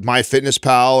like a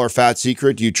MyFitnessPal or Fat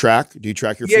Secret? Do you track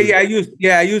your food? I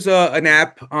use an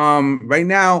app. Right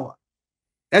now,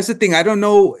 that's the thing. I don't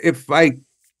know if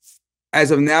as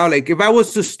of now, like if I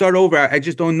was to start over, I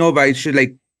just don't know if I should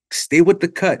like stay with a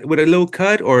little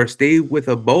cut, or stay with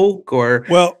a bulk, or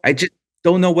I just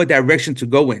don't know what direction to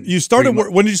go in. You started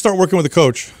when did you start working with a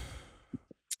coach?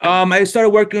 I started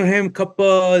working with him a couple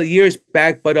of years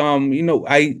back, but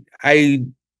I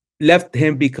left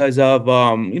him because of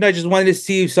I just wanted to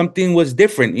see if something was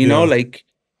different, you know, like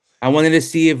I wanted to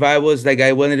see if I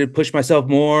wanted to push myself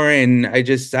more, and I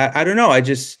don't know, I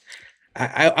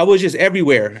was just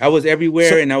everywhere. I was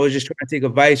everywhere, and I was just trying to take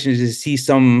advice and just see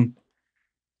some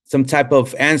some type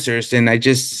of answers, and I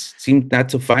just seem not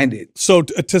to find it. So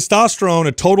a total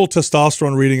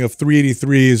testosterone reading of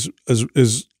 383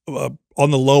 is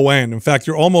on the low end. In fact,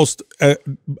 you're almost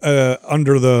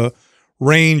under the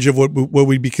range of what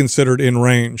would be considered in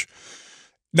range.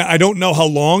 Now, I don't know how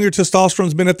long your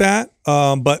testosterone's been at that,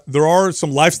 but there are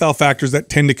some lifestyle factors that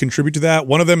tend to contribute to that.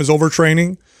 One of them is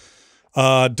overtraining.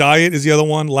 Diet is the other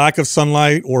one. Lack of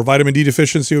sunlight or vitamin D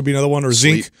deficiency would be another one, or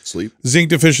zinc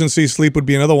deficiency, sleep would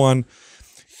be another one.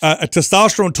 A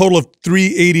testosterone total of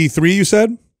 383, you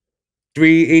said?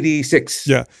 386.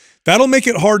 Yeah. That'll make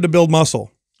it hard to build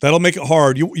muscle. That'll make it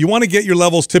hard. You want to get your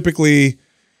levels typically,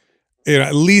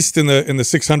 at least in the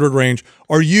 600 range.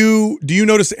 Do you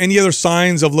notice any other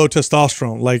signs of low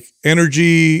testosterone, like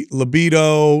energy,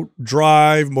 libido,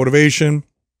 drive, motivation?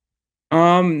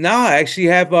 No, I actually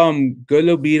have good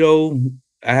libido.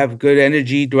 I have good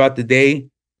energy throughout the day.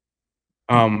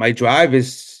 My drive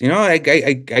is, I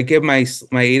get my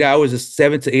 8 hours,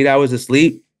 7 to 8 hours of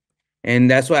sleep.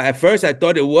 And that's why at first I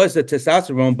thought it was the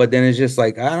testosterone, but then it's just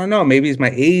like, I don't know, maybe it's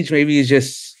my age, maybe it's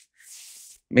just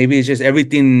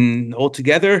everything all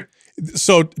together.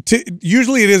 So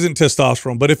usually it isn't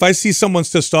testosterone, but if I see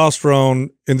someone's testosterone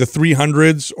in the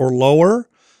 300s or lower,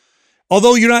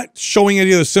 although you're not showing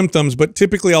any of the symptoms, but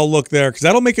typically I'll look there because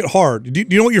that'll make it hard. Do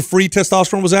you know what your free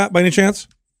testosterone was at by any chance?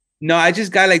 No, I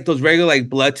just got like those regular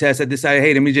blood tests. I decided,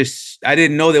 hey, I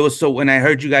didn't know there was when I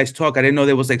heard you guys talk, I didn't know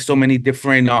there was so many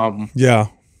different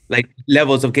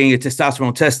levels of getting your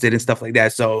testosterone tested and stuff like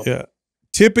that. So yeah.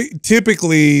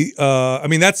 Typically, I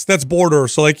mean, that's border.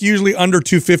 So usually under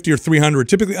 250 or 300,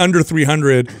 typically under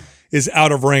 300 is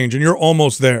out of range and you're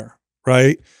almost there,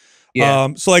 right? Yeah.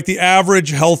 So the average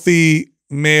healthy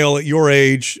male at your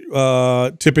age,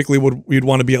 typically you'd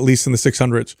want to be at least in the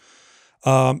 600s.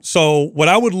 So what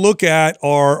I would look at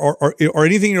are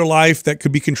anything in your life that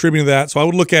could be contributing to that. So I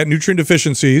would look at nutrient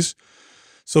deficiencies.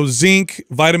 So zinc,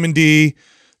 vitamin D,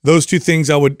 those two things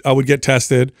I would get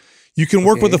tested. You can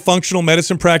work with a functional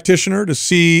medicine practitioner to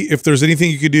see if there's anything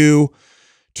you could do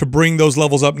to bring those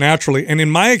levels up naturally. And in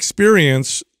my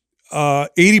experience,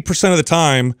 80% of the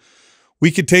time, we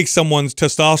could take someone's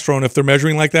testosterone if they're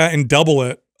measuring like that and double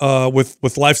it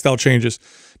with lifestyle changes.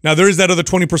 Now there is that other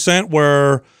 20%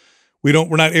 where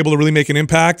we're not able to really make an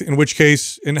impact. In which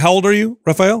case, and how old are you,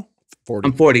 Rafael? 40.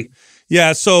 I'm 40.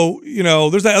 Yeah, so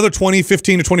there's that other 15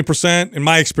 to 20% in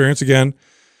my experience again,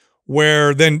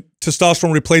 where then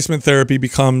testosterone replacement therapy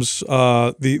becomes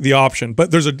the option.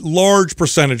 But there's a large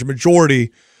percentage,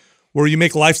 majority, where you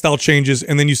make lifestyle changes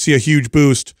and then you see a huge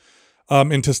boost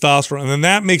in testosterone. And then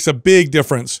that makes a big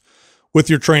difference with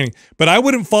your training. But I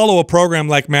wouldn't follow a program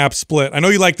like MAPS Split. I know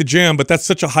you like the gym, but that's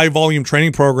such a high volume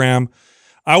training program.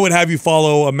 I would have you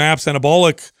follow a MAPS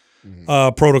anabolic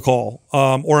protocol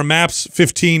or a MAPS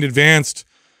 15 advanced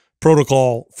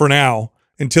protocol for now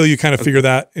until you kind of figure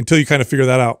that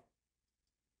out.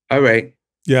 All right.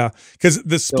 Yeah, because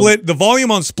the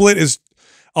volume on Split is,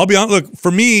 I'll be honest. Look,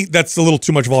 for me, that's a little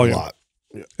too much volume. A lot.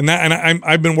 Yeah. And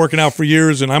I've been working out for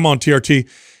years, and I'm on TRT,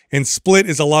 and Split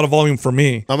is a lot of volume for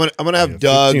me. I'm gonna have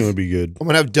Doug. 15 would be good. I'm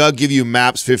gonna have Doug give you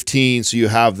MAPS 15, so you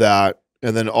have that,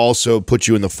 and then also put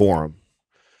you in the forum.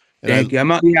 Thank you. I'm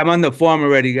on the forum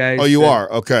already, guys. Oh, you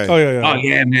are? Okay. Oh yeah. Oh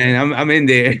yeah, man. I'm in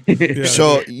there. Yeah.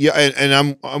 So yeah,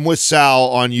 and I'm with Sal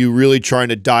on you really trying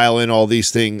to dial in all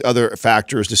these other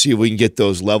factors to see if we can get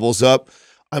those levels up.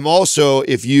 I'm also,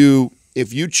 if you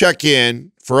check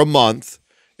in for a month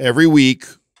every week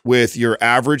with your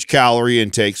average calorie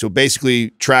intake, so basically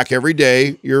track every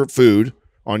day your food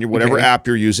on your whatever app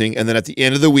you're using, and then at the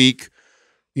end of the week,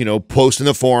 post in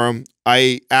the forum,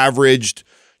 I averaged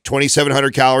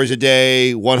 2,700 calories a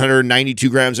day,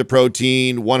 192 grams of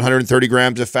protein, 130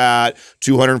 grams of fat,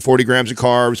 240 grams of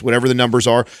carbs, whatever the numbers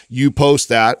are. You post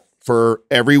that for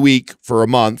every week for a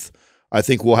month. I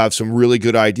think we'll have some really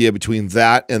good idea between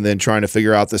that and then trying to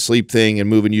figure out the sleep thing and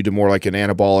moving you to more like an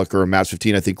anabolic or a MAPS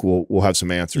 15. I think we'll have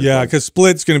some answers. Yeah, because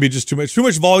Split's going to be just too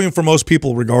much volume for most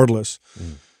people, regardless.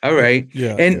 All right.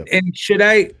 Yeah. And should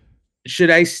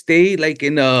I stay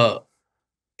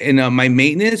in my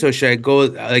maintenance, or should I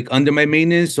go under my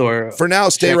maintenance, or for now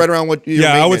stay right around what your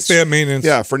I would stay at maintenance.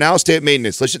 Yeah, for now stay at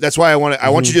maintenance. That's why I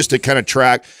want you just to kind of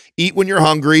track, eat when you're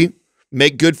hungry,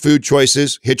 make good food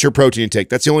choices, hit your protein intake.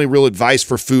 That's the only real advice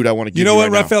for food I want to give you. You know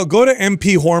what, right Rafael? Go to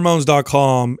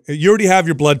mphormones.com. You already have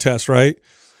your blood test, right?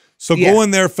 So go in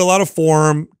there, fill out a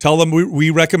form, tell them we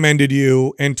recommended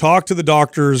you, and talk to the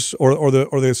doctors or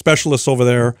the specialists over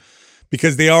there,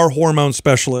 because they are hormone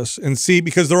specialists, and see,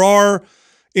 because there are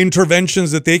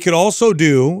interventions that they could also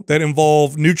do that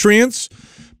involve nutrients,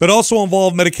 but also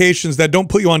involve medications that don't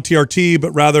put you on TRT,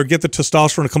 but rather get the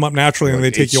testosterone to come up naturally, and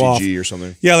they take you off. HCG or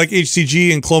something. Yeah, like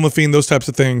HCG and clomiphene, those types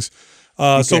of things.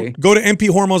 So go to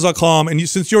mphormones.com, and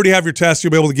since you already have your test, you'll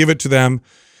be able to give it to them,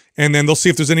 and then they'll see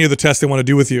if there's any other tests they want to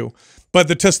do with you. But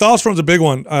the testosterone's a big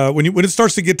one. When it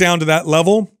starts to get down to that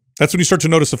level, that's when you start to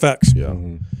notice effects. Yeah.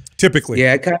 Typically.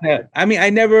 Yeah, I mean,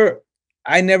 I never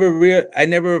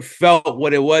felt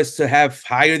what it was to have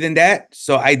higher than that.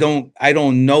 So I don't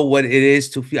know what it is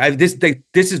to feel.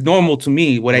 This is normal to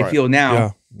me, what I feel now. Yeah.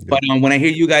 But when I hear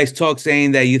you guys talk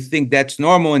saying that you think that's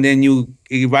normal, and then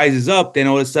it rises up, then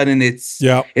all of a sudden it's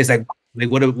like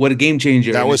what a game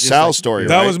changer. That was Sal's story.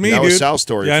 That was me, dude. That was Sal's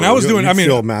story. Yeah, and I was doing. I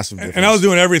mean, massive difference. And I was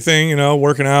doing everything. You know,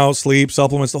 working out, sleep,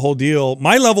 supplements, the whole deal.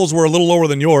 My levels were a little lower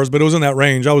than yours, but it was in that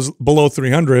range. I was below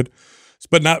 300,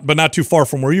 but not too far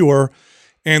from where you were.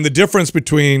 And the difference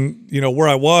between where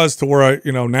I was to where I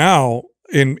now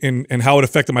in how it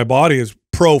affected my body is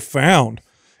profound.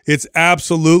 It's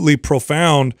absolutely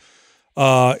profound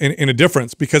in a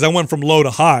difference, because I went from low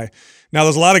to high. Now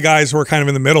there's a lot of guys who are kind of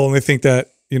in the middle, and they think that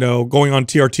going on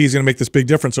TRT is going to make this big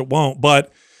difference. It won't.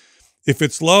 But if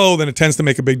it's low, then it tends to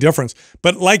make a big difference.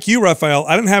 But like you, Raphael,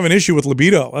 I didn't have an issue with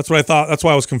libido. That's what I thought. That's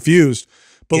why I was confused.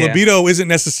 But libido isn't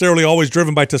necessarily always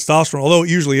driven by testosterone, although it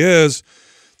usually is.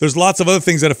 There's lots of other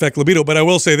things that affect libido. But I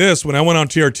will say this: when I went on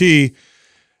TRT,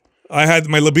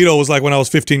 my libido was like when I was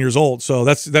 15 years old. So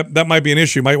that might be an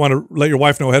issue. You might want to let your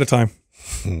wife know ahead of time.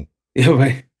 Yeah,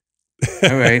 right.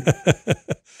 All right.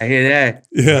 I hear that.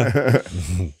 Yeah.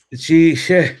 She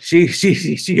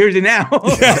hears it now.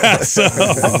 Yeah, so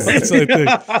that's what I think.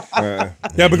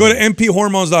 Yeah, but go to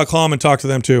mphormones.com and talk to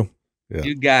them too. Yeah.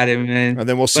 You got it, man. And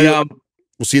then we'll see.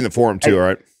 We'll see in the forum too. All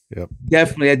right. Yep.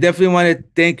 Definitely. I definitely want to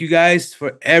thank you guys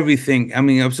for everything. I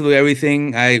mean, absolutely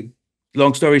everything.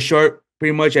 Long story short,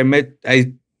 pretty much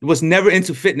I was never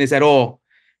into fitness at all.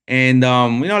 And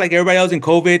like everybody else in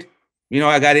COVID,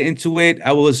 I got into it.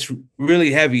 I was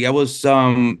really heavy. I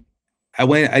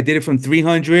did it from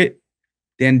 300,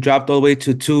 then dropped all the way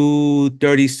to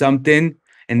 230 something.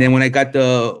 And then when I got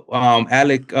the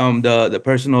Alec, the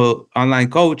personal online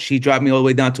coach, he dropped me all the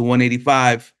way down to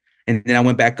 185. And then I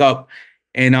went back up.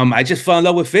 And I just fell in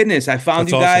love with fitness. I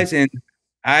found you guys, and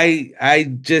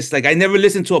I just I never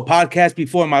listened to a podcast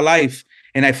before in my life.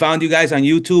 And I found you guys on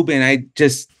YouTube, and I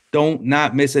just don't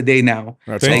not miss a day now.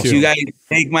 Thank you. You guys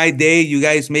make my day. You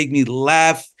guys make me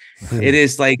laugh. It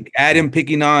is like Adam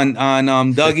picking on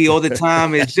Dougie all the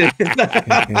time. It's just all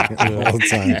the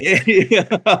time.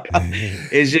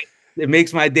 It's just, it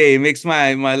makes my day. It makes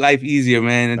my life easier,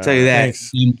 man. I'll tell you that.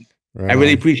 Thanks. I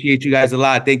really appreciate you guys a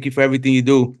lot. Thank you for everything you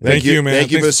do. Thank you, man. Thank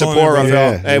you for the Thanks for support, calling,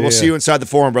 Raphael. Hey, we'll see you inside the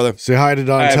forum, brother. Say hi to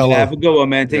Don. All right, Tell man, her. have a good one,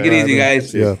 man. Take it easy,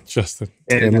 guys. Yeah, Justin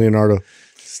and Leonardo.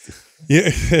 Yeah.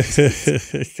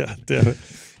 God damn it.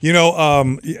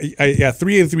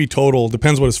 383 total.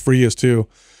 Depends what his free is too.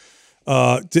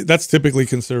 That's typically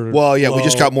considered. Well, yeah, low. we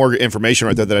just got more information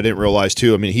right there that I didn't realize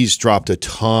too. I mean, he's dropped a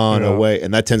ton of weight,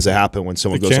 and that tends to happen when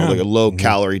someone goes on like a low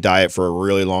calorie diet for a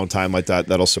really long time like that.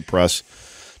 That'll suppress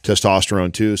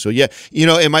testosterone too. So yeah,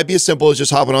 it might be as simple as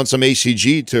just hopping on some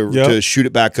HCG to shoot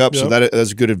it back up. So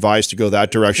that's good advice to go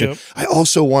that direction. Yep. I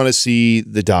also want to see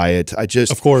the diet.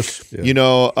 Of course,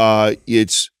 I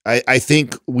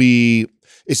think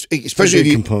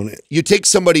especially if you take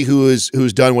somebody who's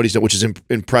done what he's done, which is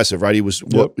impressive, right? He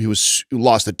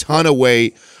lost a ton of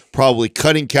weight, probably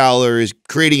cutting calories,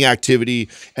 creating activity,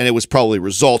 and it was probably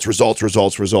results. And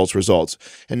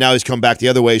now he's come back the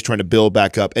other way. He's trying to build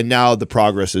back up, and now the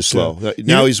progress is slow.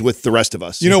 Now he's with the rest of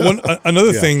us.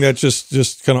 Another thing that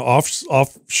just kind of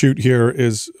offshoot here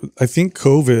is I think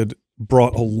COVID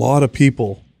brought a lot of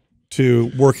people to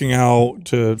working out,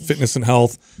 to fitness and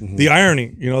health. The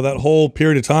irony, that whole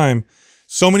period of time,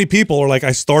 so many people are like,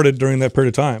 I started during that period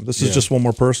of time. This is just one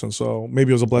more person. So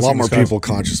maybe it was a blessing. A lot more people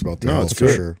conscious about their health for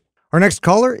sure. Our next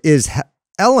caller is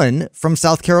Ellen from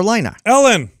South Carolina.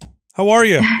 Ellen, how are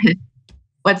you?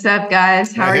 What's up,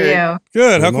 guys? How are you?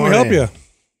 Good. How can we help you?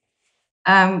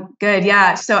 Good.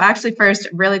 Yeah. So actually, first,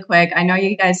 really quick, I know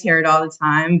you guys hear it all the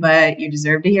time, but you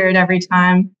deserve to hear it every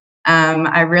time.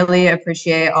 I really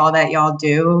appreciate all that y'all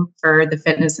do for the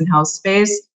fitness and health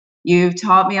space. You've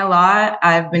taught me a lot.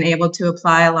 I've been able to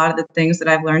apply a lot of the things that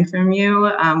I've learned from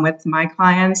you with my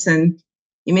clients, and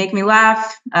you make me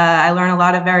laugh. I learn a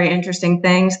lot of very interesting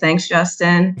things. Thanks,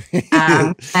 Justin.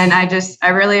 And I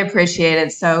really appreciate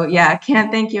it. So yeah,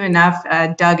 can't thank you enough,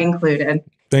 Doug included.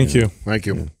 Thank you. Thank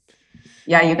you.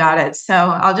 Yeah, you got it. So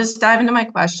I'll just dive into my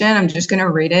question. I'm just going to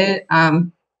read it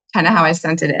kind of how I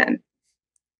sent it in.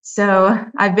 So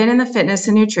I've been in the fitness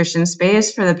and nutrition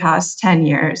space for the past 10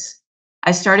 years.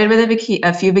 I started with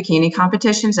a few bikini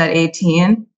competitions at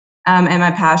 18, and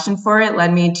my passion for it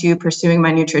led me to pursuing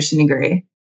my nutrition degree.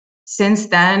 Since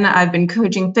then, I've been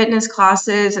coaching fitness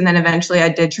classes, and then eventually I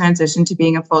did transition to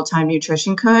being a full-time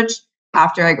nutrition coach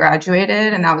after I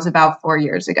graduated, and that was about 4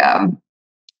 years ago.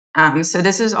 So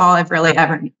this is all I've really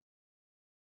ever known.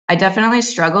 I definitely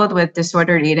struggled with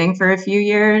disordered eating for a few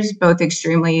years, both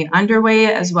extremely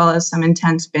underweight as well as some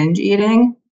intense binge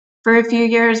eating for a few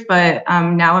years, but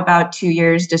now about 2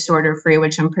 years disorder-free,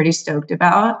 which I'm pretty stoked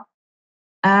about.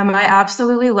 I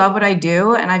absolutely love what I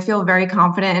do, and I feel very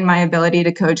confident in my ability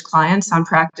to coach clients on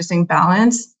practicing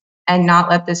balance and not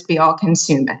let this be all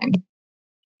consuming.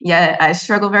 Yet I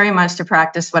struggle very much to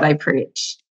practice what I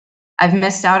preach. I've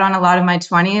missed out on a lot of my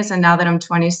 20s, and now that I'm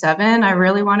 27, I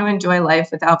really want to enjoy life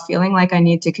without feeling like I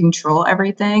need to control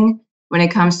everything when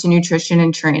it comes to nutrition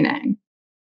and training.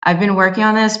 I've been working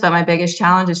on this, but my biggest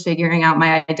challenge is figuring out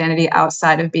my identity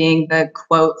outside of being the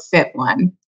quote fit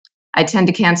one. I tend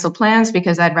to cancel plans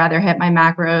because I'd rather hit my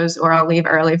macros, or I'll leave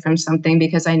early from something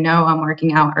because I know I'm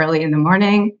working out early in the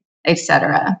morning,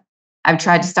 etc. I've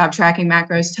tried to stop tracking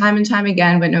macros time and time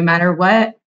again, but no matter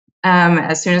what,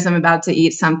 as soon as I'm about to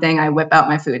eat something, I whip out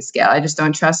my food scale. I just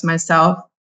don't trust myself.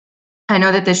 I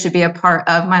know that this should be a part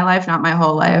of my life, not my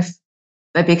whole life.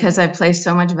 But because I've placed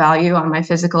so much value on my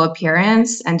physical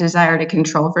appearance and desire to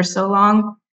control for so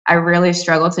long, I really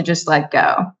struggle to just let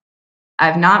go.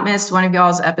 I've not missed one of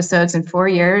y'all's episodes in 4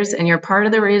 years, and you're part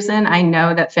of the reason I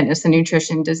know that fitness and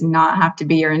nutrition does not have to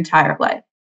be your entire life.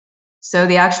 So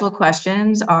the actual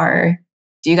questions are,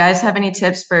 do you guys have any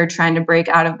tips for trying to break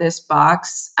out of this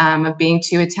box of being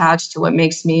too attached to what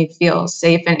makes me feel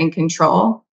safe and in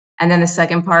control? And then the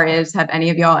second part is, have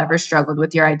any of y'all ever struggled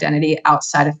with your identity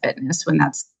outside of fitness when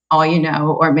that's all you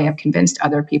know, or may have convinced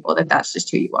other people that that's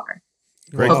just who you are?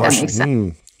 Great question. That makes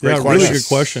sense. Yeah, really good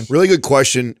question. Really good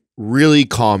question. Really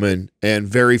common, and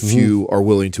very few are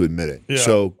willing to admit it. Yeah.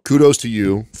 So kudos to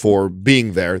you for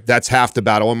being there. That's half the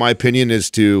battle, in my opinion,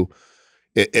 is to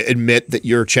admit that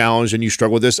you're challenged and you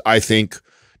struggle with this. I think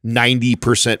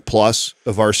 90% plus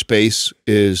of our space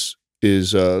is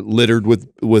littered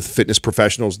with fitness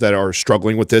professionals that are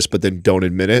struggling with this, but then don't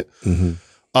admit it.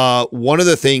 One of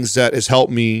the things that has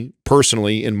helped me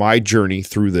personally in my journey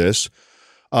through this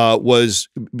was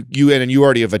you, and you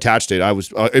already have attached it. I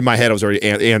was in my head, I was already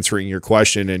answering your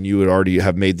question, and you would already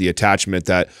have made the attachment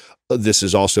that this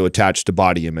is also attached to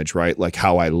body image, right? Like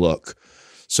how I look.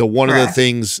 So one of the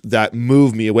things that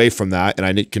moved me away from that, and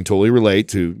I can totally relate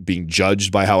to being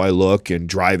judged by how I look and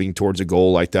driving towards a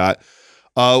goal like that,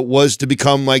 was to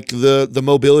become like the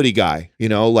mobility guy, you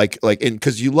know, like, and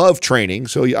because you love training,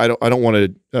 so I don't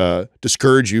want to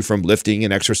discourage you from lifting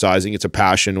and exercising. It's a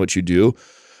passion, what you do.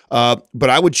 But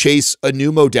I would chase a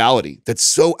new modality that's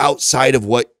so outside of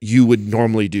what you would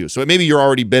normally do. So maybe you're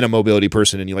already been a mobility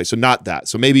person and you like, so not that.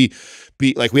 So maybe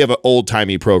be like, we have an old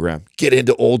timey program, get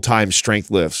into old time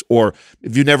strength lifts. Or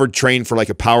if you've never trained for like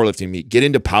a powerlifting meet, get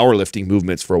into powerlifting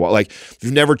movements for a while. Like if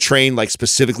you've never trained like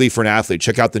specifically for an athlete,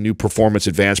 check out the new Performance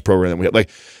Advanced program that we have. Like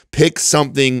pick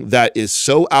something that is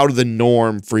so out of the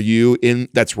norm for you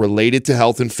that's related to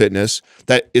health and fitness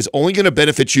that is only going to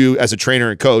benefit you as a trainer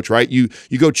and coach, right? You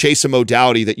go chase a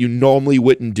modality that you normally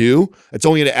wouldn't do. It's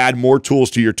only going to add more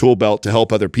tools to your tool belt to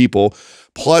help other people.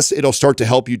 Plus, it'll start to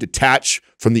help you detach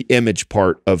from the image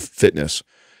part of fitness.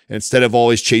 And instead of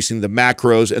always chasing the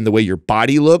macros and the way your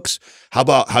body looks, how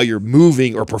about how you're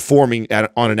moving or performing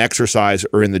on an exercise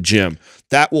or in the gym?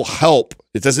 That will help.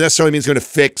 It doesn't necessarily mean it's going to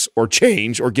fix or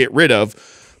change or get rid of,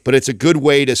 but it's a good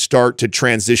way to start to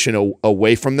transition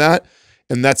away from that.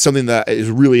 And that's something that has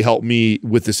really helped me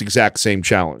with this exact same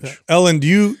challenge. Yeah. Ellen,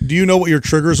 do you know what your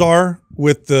triggers are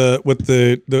with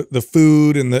the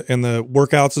food and the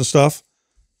workouts and stuff?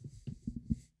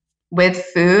 With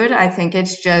food, I think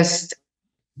it's just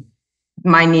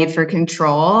my need for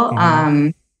control.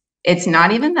 It's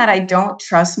not even that I don't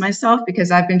trust myself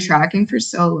because I've been tracking for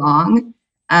so long.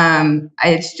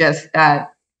 It's just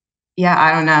that,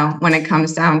 I don't know. When it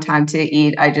comes down time to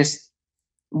eat, I just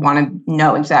want to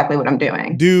know exactly what I'm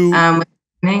doing. With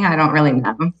eating, I don't really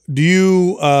know. Do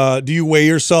you weigh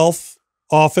yourself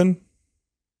often?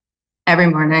 Every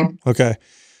morning. Okay.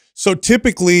 So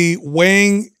typically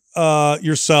weighing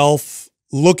yourself,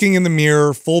 looking in the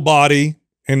mirror, full body,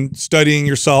 and studying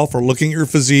yourself or looking at your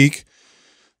physique,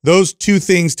 those two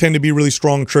things tend to be really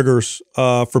strong triggers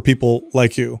for people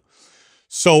like you.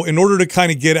 So in order to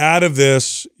kind of get out of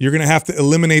this, you're going to have to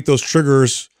eliminate those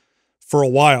triggers for a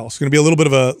while. It's going to be a little bit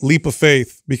of a leap of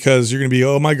faith because you're going to be,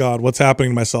 oh my God, what's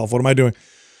happening to myself? What am I doing?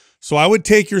 So I would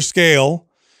take your scale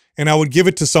and I would give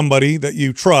it to somebody that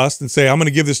you trust and say, I'm going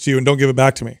to give this to you and don't give it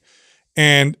back to me.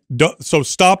 And so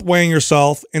stop weighing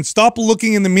yourself and stop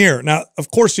looking in the mirror. Now,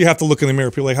 of course, you have to look in the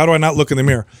mirror. People are like, how do I not look in the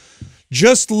mirror?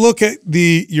 Just look at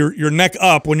your neck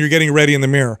up when you're getting ready in the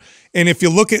mirror. And if you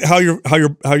look at how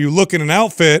you look in an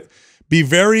outfit, be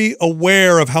very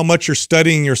aware of how much you're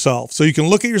studying yourself. So you can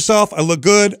look at yourself. I look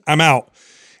good. I'm out.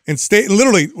 And stay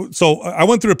literally. So I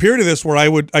went through a period of this where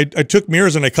I took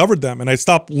mirrors and I covered them and I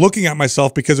stopped looking at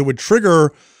myself because it would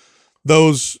trigger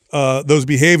those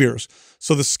behaviors.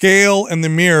 So the scale and the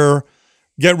mirror,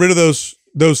 get rid of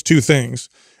those two things.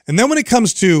 And then when it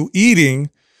comes to eating,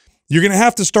 you're going to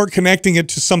have to start connecting it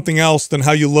to something else than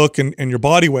how you look and your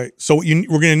body weight. So what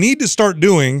we're going to need to start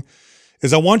doing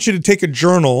is I want you to take a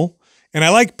journal, and I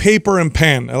like paper and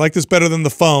pen. I like this better than the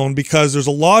phone because there's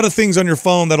a lot of things on your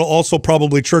phone that'll also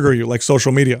probably trigger you, like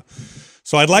social media.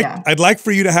 So I'd like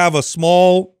for you to have a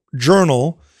small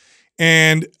journal,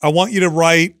 and I want you to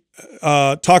write,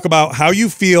 talk about how you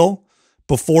feel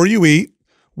before you eat,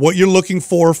 what you're looking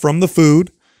for from the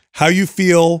food, how you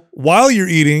feel while you're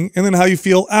eating, and then how you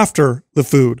feel after the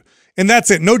food. And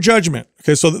that's it. No judgment.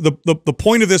 Okay. So the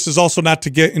point of this is also not to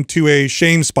get into a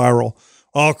shame spiral.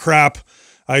 Oh crap,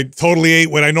 I totally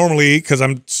ate what I normally eat because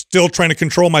I'm still trying to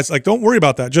control myself. Like, don't worry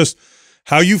about that. Just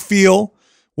how you feel,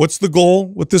 what's the goal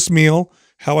with this meal,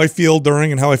 how I feel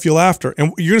during and how I feel after.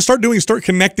 And you're going to start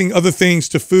connecting other things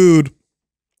to food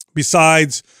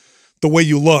besides the way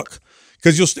you look.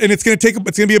 Because it's going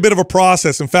to be a bit of a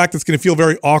process. In fact, it's going to feel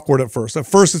very awkward at first. At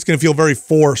first, it's going to feel very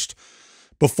forced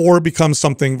before it becomes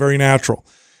something very natural.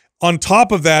 On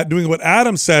top of that, doing what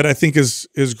Adam said, I think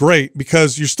is great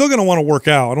because you're still going to want to work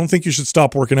out. I don't think you should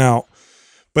stop working out,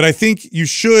 but I think you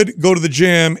should go to the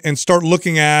gym and start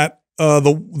looking at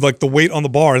the weight on the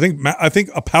bar. I think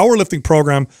a powerlifting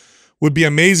program would be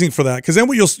amazing for that because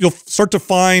then you'll start to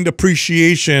find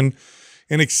appreciation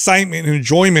and excitement and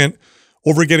enjoyment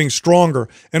over getting stronger.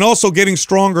 And also getting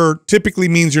stronger typically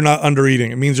means you're not under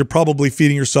eating. It means you're probably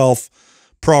feeding yourself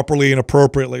properly and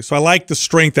appropriately. So I like the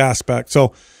strength aspect.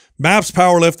 So MAPS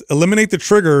Powerlift, eliminate the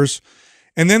triggers.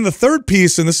 And then the third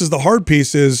piece, and this is the hard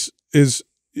piece, is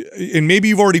and maybe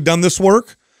you've already done this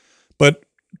work, but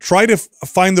try to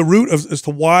find the root as to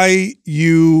why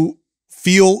you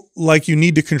feel like you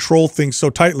need to control things so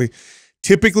tightly.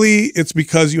 Typically, it's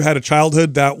because you had a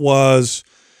childhood that was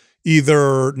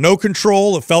either no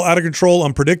control, it felt out of control,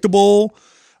 unpredictable,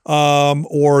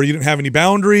 or you didn't have any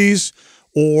boundaries,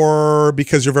 or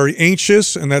because you're very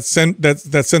anxious and that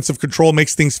sense of control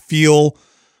makes things feel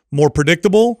more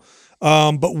predictable.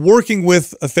 But working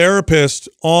with a therapist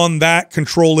on that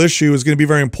control issue is going to be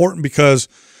very important because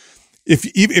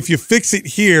if you fix it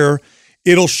here,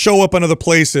 it'll show up in other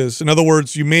places. In other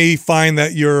words, you may find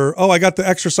that I got the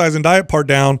exercise and diet part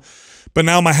down, but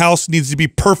now my house needs to be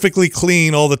perfectly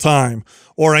clean all the time,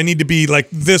 or I need to be like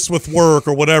this with work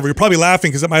or whatever. You're probably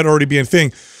laughing because that might already be a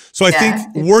thing. So I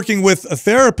think working with a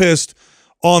therapist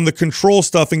on the control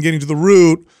stuff and getting to the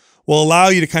root will allow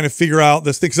you to kind of figure out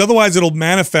this thing, because otherwise it'll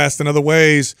manifest in other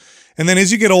ways. And then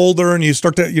as you get older and you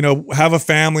start to, have a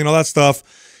family and all that stuff,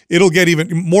 it'll get even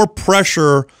more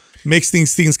pressure, makes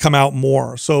things come out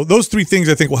more. So those three things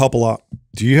I think will help a lot.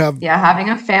 Do you have? Yeah, having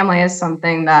a family is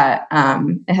something that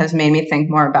it has made me think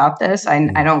more about this.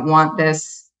 I don't want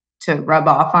this to rub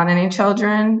off on any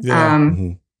children.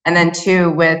 Yeah. And then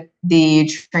two, with the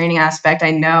training aspect,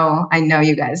 I know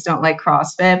you guys don't like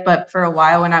CrossFit, but for a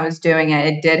while when I was doing it,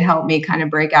 it did help me kind of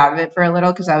break out of it for a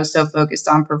little because I was so focused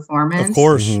on performance. Of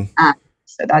course.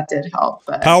 So that did help.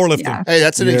 But powerlifting. Yeah. Hey,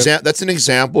 that's an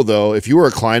example though. If you were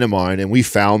a client of mine and we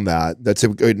found that's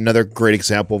another great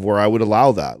example of where I would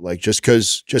allow that. Like just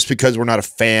because we're not a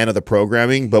fan of the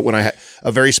programming, but when I had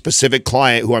a very specific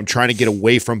client who I'm trying to get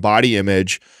away from body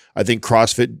image, I think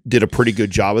CrossFit did a pretty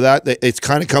good job of that. It's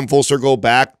kind of come full circle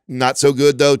back. Not so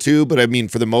good though too, but I mean,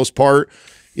 for the most part,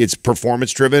 it's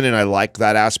performance driven and I like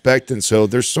that aspect. And so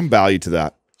there's some value to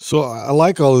that. So I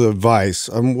like all the advice.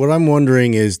 What I'm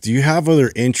wondering is, do you have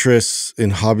other interests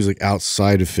in hobbies like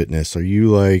outside of fitness? Are you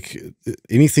like,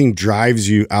 anything drives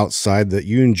you outside that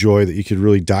you enjoy that you could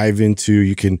really dive into?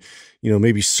 You can,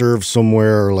 maybe serve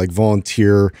somewhere or like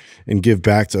volunteer and give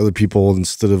back to other people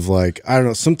instead of like, I don't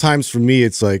know. Sometimes for me,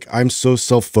 it's like, I'm so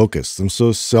self-focused. I'm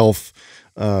so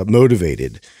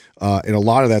self-motivated. And a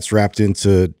lot of that's wrapped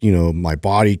into, my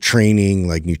body training,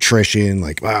 like nutrition,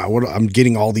 like, I'm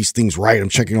getting all these things right. I'm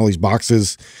checking all these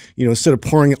boxes, instead of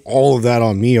pouring all of that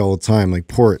on me all the time, like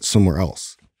pour it somewhere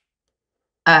else.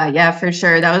 Yeah, for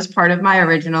sure. That was part of my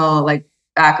original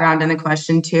background in the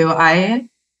question too.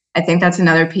 I think that's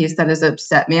another piece that has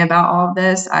upset me about all of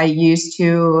this. I used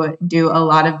to do a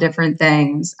lot of different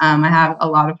things. I have a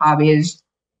lot of hobbies.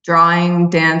 drawing,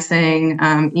 dancing,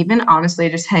 even honestly,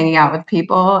 just hanging out with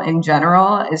people in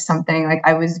general is something like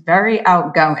I was very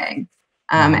outgoing.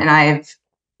 And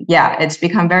it's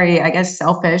become very, I guess,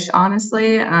 selfish,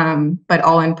 honestly, but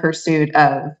all in pursuit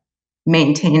of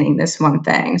maintaining this one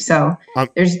thing. So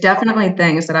there's definitely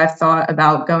things that I've thought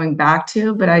about going back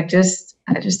to, but I just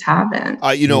haven't.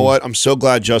 You know what? I'm so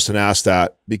glad Justin asked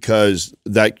that, because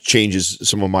that changes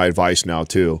some of my advice now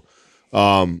too.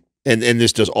 And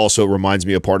this does also reminds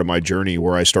me a part of my journey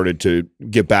where I started to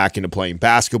get back into playing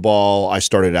basketball. I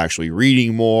started actually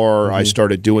reading more. I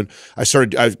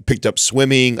picked up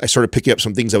swimming. I started picking up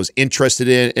some things I was interested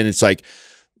in. And it's like,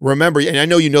 remember, and I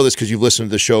know you know this because you've listened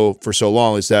to the show for so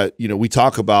long, is that, you know, we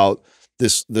talk about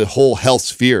the whole health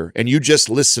sphere, and you just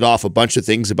listed off a bunch of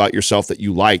things about yourself that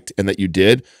you liked and that you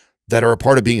did that are a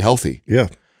part of being healthy. Yeah.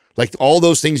 Like all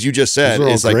those things you just said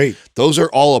is like, great. Those are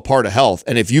all a part of health.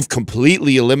 And if you've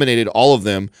completely eliminated all of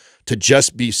them to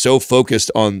just be so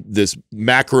focused on this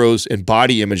macros and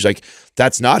body image, like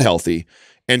that's not healthy.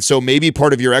 And so maybe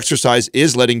part of your exercise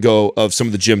is letting go of some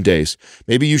of the gym days.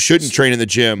 Maybe you shouldn't train in the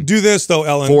gym. Do this though,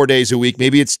 Ellen. 4 days a week.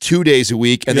 Maybe it's 2 days a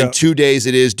week. And then 2 days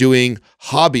it is doing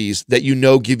hobbies that you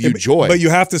know give you joy. But you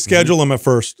have to schedule them at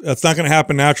first. That's not going to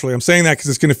happen naturally. I'm saying that because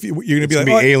it's going to, you're going to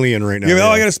be like, alien right now. You're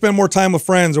I got to spend more time with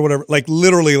friends or whatever. Like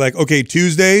literally like, okay,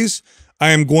 Tuesdays, I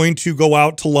am going to go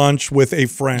out to lunch with a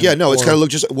friend. Yeah, no, it's kind of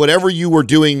just whatever you were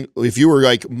doing. If you were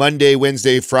like Monday,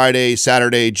 Wednesday, Friday,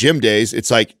 Saturday gym days, it's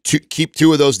like keep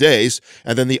 2 of those days,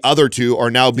 and then the other 2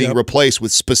 are now being replaced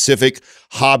with specific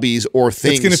hobbies or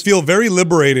things. It's going to feel very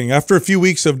liberating. After a few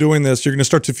weeks of doing this, you're going to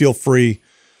start to feel free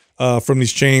from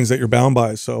these chains that you're bound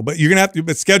by. So, but you're gonna have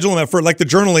to schedule them at first. Like the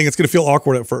journaling, it's gonna feel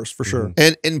awkward at first, for sure.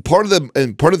 And part of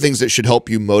the things that should help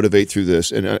you motivate through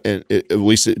this, and at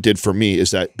least it did for me, is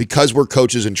that because we're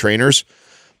coaches and trainers,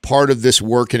 part of this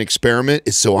work and experiment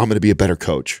is so I'm going to be a better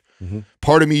coach.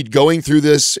 Part of me going through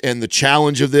this and the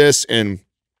challenge of this and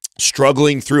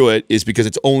struggling through it is because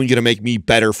it's only going to make me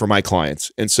better for my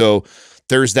clients. And so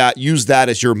there's that. Use that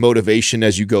as your motivation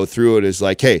as you go through it. Is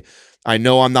like, hey, I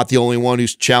know I'm not the only one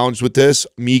who's challenged with this.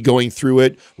 Me going through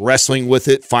it, wrestling with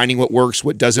it, finding what works,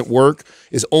 what doesn't work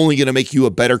is only going to make you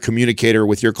a better communicator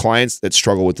with your clients that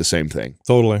struggle with the same thing.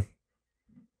 Totally.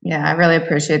 Yeah, I really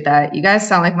appreciate that. You guys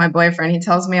sound like my boyfriend. He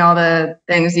tells me all the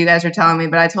things you guys are telling me,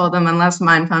 but I told him unless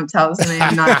Mind Pump tells me,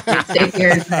 I'm not going to take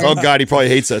your advice. Oh God, he probably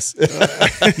hates us.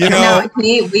 You know,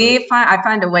 I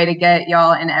find a way to get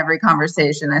y'all in every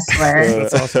conversation. I swear.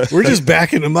 That's awesome. We're just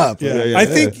backing him up. Yeah. I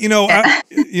think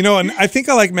and I think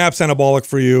I like Maps Anabolic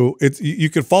for you. It's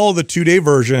you could follow the 2-day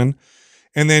version,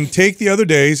 and then take the other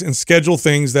days and schedule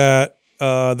things that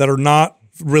are not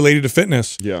related to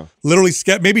fitness. Yeah. Literally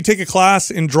maybe take a class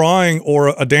in drawing or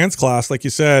a dance class, like you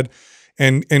said,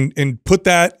 and put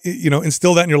that,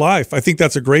 instill that in your life. I think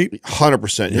that's a great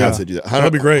 100%. You have to do that.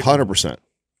 That'd be great. 100%.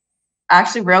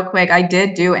 Actually, real quick, I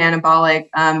did do anabolic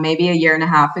maybe a year and a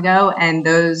half ago, and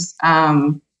those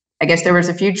I guess there was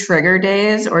a few trigger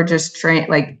days or just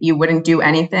like you wouldn't do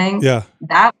anything. Yeah.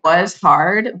 That was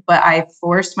hard, but I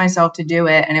forced myself to do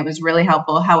it and it was really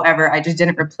helpful. However, I just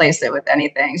didn't replace it with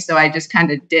anything. So I just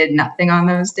kind of did nothing on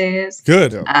those days.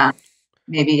 Good.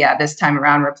 Maybe, this time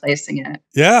around replacing it.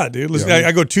 Yeah, dude. Listen,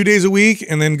 I go 2 days a week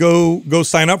and then go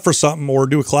sign up for something or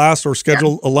do a class or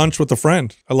schedule a lunch with a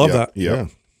friend. I love that. Yeah.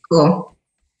 Cool. All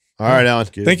right, Alan.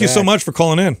 Thank you so much for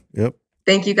calling in. Yep.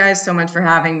 Thank you guys so much for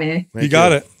having me. You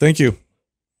got it. Thank you.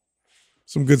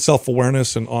 Some good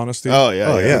self-awareness and honesty. Oh,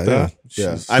 yeah.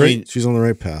 Yeah. I mean, she's on the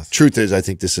right path. Truth is, I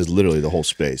think this is literally the whole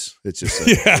space. It's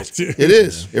just dude. It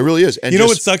is. It really is. And you know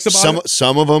what sucks about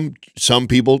it? Some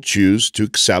people choose to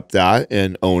accept that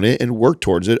and own it and work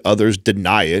towards it. Others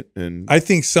deny it. And I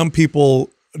think some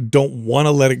people don't want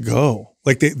to let it go.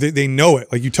 Like they know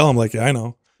it. Like you tell them, like, yeah, I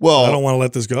know. Well, I don't want to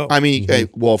let this go. I mean,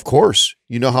 well, of course,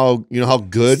 you know how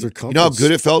good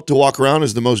it felt to walk around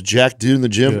as the most jacked dude in the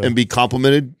gym and be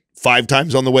complimented 5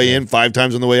 times on the way in, 5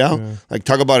 times on the way out. Yeah. Like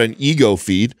talk about an ego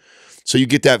feed. So you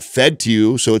get that fed to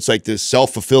you. So it's like this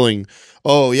self-fulfilling,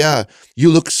 oh yeah,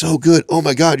 you look so good. Oh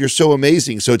my God, you're so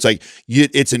amazing. So it's like,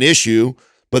 it's an issue,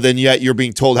 but then yet you're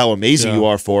being told how amazing you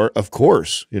are for it. Of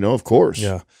course, of course.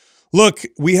 Yeah. Look,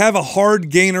 we have a hard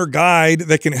gainer guide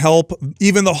that can help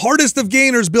even the hardest of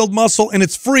gainers build muscle, and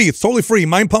it's free. It's totally free,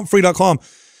 mindpumpfree.com.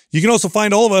 You can also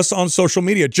find all of us on social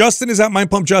media. Justin is at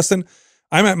mindpumpjustin.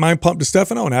 I'm at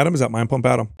mindpumpdestefano, and Adam is at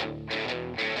mindpumpAdam.